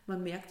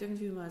 man merkt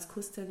irgendwie, wenn man als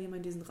Kursteilnehmer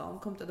in diesen Raum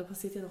kommt, da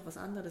passiert ja noch was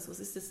anderes. Was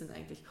ist das denn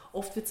eigentlich?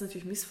 Oft wird es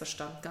natürlich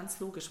missverstanden, ganz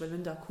logisch, weil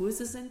wenn da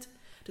Kurse sind,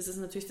 das ist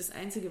natürlich das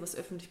Einzige, was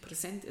öffentlich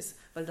präsent ist,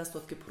 weil das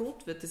dort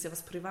geprobt wird, das ist ja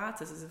was Privates,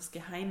 das ist ja was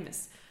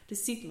Geheimes.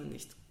 Das sieht man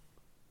nicht,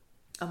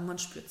 aber man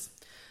spürt es.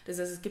 Das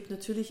heißt, es gibt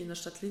natürlich in der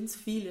Stadt Linz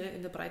viele,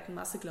 in der breiten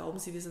Masse glauben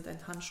sie, wir sind ein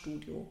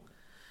Tanzstudio.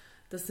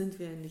 Das sind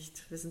wir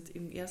nicht. Wir sind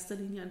in erster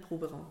Linie ein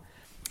Proberaum.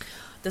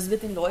 Das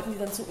wird den Leuten, die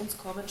dann zu uns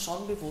kommen,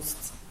 schon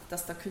bewusst,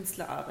 dass da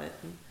Künstler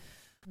arbeiten.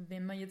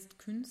 Wenn man jetzt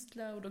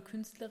Künstler oder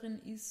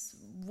Künstlerin ist,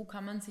 wo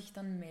kann man sich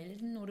dann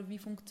melden oder wie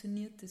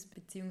funktioniert das?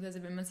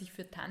 Beziehungsweise wenn man sich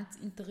für Tanz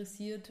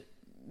interessiert,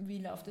 wie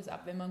läuft das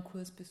ab, wenn man einen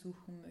Kurs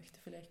besuchen möchte?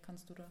 Vielleicht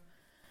kannst du da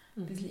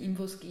ein bisschen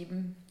Infos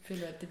geben für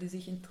Leute, die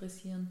sich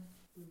interessieren.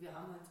 Wir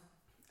haben halt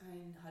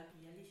ein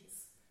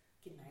halbjährliches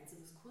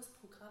gemeinsames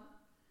Kursprogramm,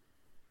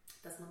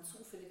 das man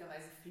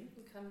zufälligerweise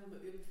finden kann, wenn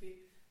man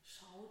irgendwie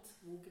schaut,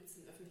 wo gibt es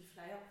einen öffentlichen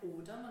Flyer,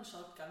 oder man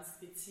schaut ganz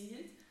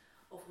gezielt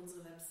auf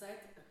unsere Website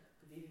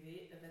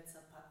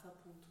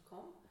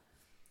www.evetzapata.com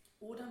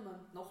oder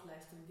man noch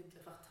leichter, man gibt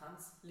einfach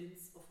Tanz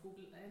Linz auf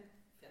Google ein,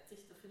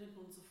 fertig, da findet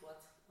man uns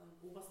sofort an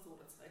oberster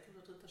oder zweiter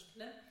oder dritter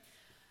Stelle.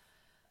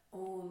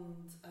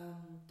 Und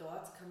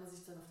dort kann man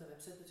sich dann auf der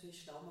Website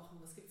natürlich schlau machen,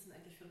 was gibt es denn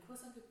eigentlich für ein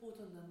Kursangebot,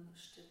 und dann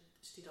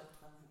steht auch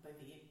dran, bei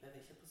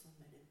welcher Person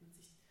meldet man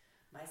sich.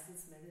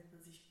 Meistens meldet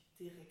man sich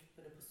direkt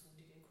bei der Person,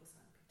 die den Kurs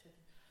anbietet.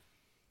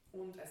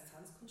 Und als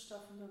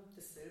Tanzkunstschaffender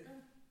dasselbe,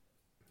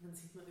 dann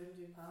sieht man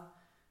irgendwie ein paar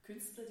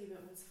Künstler, die bei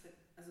uns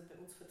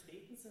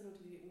vertreten sind oder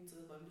die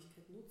unsere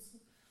Räumlichkeit nutzen,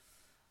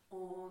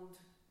 und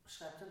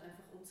schreibt dann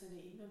einfach uns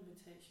eine E-Mail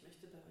mit, hey, ich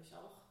möchte bei euch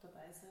auch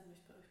dabei sein,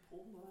 möchte bei euch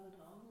proben, euren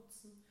Raum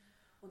nutzen,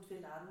 und wir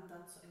laden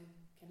dann zu einem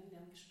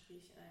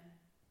Kennenlerngespräch ein,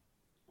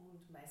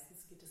 und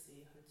meistens geht es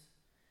halt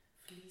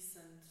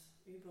fließend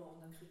über,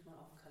 und dann kriegt man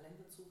auch einen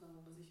Kalenderzugang,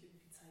 wo man sich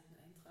irgendwie Zeiten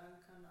eintragen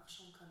kann,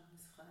 nachschauen kann,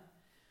 ist frei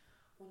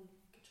und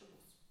geht schon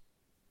los.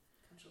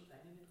 Kann schon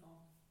rein in den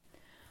Raum.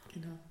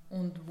 Genau.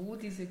 Und wo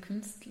diese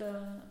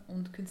Künstler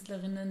und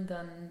Künstlerinnen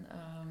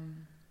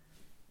dann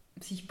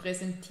sich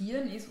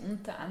präsentieren, ist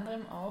unter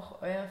anderem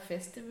auch euer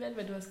Festival,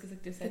 weil du hast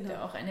gesagt, ihr seid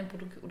ja auch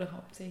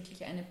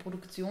hauptsächlich eine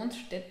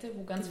Produktionsstätte,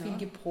 wo ganz viel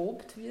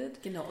geprobt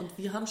wird. Genau, und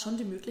wir haben schon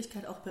die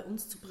Möglichkeit, auch bei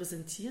uns zu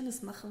präsentieren,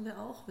 das machen wir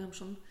auch. Wir haben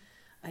schon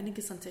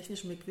einiges an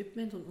technischem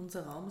Equipment und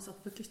unser Raum ist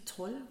auch wirklich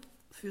toll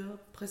für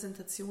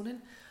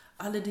Präsentationen.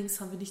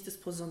 Allerdings haben wir nicht das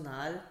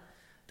Personal,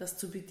 das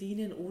zu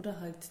bedienen oder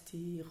halt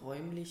die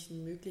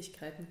räumlichen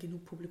Möglichkeiten,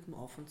 genug Publikum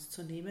auf uns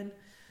zu nehmen.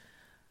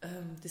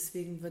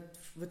 Deswegen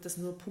wird das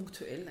nur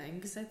punktuell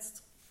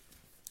eingesetzt,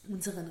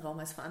 unseren Raum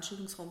als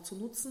Veranstaltungsraum zu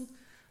nutzen,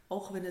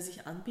 auch wenn er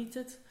sich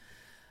anbietet,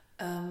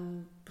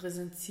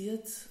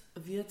 präsentiert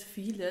wird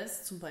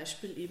vieles, zum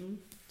Beispiel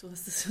eben, du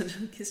hast es schon,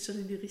 du gehst schon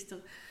in die Richtung,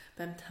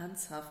 beim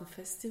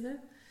Tanzhafen-Festival.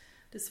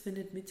 Das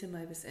findet Mitte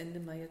Mai bis Ende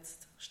Mai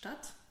jetzt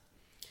statt.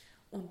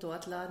 Und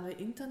dort laden wir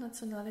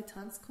internationale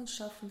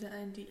Tanzkunstschaffende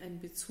ein, die einen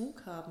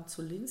Bezug haben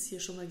zu Linz, hier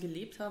schon mal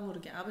gelebt haben oder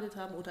gearbeitet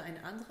haben oder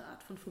eine andere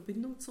Art von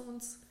Verbindung zu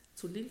uns,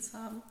 zu Linz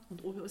haben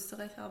und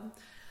Oberösterreich haben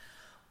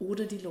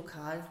oder die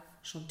lokal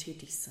schon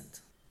tätig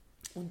sind.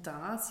 Und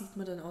da sieht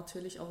man dann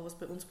natürlich auch, was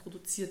bei uns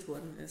produziert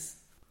worden ist.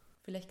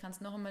 Vielleicht kannst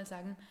du noch einmal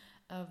sagen,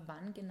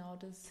 wann genau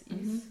das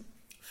ist.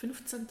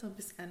 15.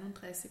 bis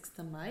 31.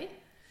 Mai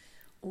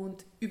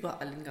und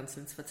überall in ganz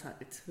Linz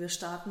verteilt. Wir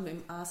starten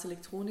im Ars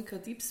Electronica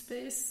Deep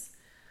Space,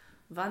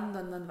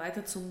 wandern dann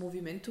weiter zum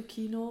Movimento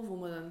Kino, wo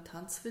wir dann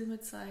Tanzfilme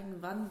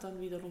zeigen,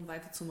 wandern wiederum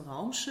weiter zum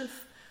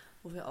Raumschiff,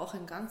 wo wir auch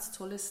ein ganz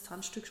tolles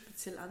Tanzstück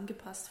speziell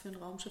angepasst für ein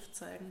Raumschiff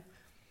zeigen.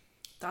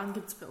 Dann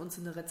gibt es bei uns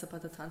in der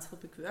Rezzapater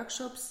Tanzfabrik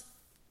Workshops.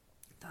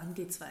 Dann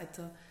geht es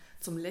weiter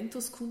zum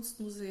Lentos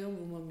Kunstmuseum,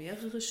 wo wir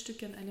mehrere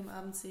Stücke an einem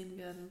Abend sehen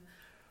werden.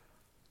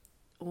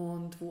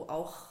 Und wo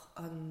auch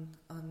an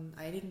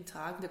einigen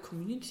Tagen der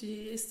Community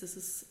Day ist. Das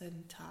ist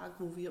ein Tag,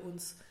 wo wir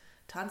uns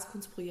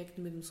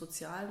Tanzkunstprojekten mit dem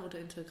sozialen oder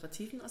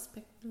integrativen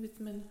Aspekten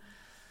widmen.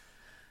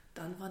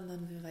 Dann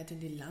wandern wir weiter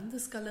in die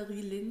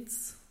Landesgalerie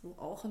Linz, wo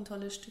auch ein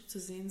tolles Stück zu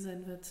sehen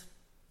sein wird.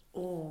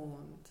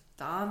 Und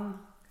dann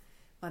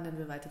wandern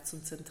wir weiter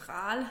zum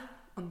Zentral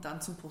und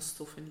dann zum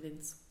Posthof in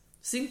Linz.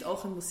 Sind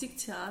auch im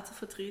Musiktheater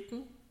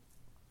vertreten,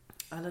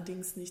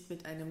 allerdings nicht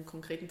mit einem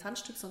konkreten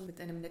Tanzstück, sondern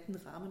mit einem netten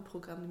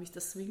Rahmenprogramm, nämlich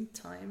das Swing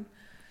Time.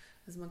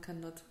 Also man kann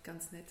dort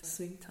ganz nett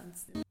Swing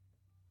tanzen.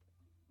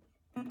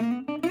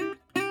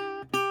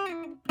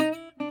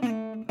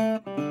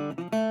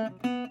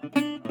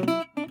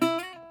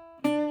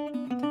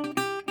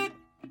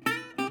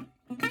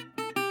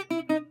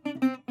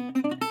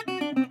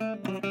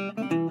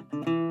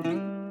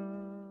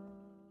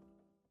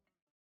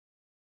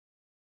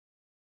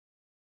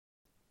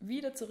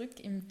 Wieder zurück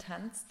im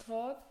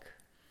Tanztalk.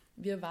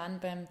 Wir waren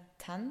beim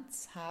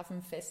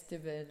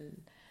Tanzhafen-Festival.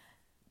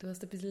 Du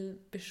hast ein bisschen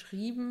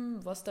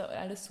beschrieben, was da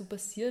alles so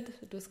passiert.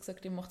 Du hast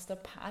gesagt, ihr macht da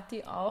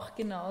Party auch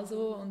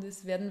genauso und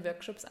es werden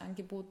Workshops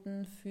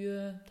angeboten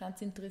für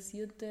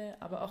Tanzinteressierte,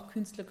 aber auch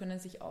Künstler können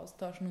sich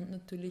austauschen und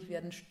natürlich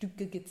werden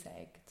Stücke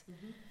gezeigt.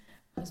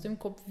 Hast du im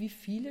Kopf, wie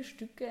viele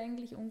Stücke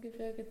eigentlich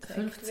ungefähr gezeigt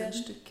 15 werden?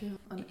 15 Stücke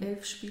an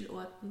 11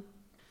 Spielorten.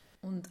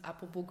 Und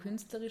apropos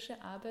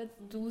künstlerische Arbeit,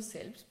 du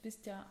selbst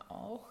bist ja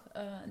auch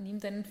neben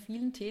deinen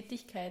vielen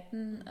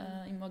Tätigkeiten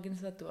im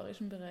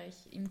organisatorischen Bereich,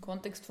 im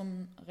Kontext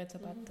vom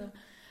Rezzapater,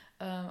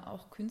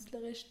 auch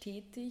künstlerisch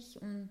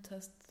tätig und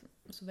hast,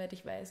 soweit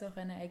ich weiß, auch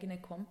eine eigene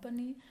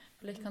Company.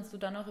 Vielleicht kannst du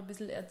dann auch ein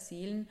bisschen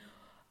erzählen,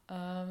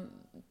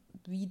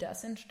 wie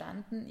das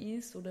entstanden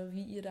ist oder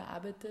wie ihr da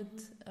arbeitet,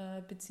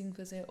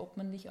 beziehungsweise ob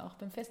man dich auch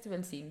beim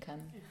Festival sehen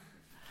kann.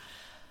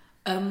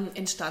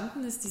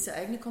 Entstanden ist diese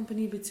eigene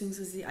Kompanie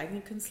bzw. die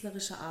eigene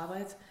künstlerische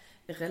Arbeit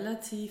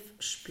relativ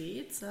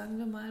spät, sagen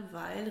wir mal,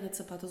 weil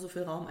Rezzapater so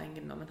viel Raum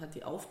eingenommen hat.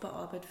 Die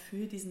Aufbauarbeit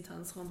für diesen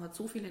Tanzraum hat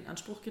so viel in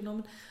Anspruch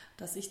genommen,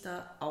 dass ich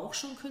da auch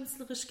schon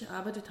künstlerisch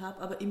gearbeitet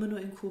habe, aber immer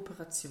nur in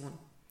Kooperation.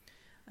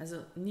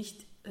 Also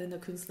nicht in der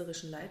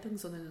künstlerischen Leitung,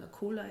 sondern in der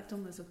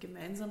Co-Leitung, also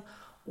gemeinsam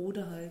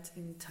oder halt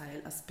in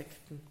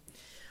Teilaspekten.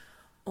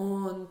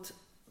 Und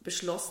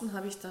beschlossen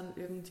habe ich dann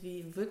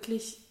irgendwie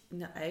wirklich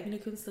eine eigene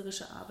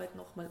künstlerische Arbeit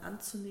nochmal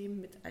anzunehmen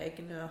mit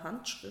eigener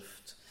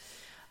Handschrift,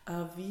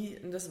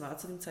 das war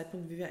zu dem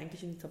Zeitpunkt, wie wir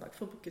eigentlich in die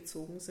Tabakfabrik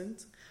gezogen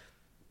sind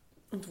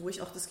und wo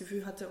ich auch das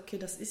Gefühl hatte, okay,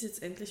 das ist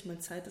jetzt endlich mal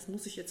Zeit, das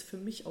muss ich jetzt für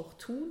mich auch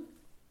tun.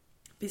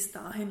 Bis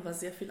dahin war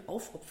sehr viel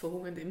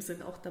Aufopferung in dem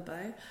Sinn auch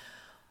dabei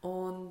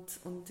und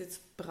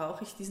jetzt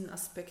brauche ich diesen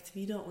Aspekt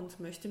wieder und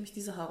möchte mich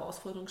dieser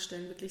Herausforderung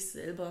stellen, wirklich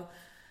selber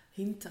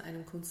hinter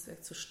einem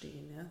Kunstwerk zu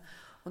stehen. Ja?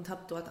 Und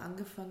habe dort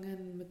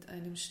angefangen mit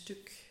einem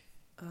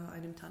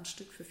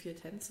Tanzstück für 4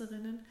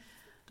 Tänzerinnen,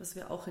 das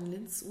wir auch in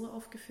Linz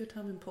uraufgeführt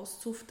haben, im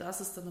Posthof. Das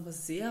ist dann aber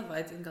sehr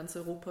weit in ganz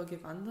Europa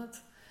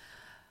gewandert.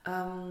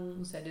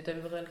 Wo seid ihr da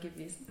überall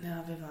gewesen?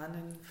 Ja, wir waren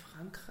in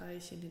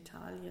Frankreich, in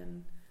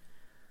Italien.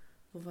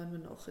 Wo waren wir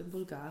noch? In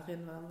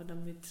Bulgarien waren wir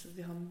damit.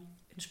 Wir haben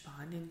in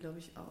Spanien, glaube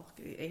ich, auch.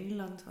 In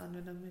England waren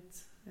wir damit.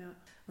 Ja.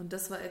 Und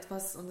das war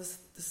etwas, und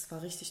das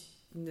war richtig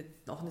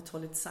auch eine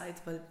tolle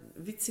Zeit, weil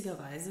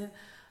witzigerweise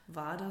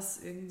war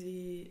das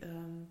irgendwie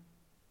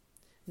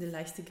eine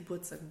leichte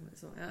Geburt, sagen wir mal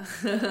so.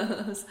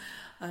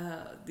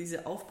 Ja.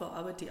 Diese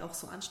Aufbauarbeit, die auch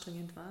so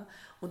anstrengend war.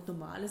 Und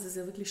normal ist es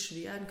ja wirklich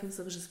schwer, ein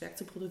künstlerisches Werk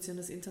zu produzieren,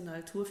 das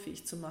international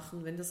tourfähig zu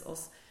machen, wenn das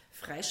aus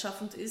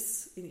freischaffend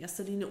ist, in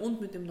erster Linie und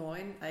mit dem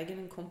neuen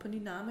eigenen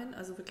Company-Namen,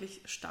 also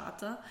wirklich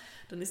Starter,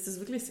 dann ist das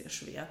wirklich sehr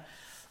schwer.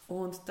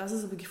 Und das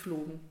ist aber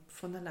geflogen,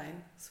 von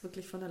allein. Es ist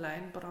wirklich von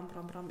allein, bram,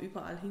 bram, bram,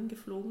 überall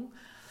hingeflogen.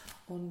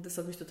 Und das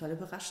hat mich total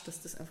überrascht,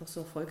 dass das einfach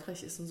so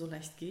erfolgreich ist und so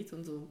leicht geht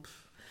und so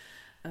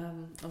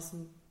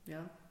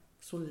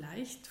so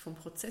leicht vom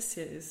Prozess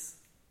her ist.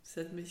 Das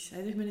hätte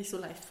ich mir nicht so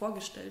leicht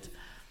vorgestellt.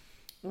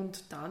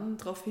 Und dann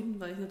daraufhin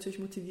war ich natürlich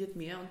motiviert,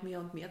 mehr und mehr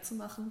und mehr zu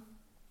machen.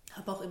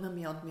 Habe auch immer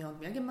mehr und mehr und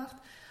mehr gemacht.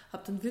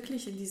 Habe dann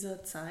wirklich in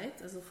dieser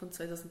Zeit, also von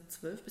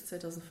 2012 bis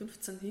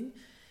 2015 hin,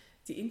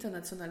 die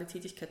internationale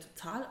Tätigkeit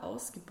total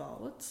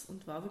ausgebaut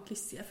und war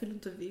wirklich sehr viel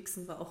unterwegs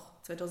und war auch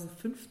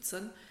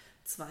 2015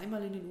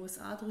 zweimal in den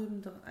USA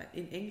drüben,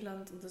 in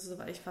England, und da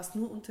war ich fast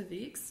nur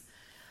unterwegs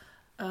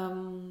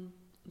und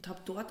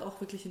habe dort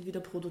auch wirklich entweder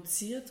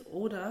produziert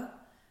oder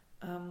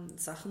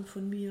Sachen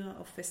von mir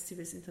auf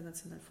Festivals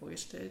international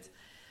vorgestellt.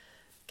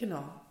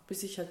 Genau,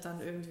 bis ich halt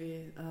dann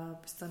irgendwie,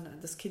 bis dann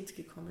das Kind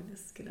gekommen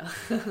ist, genau.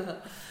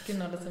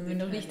 Genau, das haben wir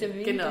noch nicht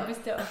erwähnt. Genau. Du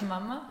bist ja auch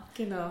Mama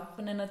Genau.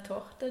 von einer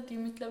Tochter, die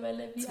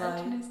mittlerweile wie 2, alt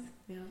schon ist.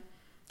 Ja,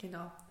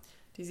 genau.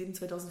 Die ist eben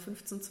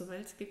 2015 zur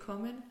Welt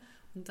gekommen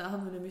und da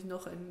haben wir nämlich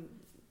noch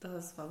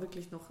das war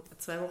wirklich noch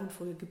 2 Wochen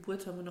vor der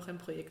Geburt, haben wir noch ein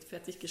Projekt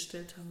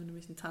fertiggestellt, haben wir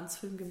nämlich einen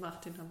Tanzfilm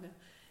gemacht, den haben wir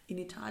in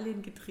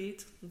Italien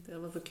gedreht und das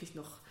war wirklich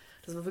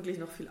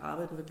noch viel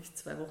Arbeit, wirklich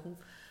 2 Wochen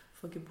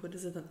vor Geburt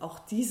ist ja dann auch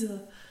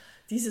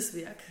dieses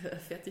Werk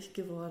fertig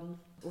geworden.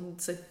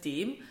 Und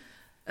seitdem,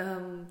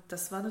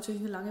 das war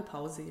natürlich eine lange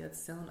Pause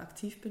jetzt. Ja, und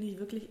aktiv bin ich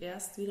wirklich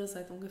erst wieder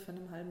seit ungefähr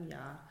einem halben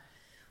Jahr.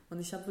 Und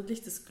ich habe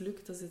wirklich das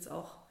Glück, dass jetzt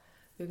auch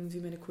irgendwie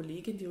meine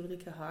Kollegin, die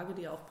Ulrike Hage,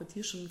 die auch bei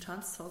dir schon im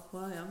Tanztalk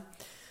war, ja,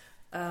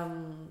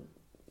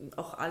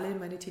 auch alle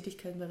meine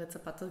Tätigkeiten bei Red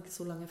Zapata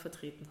so lange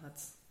vertreten hat.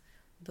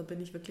 Und da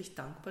bin ich wirklich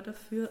dankbar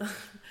dafür,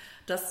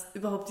 dass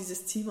überhaupt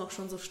dieses Team auch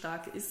schon so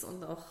stark ist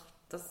und auch,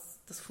 dass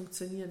das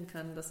funktionieren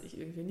kann, dass ich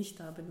irgendwie nicht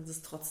da bin und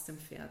es trotzdem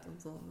fährt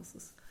und so. Und das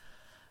ist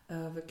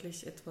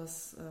wirklich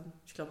etwas,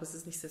 ich glaube, es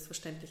ist nicht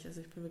selbstverständlich. Also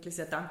ich bin wirklich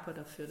sehr dankbar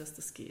dafür, dass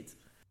das geht.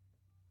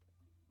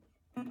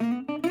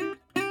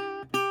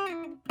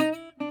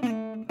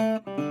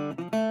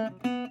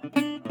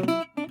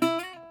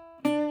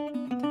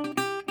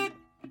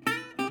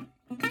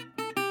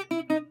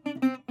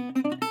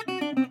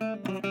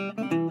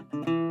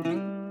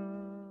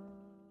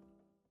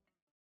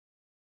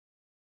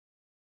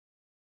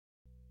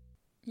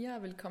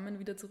 Ja, willkommen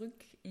wieder zurück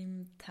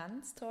im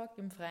Tanztalk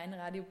im freien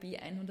Radio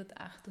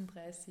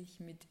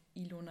B138 mit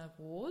Ilona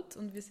Roth,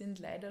 und wir sind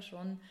leider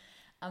schon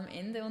am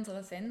Ende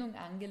unserer Sendung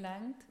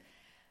angelangt.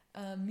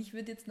 Mich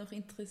würde jetzt noch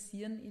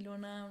interessieren,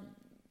 Ilona,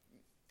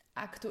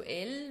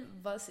 aktuell,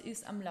 was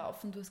ist am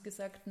Laufen? Du hast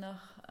gesagt,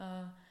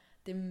 nach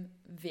dem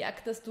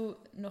Werk, das du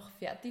noch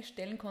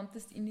fertigstellen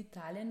konntest in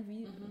Italien,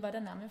 wie war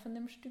der Name von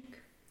dem Stück?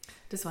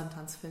 Das war ein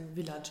Tanzfilm,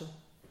 Villaggio.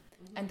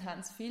 Ein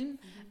Tanzfilm.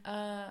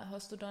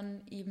 Hast du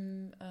dann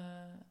eben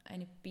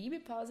eine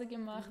Babypause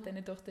gemacht?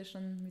 Deine Tochter ist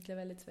schon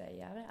mittlerweile 2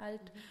 Jahre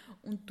alt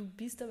und du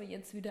bist aber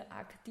jetzt wieder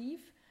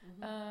aktiv,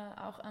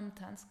 auch am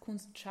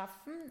Tanzkunst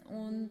schaffen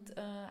und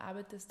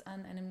arbeitest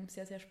an einem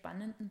sehr, sehr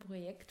spannenden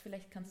Projekt.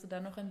 Vielleicht kannst du da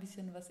noch ein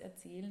bisschen was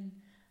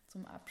erzählen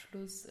zum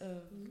Abschluss,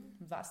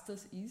 was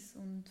das ist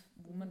und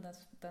wo man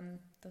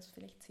das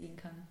vielleicht sehen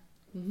kann.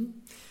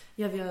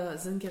 Ja, wir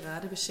sind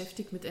gerade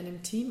beschäftigt mit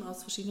einem Team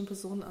aus verschiedenen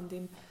Personen an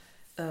dem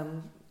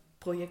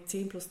Projekt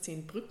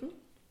 10+10 Brücken.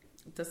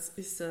 Das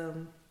ist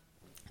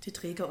die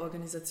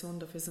Trägerorganisation,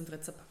 dafür sind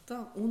Red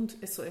Zapata und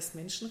SOS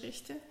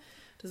Menschenrechte.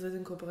 Das wird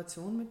in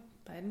Kooperation mit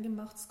beiden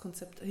gemacht. Das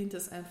Konzept dahinter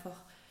ist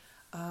einfach,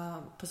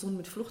 Personen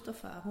mit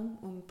Fluchterfahrung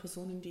und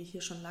Personen, die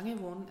hier schon lange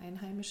wohnen,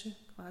 Einheimische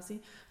quasi,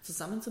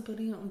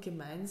 zusammenzubringen und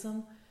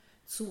gemeinsam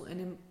zu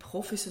einem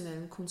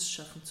professionellen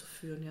Kunstschaffen zu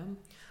führen. Ja?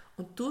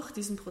 Und durch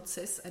diesen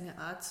Prozess eine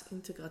Art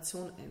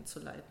Integration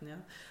einzuleiten. Ja?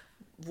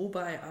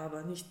 Wobei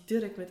aber nicht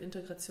direkt mit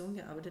Integration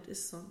gearbeitet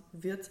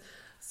wird,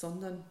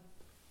 sondern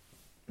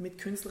mit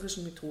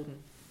künstlerischen Methoden.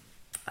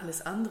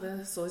 Alles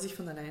andere soll sich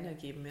von alleine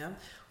ergeben. Ja?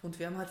 Und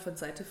wir haben halt von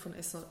Seite von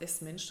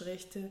SOS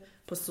Menschenrechte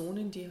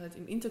Personen, die halt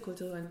im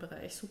interkulturellen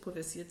Bereich super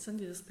versiert sind,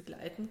 die das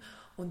begleiten,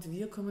 und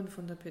wir kommen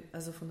von der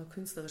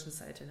künstlerischen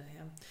Seite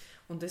daher.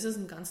 Und das ist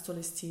ein ganz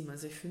tolles Team.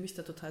 Also ich fühle mich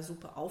da total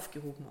super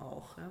aufgehoben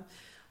auch. Ja?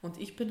 Und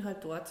ich bin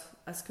halt dort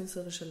als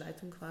künstlerische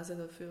Leitung quasi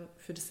dafür,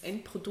 für das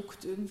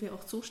Endprodukt irgendwie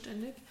auch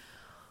zuständig.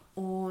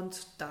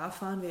 Und da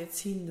fahren wir jetzt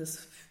hin.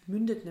 Das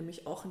mündet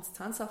nämlich auch ins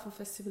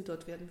Tanzhafen-Festival.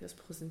 Dort werden wir es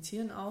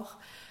präsentieren auch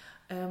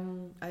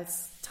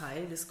als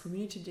Teil des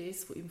Community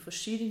Days, wo eben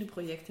verschiedene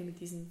Projekte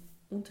mit diesen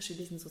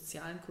unterschiedlichen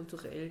sozialen,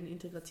 kulturellen,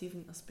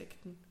 integrativen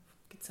Aspekten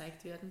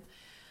gezeigt werden.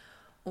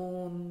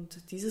 Und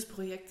dieses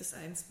Projekt ist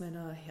eins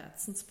meiner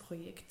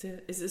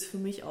Herzensprojekte. Es ist für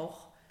mich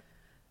auch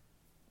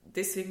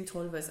deswegen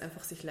toll, weil es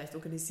einfach sich leicht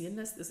organisieren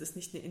lässt. Es ist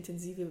nicht eine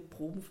intensive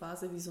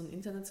Probenphase wie so ein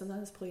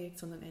internationales Projekt,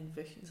 sondern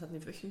es hat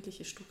eine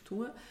wöchentliche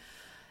Struktur.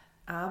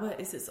 Aber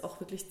es ist auch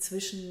wirklich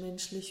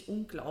zwischenmenschlich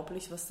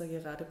unglaublich, was da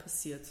gerade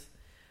passiert.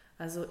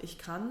 Also ich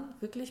kann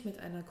wirklich mit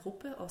einer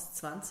Gruppe aus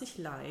 20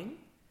 Laien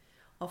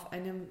auf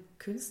einem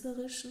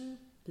künstlerischen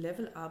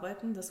Level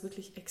arbeiten, das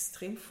wirklich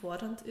extrem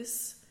fordernd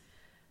ist,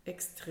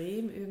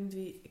 extrem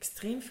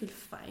viel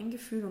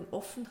Feingefühl und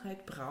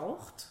Offenheit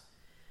braucht,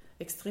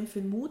 extrem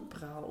viel Mut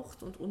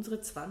braucht, und unsere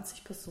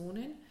 20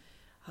 Personen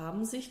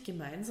haben sich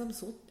gemeinsam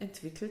so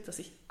entwickelt, dass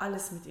ich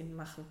alles mit ihnen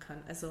machen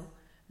kann. Also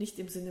nicht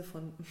im Sinne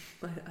von,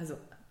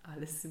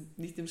 alles,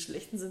 nicht im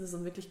schlechten Sinne,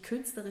 sondern wirklich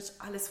künstlerisch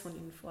alles von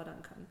ihnen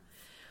fordern kann.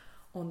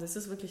 Und es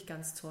ist wirklich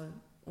ganz toll.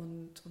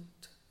 Und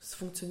es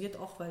funktioniert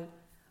auch, weil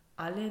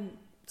alle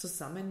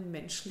zusammen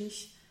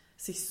menschlich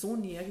sich so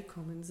näher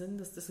gekommen sind,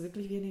 dass das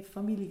wirklich wie eine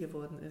Familie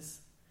geworden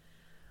ist.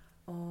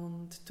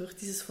 Und durch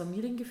dieses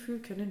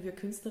Familiengefühl können wir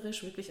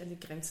künstlerisch wirklich an die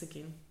Grenze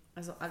gehen.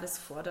 Also alles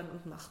fordern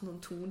und machen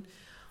und tun.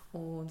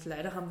 Und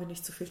leider haben wir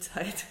nicht so viel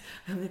Zeit.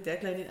 Wir haben eine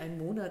Deadline in einem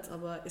Monat,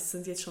 aber es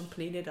sind jetzt schon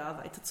Pläne da,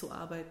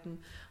 weiterzuarbeiten,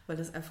 weil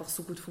das einfach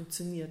so gut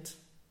funktioniert.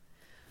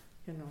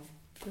 Genau.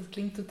 Das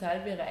klingt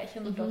total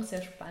bereichernd und auch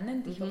sehr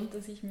spannend. Ich hoffe,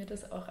 dass ich mir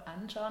das auch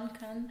anschauen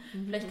kann.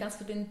 Vielleicht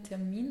kannst du den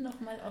Termin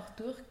nochmal auch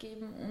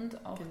durchgeben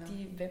und auch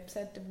die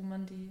Webseite, wo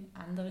man die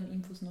anderen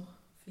Infos noch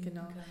finden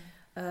kann.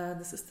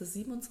 Das ist der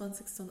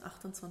 27. und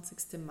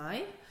 28.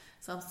 Mai,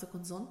 Samstag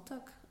und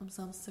Sonntag. Am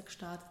Samstag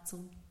startet es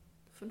um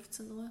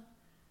 15 Uhr,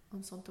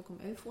 am Sonntag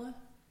um 11 Uhr.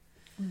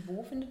 Und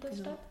wo findet das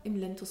statt? Im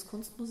Lentus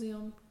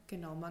Kunstmuseum.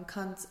 Genau, man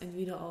kann es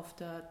entweder auf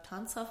der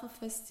Tanzhafen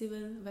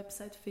Festival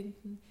Website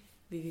finden,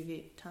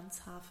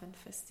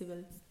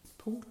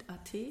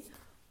 www.tanzhafenfestival.at,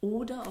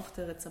 oder auf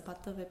der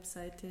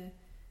Rezapata-Webseite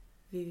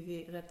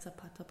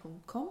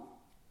www.rezapata.com.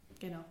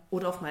 Genau.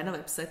 Oder auf meiner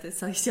Webseite, das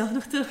sage ich dir auch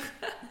noch durch.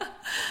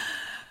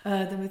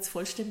 Damit es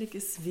vollständig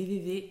ist,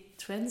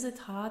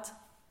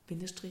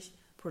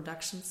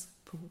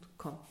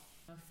 www.transitheart-productions.com.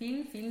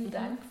 Vielen, vielen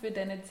Dank für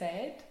deine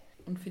Zeit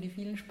und für die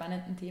vielen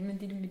spannenden Themen,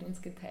 die du mit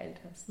uns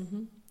geteilt hast.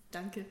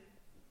 Danke.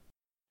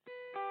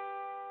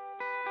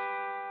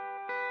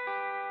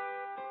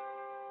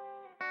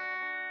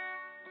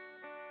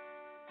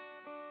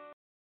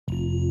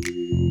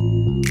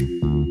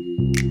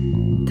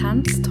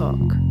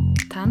 Tanztalk.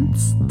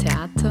 Tanz,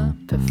 Theater,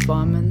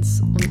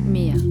 Performance und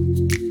mehr.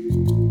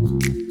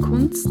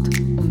 Kunst-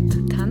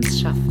 und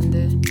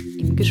Tanzschaffende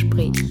im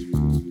Gespräch.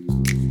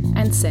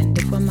 Ein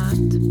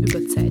Sendeformat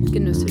über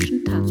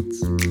zeitgenössischen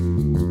Tanz.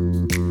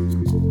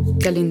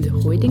 Gerlinde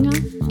Rödinger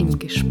im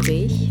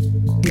Gespräch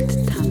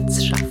mit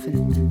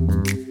Tanzschaffenden.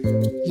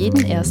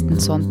 Jeden ersten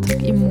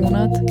Sonntag im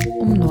Monat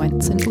um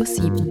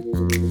 19:07 Uhr.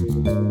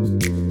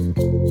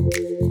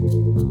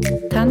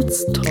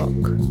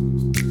 Tanztalk.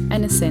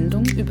 Eine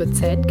Sendung über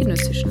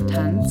zeitgenössischen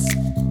Tanz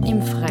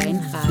im freien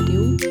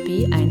Radio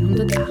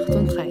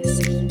B138.